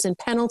in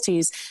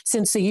penalties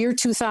since the year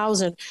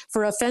 2000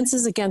 for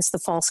offenses against the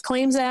False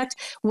Claims Act,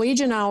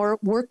 wage and hour,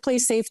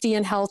 workplace safety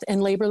and health,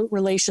 and labor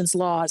relations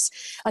laws.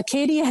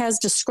 Acadia has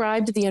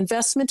described the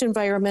investment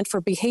environment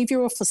for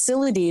behavioral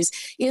facilities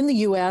in the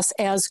U.S.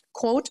 as,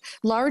 quote,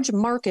 large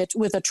market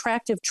with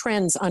attractive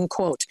trends,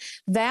 unquote.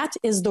 That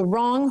is the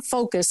wrong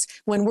focus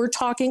when we're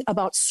talking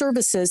about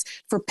services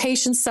for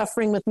patients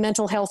suffering with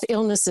mental health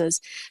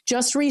illnesses.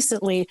 Just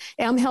recently,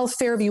 MHealth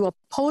Fairview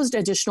opposed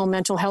additional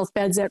mental health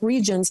beds at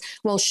Regions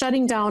while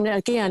shutting down,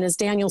 again, as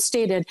Daniel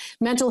stated,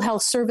 mental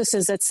health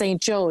services at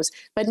St. Joe's.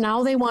 But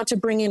now they want to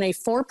bring in a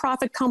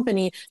for-profit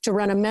company to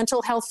run a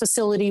mental health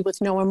facility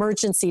with no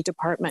emergency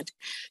department.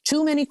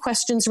 Too many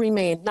questions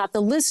remain, not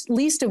the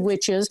least of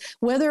which is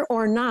whether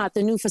or not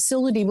the new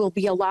facility will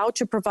be allowed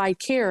to provide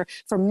care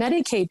for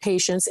Medicaid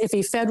patients if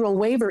a federal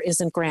waiver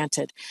isn't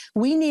granted.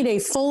 We need a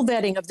full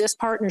vetting of this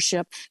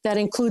partnership that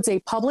includes a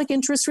public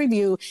interest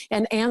review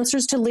and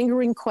answers to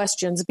lingering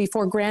questions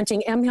before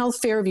granting MHealth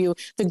Fairview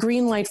the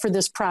green light for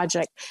this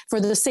project. For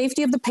the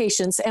safety of the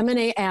patients,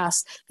 M&A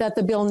asks that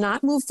the bill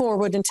not move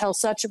forward until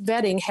such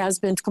vetting has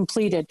been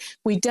completed.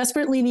 We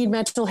desperately need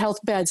mental health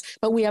beds,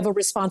 but we have a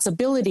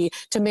responsibility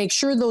to make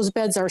sure those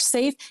beds are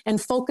safe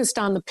and focused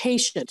on the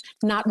patient,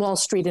 not Wall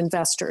Street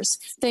investors.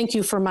 Thank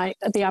you for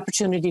the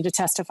opportunity to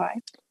testify.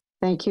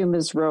 Thank you,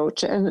 Ms.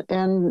 Roach.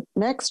 And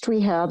next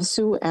we have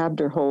Sue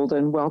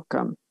Abderholden.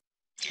 Welcome.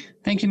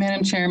 Thank you,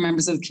 Madam Chair,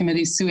 members of the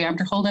committee. Sue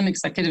Abderholden,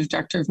 Executive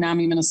Director of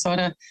NAMI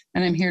Minnesota,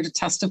 and I'm here to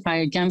testify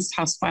against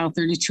House File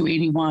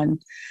 3281.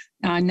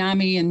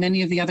 NAMI and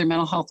many of the other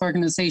mental health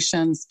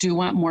organizations do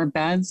want more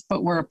beds,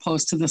 but we're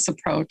opposed to this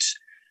approach.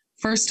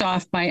 First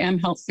off, by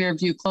MHealth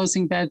Fairview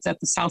closing beds at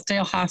the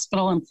Southdale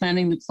Hospital and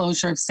planning the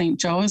closure of St.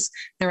 Joe's,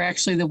 they're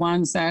actually the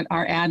ones that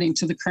are adding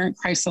to the current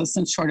crisis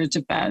and shortage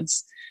of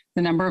beds.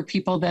 The number of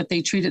people that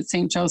they treat at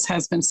St. Joe's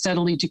has been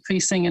steadily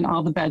decreasing and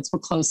all the beds will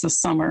close this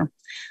summer.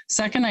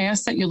 Second, I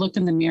ask that you look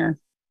in the mirror.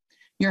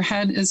 Your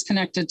head is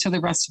connected to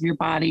the rest of your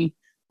body.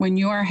 When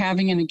you are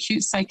having an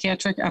acute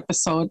psychiatric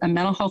episode, a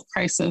mental health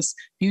crisis,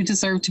 you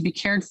deserve to be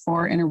cared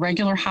for in a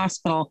regular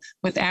hospital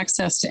with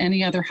access to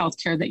any other health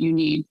care that you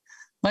need.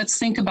 Let's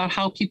think about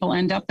how people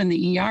end up in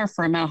the ER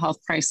for a mental health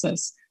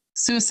crisis.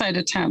 Suicide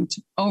attempt,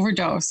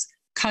 overdose,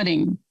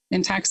 cutting,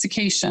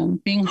 intoxication,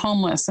 being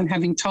homeless and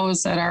having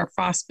toes that are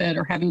frostbite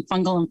or having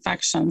fungal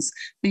infections.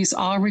 These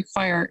all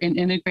require an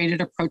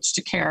integrated approach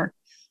to care.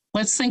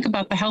 Let's think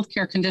about the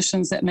healthcare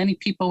conditions that many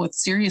people with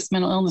serious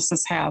mental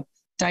illnesses have: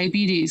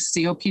 diabetes,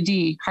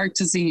 COPD, heart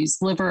disease,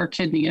 liver or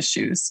kidney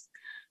issues.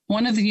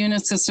 One of the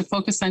units is to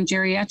focus on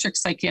geriatric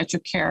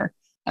psychiatric care.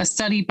 A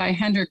study by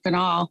Hendrick et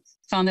al.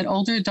 Found that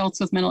older adults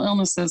with mental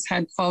illnesses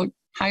had, quote,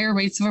 higher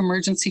rates of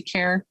emergency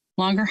care,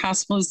 longer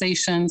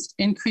hospitalizations,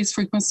 increased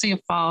frequency of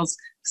falls,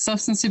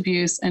 substance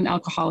abuse, and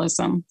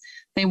alcoholism.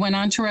 They went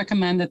on to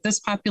recommend that this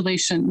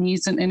population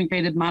needs an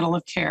integrated model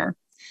of care.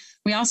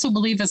 We also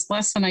believe it's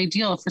less than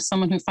ideal for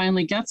someone who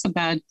finally gets a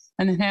bed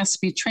and then has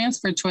to be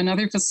transferred to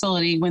another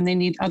facility when they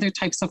need other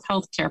types of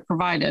health care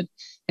provided.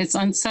 It's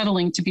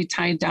unsettling to be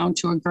tied down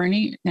to a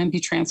gurney and be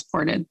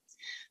transported.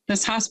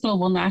 This hospital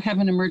will not have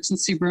an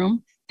emergency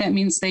room. That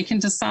means they can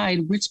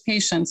decide which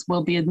patients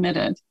will be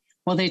admitted.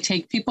 Will they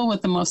take people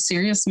with the most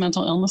serious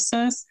mental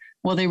illnesses?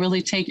 Will they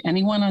really take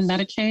anyone on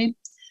Medicaid?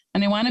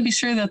 And I want to be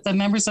sure that the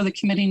members of the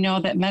committee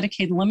know that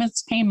Medicaid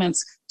limits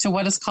payments to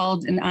what is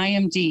called an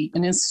IMD,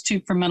 an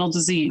Institute for Mental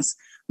Disease,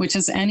 which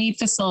is any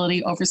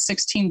facility over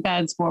 16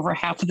 beds where over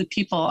half of the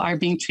people are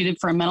being treated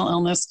for a mental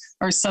illness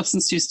or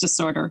substance use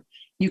disorder.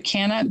 You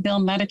cannot bill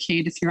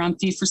Medicaid if you're on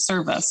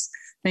fee-for-service.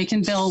 They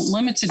can bill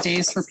limited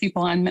days for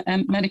people on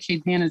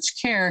Medicaid managed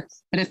care,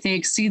 but if they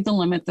exceed the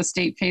limit, the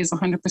state pays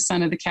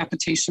 100% of the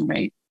capitation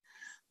rate.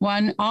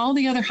 When all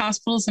the other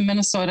hospitals in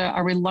Minnesota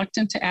are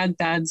reluctant to add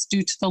beds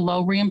due to the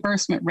low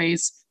reimbursement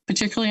rates,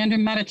 particularly under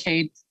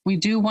Medicaid, we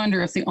do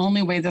wonder if the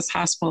only way this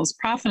hospital is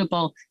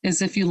profitable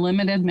is if you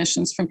limit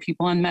admissions from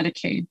people on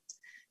Medicaid.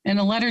 In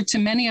a letter to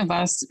many of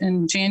us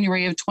in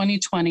January of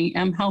 2020,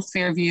 MHealth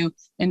Fairview,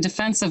 in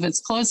defense of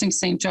its closing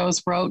St.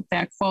 Joe's, wrote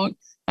that, quote,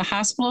 the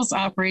hospital is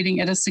operating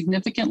at a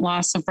significant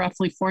loss of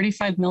roughly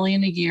 $45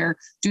 million a year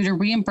due to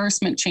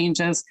reimbursement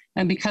changes,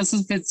 and because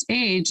of its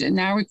age, it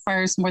now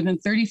requires more than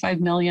 $35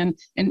 million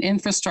in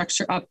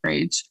infrastructure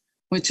upgrades,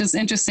 which is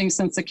interesting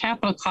since the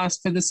capital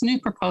cost for this new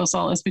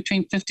proposal is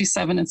between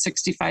 $57 and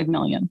 $65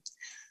 million.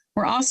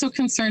 We're also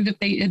concerned that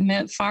they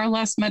admit far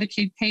less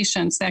Medicaid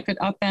patients that could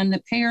upend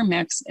the payer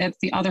mix at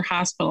the other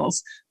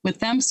hospitals, with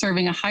them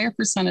serving a higher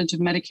percentage of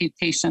Medicaid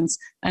patients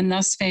and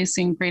thus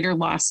facing greater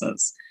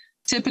losses.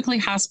 Typically,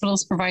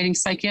 hospitals providing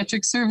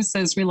psychiatric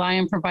services rely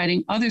on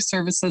providing other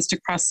services to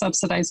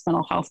cross-subsidize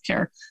mental health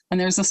care. And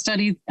there's a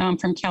study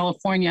from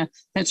California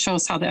that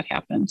shows how that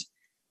happened.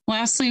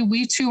 Lastly,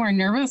 we too are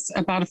nervous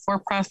about a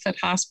for-profit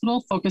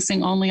hospital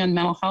focusing only on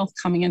mental health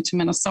coming into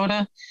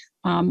Minnesota.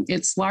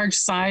 Its large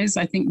size,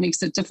 I think,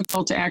 makes it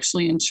difficult to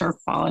actually ensure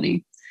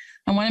quality.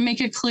 I want to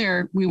make it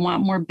clear we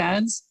want more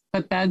beds,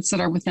 but beds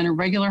that are within a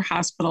regular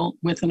hospital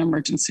with an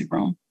emergency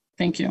room.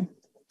 Thank you.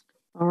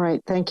 All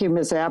right. Thank you,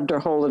 Ms.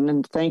 Abderholden,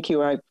 and thank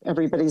you.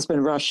 Everybody's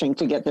been rushing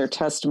to get their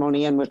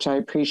testimony in, which I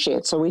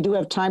appreciate. So we do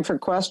have time for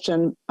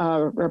question.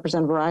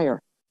 Representative Reier.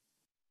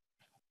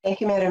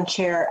 Thank you, Madam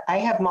Chair. I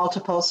have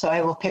multiple, so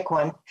I will pick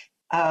one.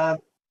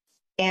 And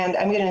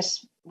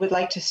would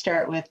like to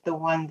start with the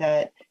one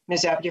that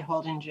Ms.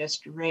 Abderholden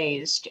just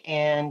raised.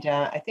 And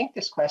I think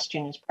this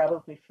question is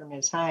probably for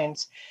Ms.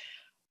 Hines.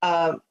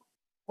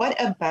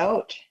 What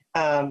about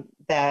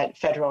that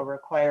federal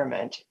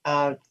requirement?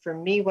 For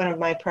me, one of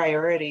my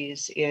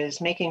priorities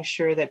is making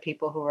sure that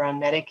people who are on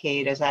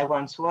Medicaid, as I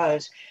once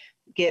was,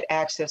 get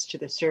access to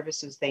the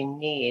services they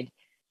need.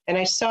 And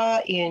I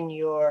saw in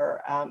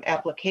your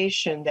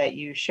application that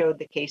you showed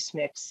the case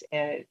mix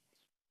and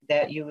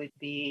that you would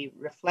be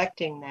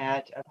reflecting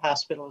that of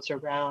hospitals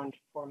around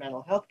for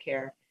mental health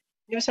care.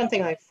 It was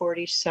something like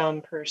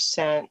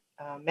 40-some%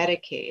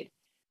 Medicaid.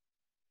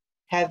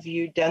 Have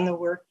you done the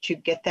work to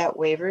get that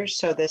waiver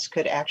so this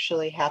could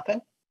actually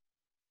happen?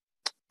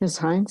 Ms.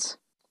 Hines.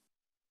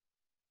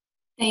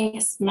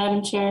 Thanks,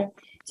 Madam Chair.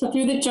 So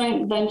through the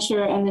joint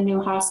venture and the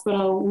new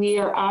hospital, we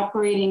are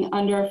operating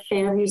under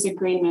Fairview's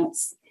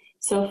agreements.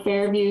 So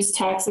Fairview's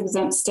tax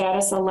exempt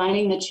status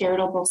aligning the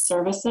charitable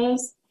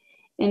services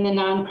in the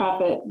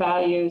nonprofit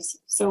values.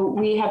 So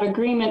we have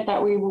agreement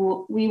that we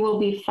will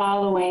be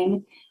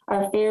following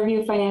our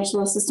Fairview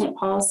financial assistant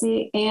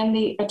policy and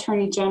the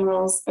Attorney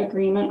General's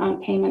agreement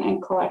on payment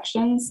and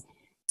collections.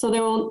 So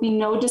there will be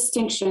no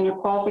distinction or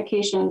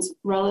qualifications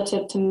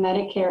relative to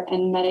Medicare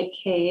and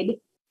Medicaid.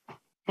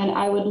 And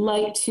I would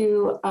like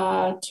to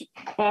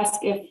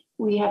ask if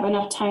we have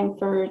enough time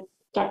for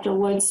Dr.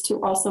 Woods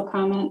to also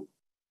comment.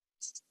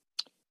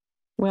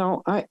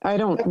 Well, I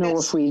don't know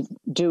if we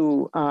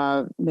do,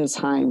 Ms.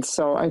 Hines,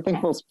 so I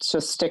think we'll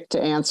just stick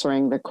to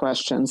answering the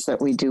questions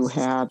that we do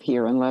have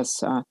here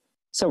unless,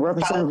 so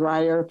Representative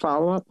Reier,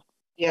 follow-up?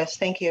 Yes,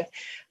 thank you.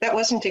 That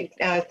wasn't,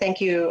 thank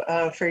you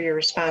for your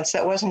response.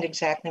 That wasn't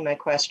exactly my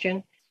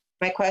question.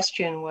 My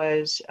question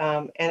was,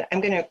 and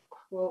I'm going to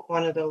quote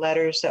one of the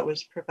letters that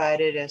was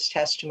provided as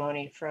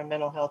testimony from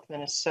Mental Health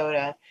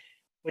Minnesota,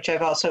 which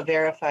I've also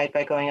verified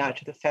by going out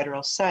to the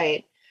federal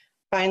site.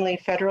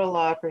 Finally, federal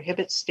law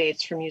prohibits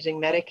states from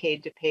using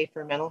Medicaid to pay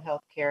for mental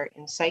health care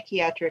in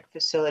psychiatric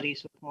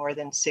facilities with more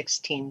than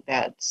 16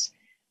 beds.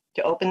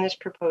 To open this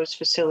proposed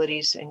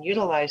facilities and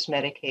utilize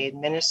Medicaid,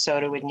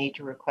 Minnesota would need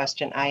to request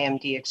an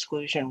IMD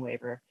exclusion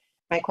waiver.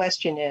 My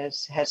question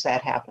is, has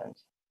that happened?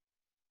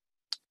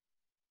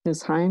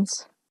 Ms.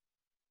 Hines?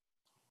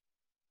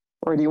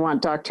 Or do you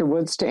want Dr.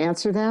 Woods to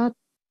answer that?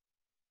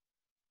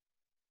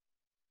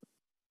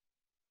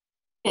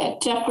 Yeah,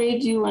 Jeffrey,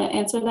 do you want to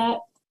answer that?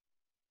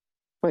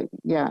 But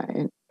yeah,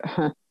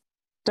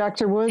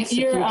 Dr. Woods, if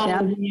you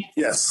can.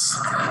 Yes,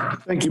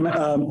 thank you,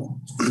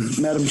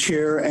 Madam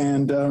Chair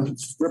and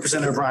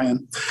Representative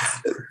Ryan.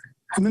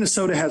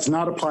 Minnesota has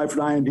not applied for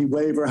an IMD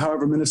waiver.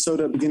 However,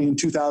 Minnesota, beginning in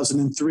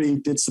 2003,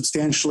 did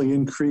substantially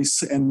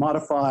increase and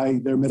modify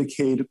their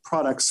Medicaid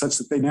products such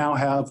that they now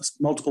have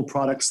multiple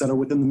products that are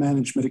within the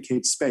managed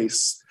Medicaid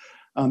space.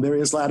 There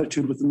is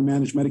latitude within the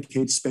managed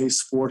Medicaid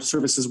space for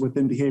services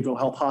within behavioral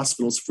health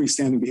hospitals,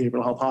 freestanding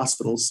behavioral health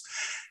hospitals.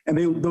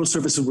 And those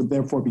services would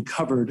therefore be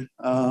covered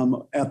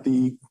at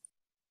the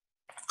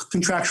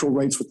contractual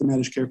rates with the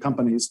managed care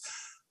companies.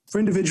 For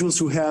individuals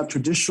who have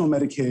traditional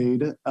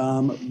Medicaid,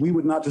 we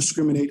would not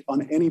discriminate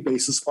on any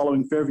basis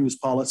following Fairview's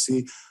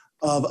policy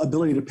of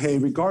ability to pay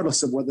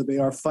regardless of whether they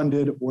are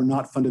funded or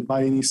not funded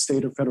by any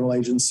state or federal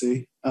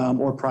agency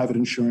or private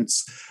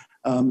insurance.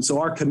 So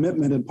our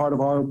commitment and part of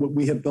what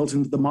we have built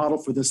into the model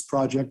for this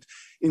project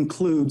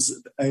includes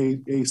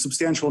a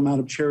substantial amount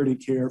of charity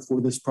care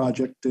for this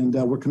project, and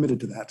we're committed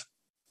to that.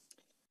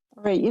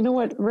 All right, you know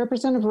what,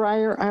 Representative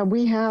Reier,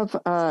 we have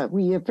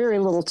very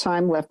little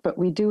time left, but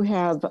we do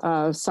have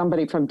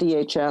somebody from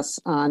DHS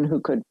on who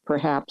could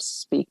perhaps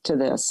speak to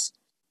this.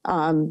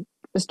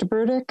 Mr.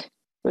 Burdick,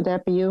 would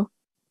that be you?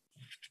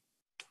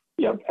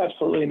 Yep,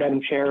 absolutely,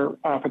 Madam Chair.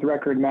 For the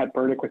record, Matt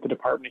Burdick with the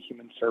Department of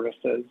Human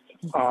Services.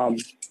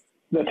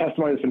 The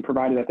testimony that's been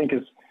provided, I think,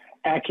 is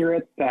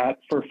accurate that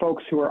for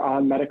folks who are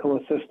on medical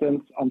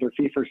assistance under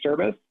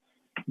fee-for-service,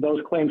 those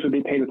claims would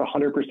be paid with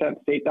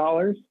 100% state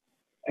dollars.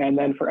 And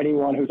then for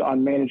anyone who's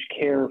on managed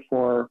care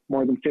for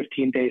more than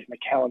 15 days in a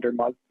calendar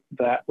month,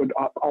 that would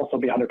also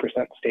be 100%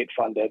 state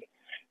funded.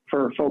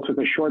 For folks with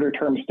a shorter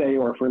term stay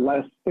or for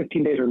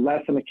 15 days or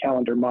less in a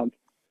calendar month,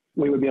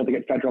 we would be able to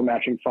get federal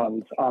matching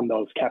funds on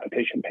those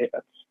capitation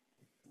payments.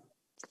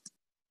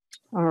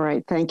 All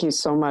right. Thank you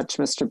so much,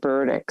 Mr.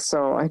 Burdick.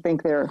 So I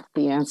think the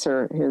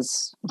answer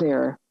is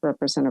there,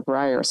 Representative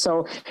Reier.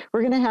 So we're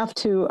going to have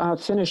to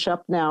finish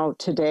up now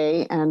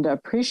today, and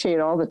appreciate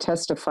all the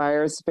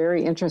testifiers.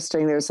 Very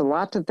interesting. There's a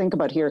lot to think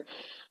about here.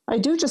 I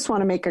do just want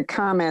to make a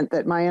comment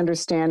that my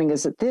understanding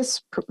is that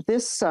this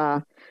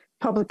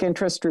public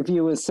interest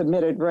review was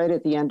submitted right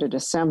at the end of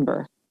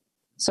December.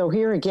 So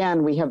here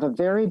again, we have a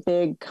very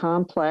big,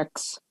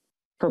 complex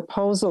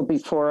proposal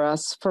before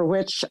us for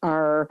which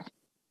our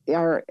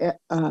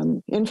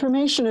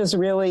information is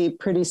really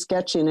pretty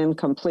sketchy and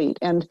incomplete.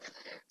 And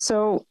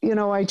so,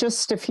 I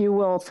just, if you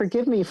will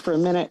forgive me for a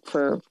minute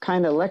for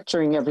kind of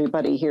lecturing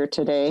everybody here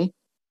today,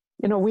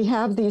 we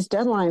have these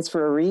deadlines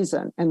for a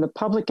reason. And the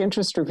public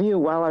interest review,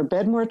 while our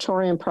bed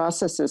moratorium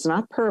process is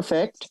not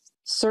perfect,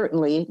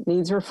 certainly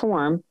needs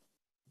reform,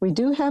 we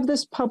do have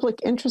this public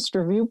interest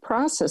review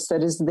process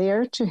that is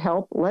there to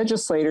help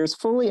legislators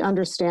fully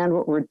understand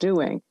what we're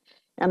doing.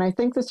 And I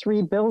think the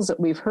three bills that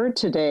we've heard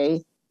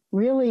today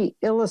really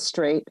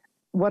illustrate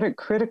what a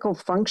critical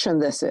function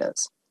this is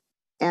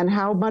and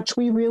how much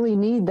we really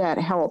need that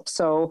help.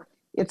 So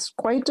it's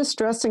quite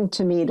distressing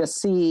to me to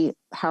see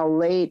how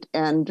late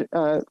and,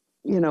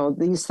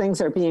 these things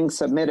are being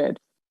submitted.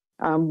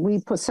 We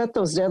set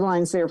those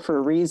deadlines there for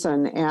a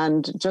reason.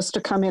 And just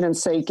to come in and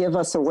say, give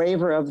us a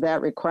waiver of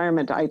that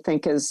requirement, I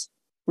think is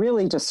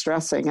really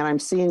distressing. And I'm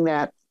seeing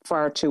that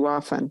far too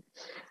often.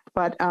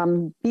 But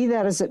be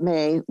that as it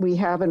may, we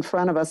have in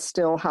front of us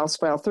still House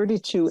File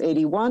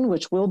 3281,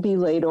 which will be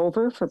laid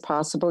over for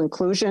possible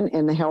inclusion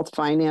in the health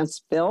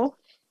finance bill.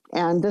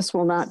 And this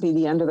will not be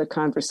the end of the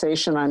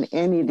conversation on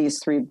any of these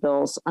three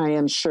bills, I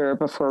am sure,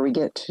 before we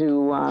get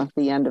to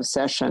the end of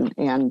session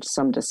and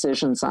some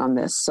decisions on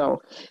this.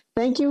 So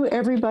thank you,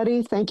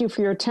 everybody. Thank you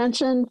for your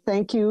attention.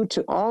 Thank you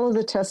to all of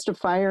the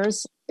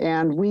testifiers,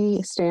 and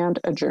we stand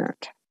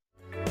adjourned.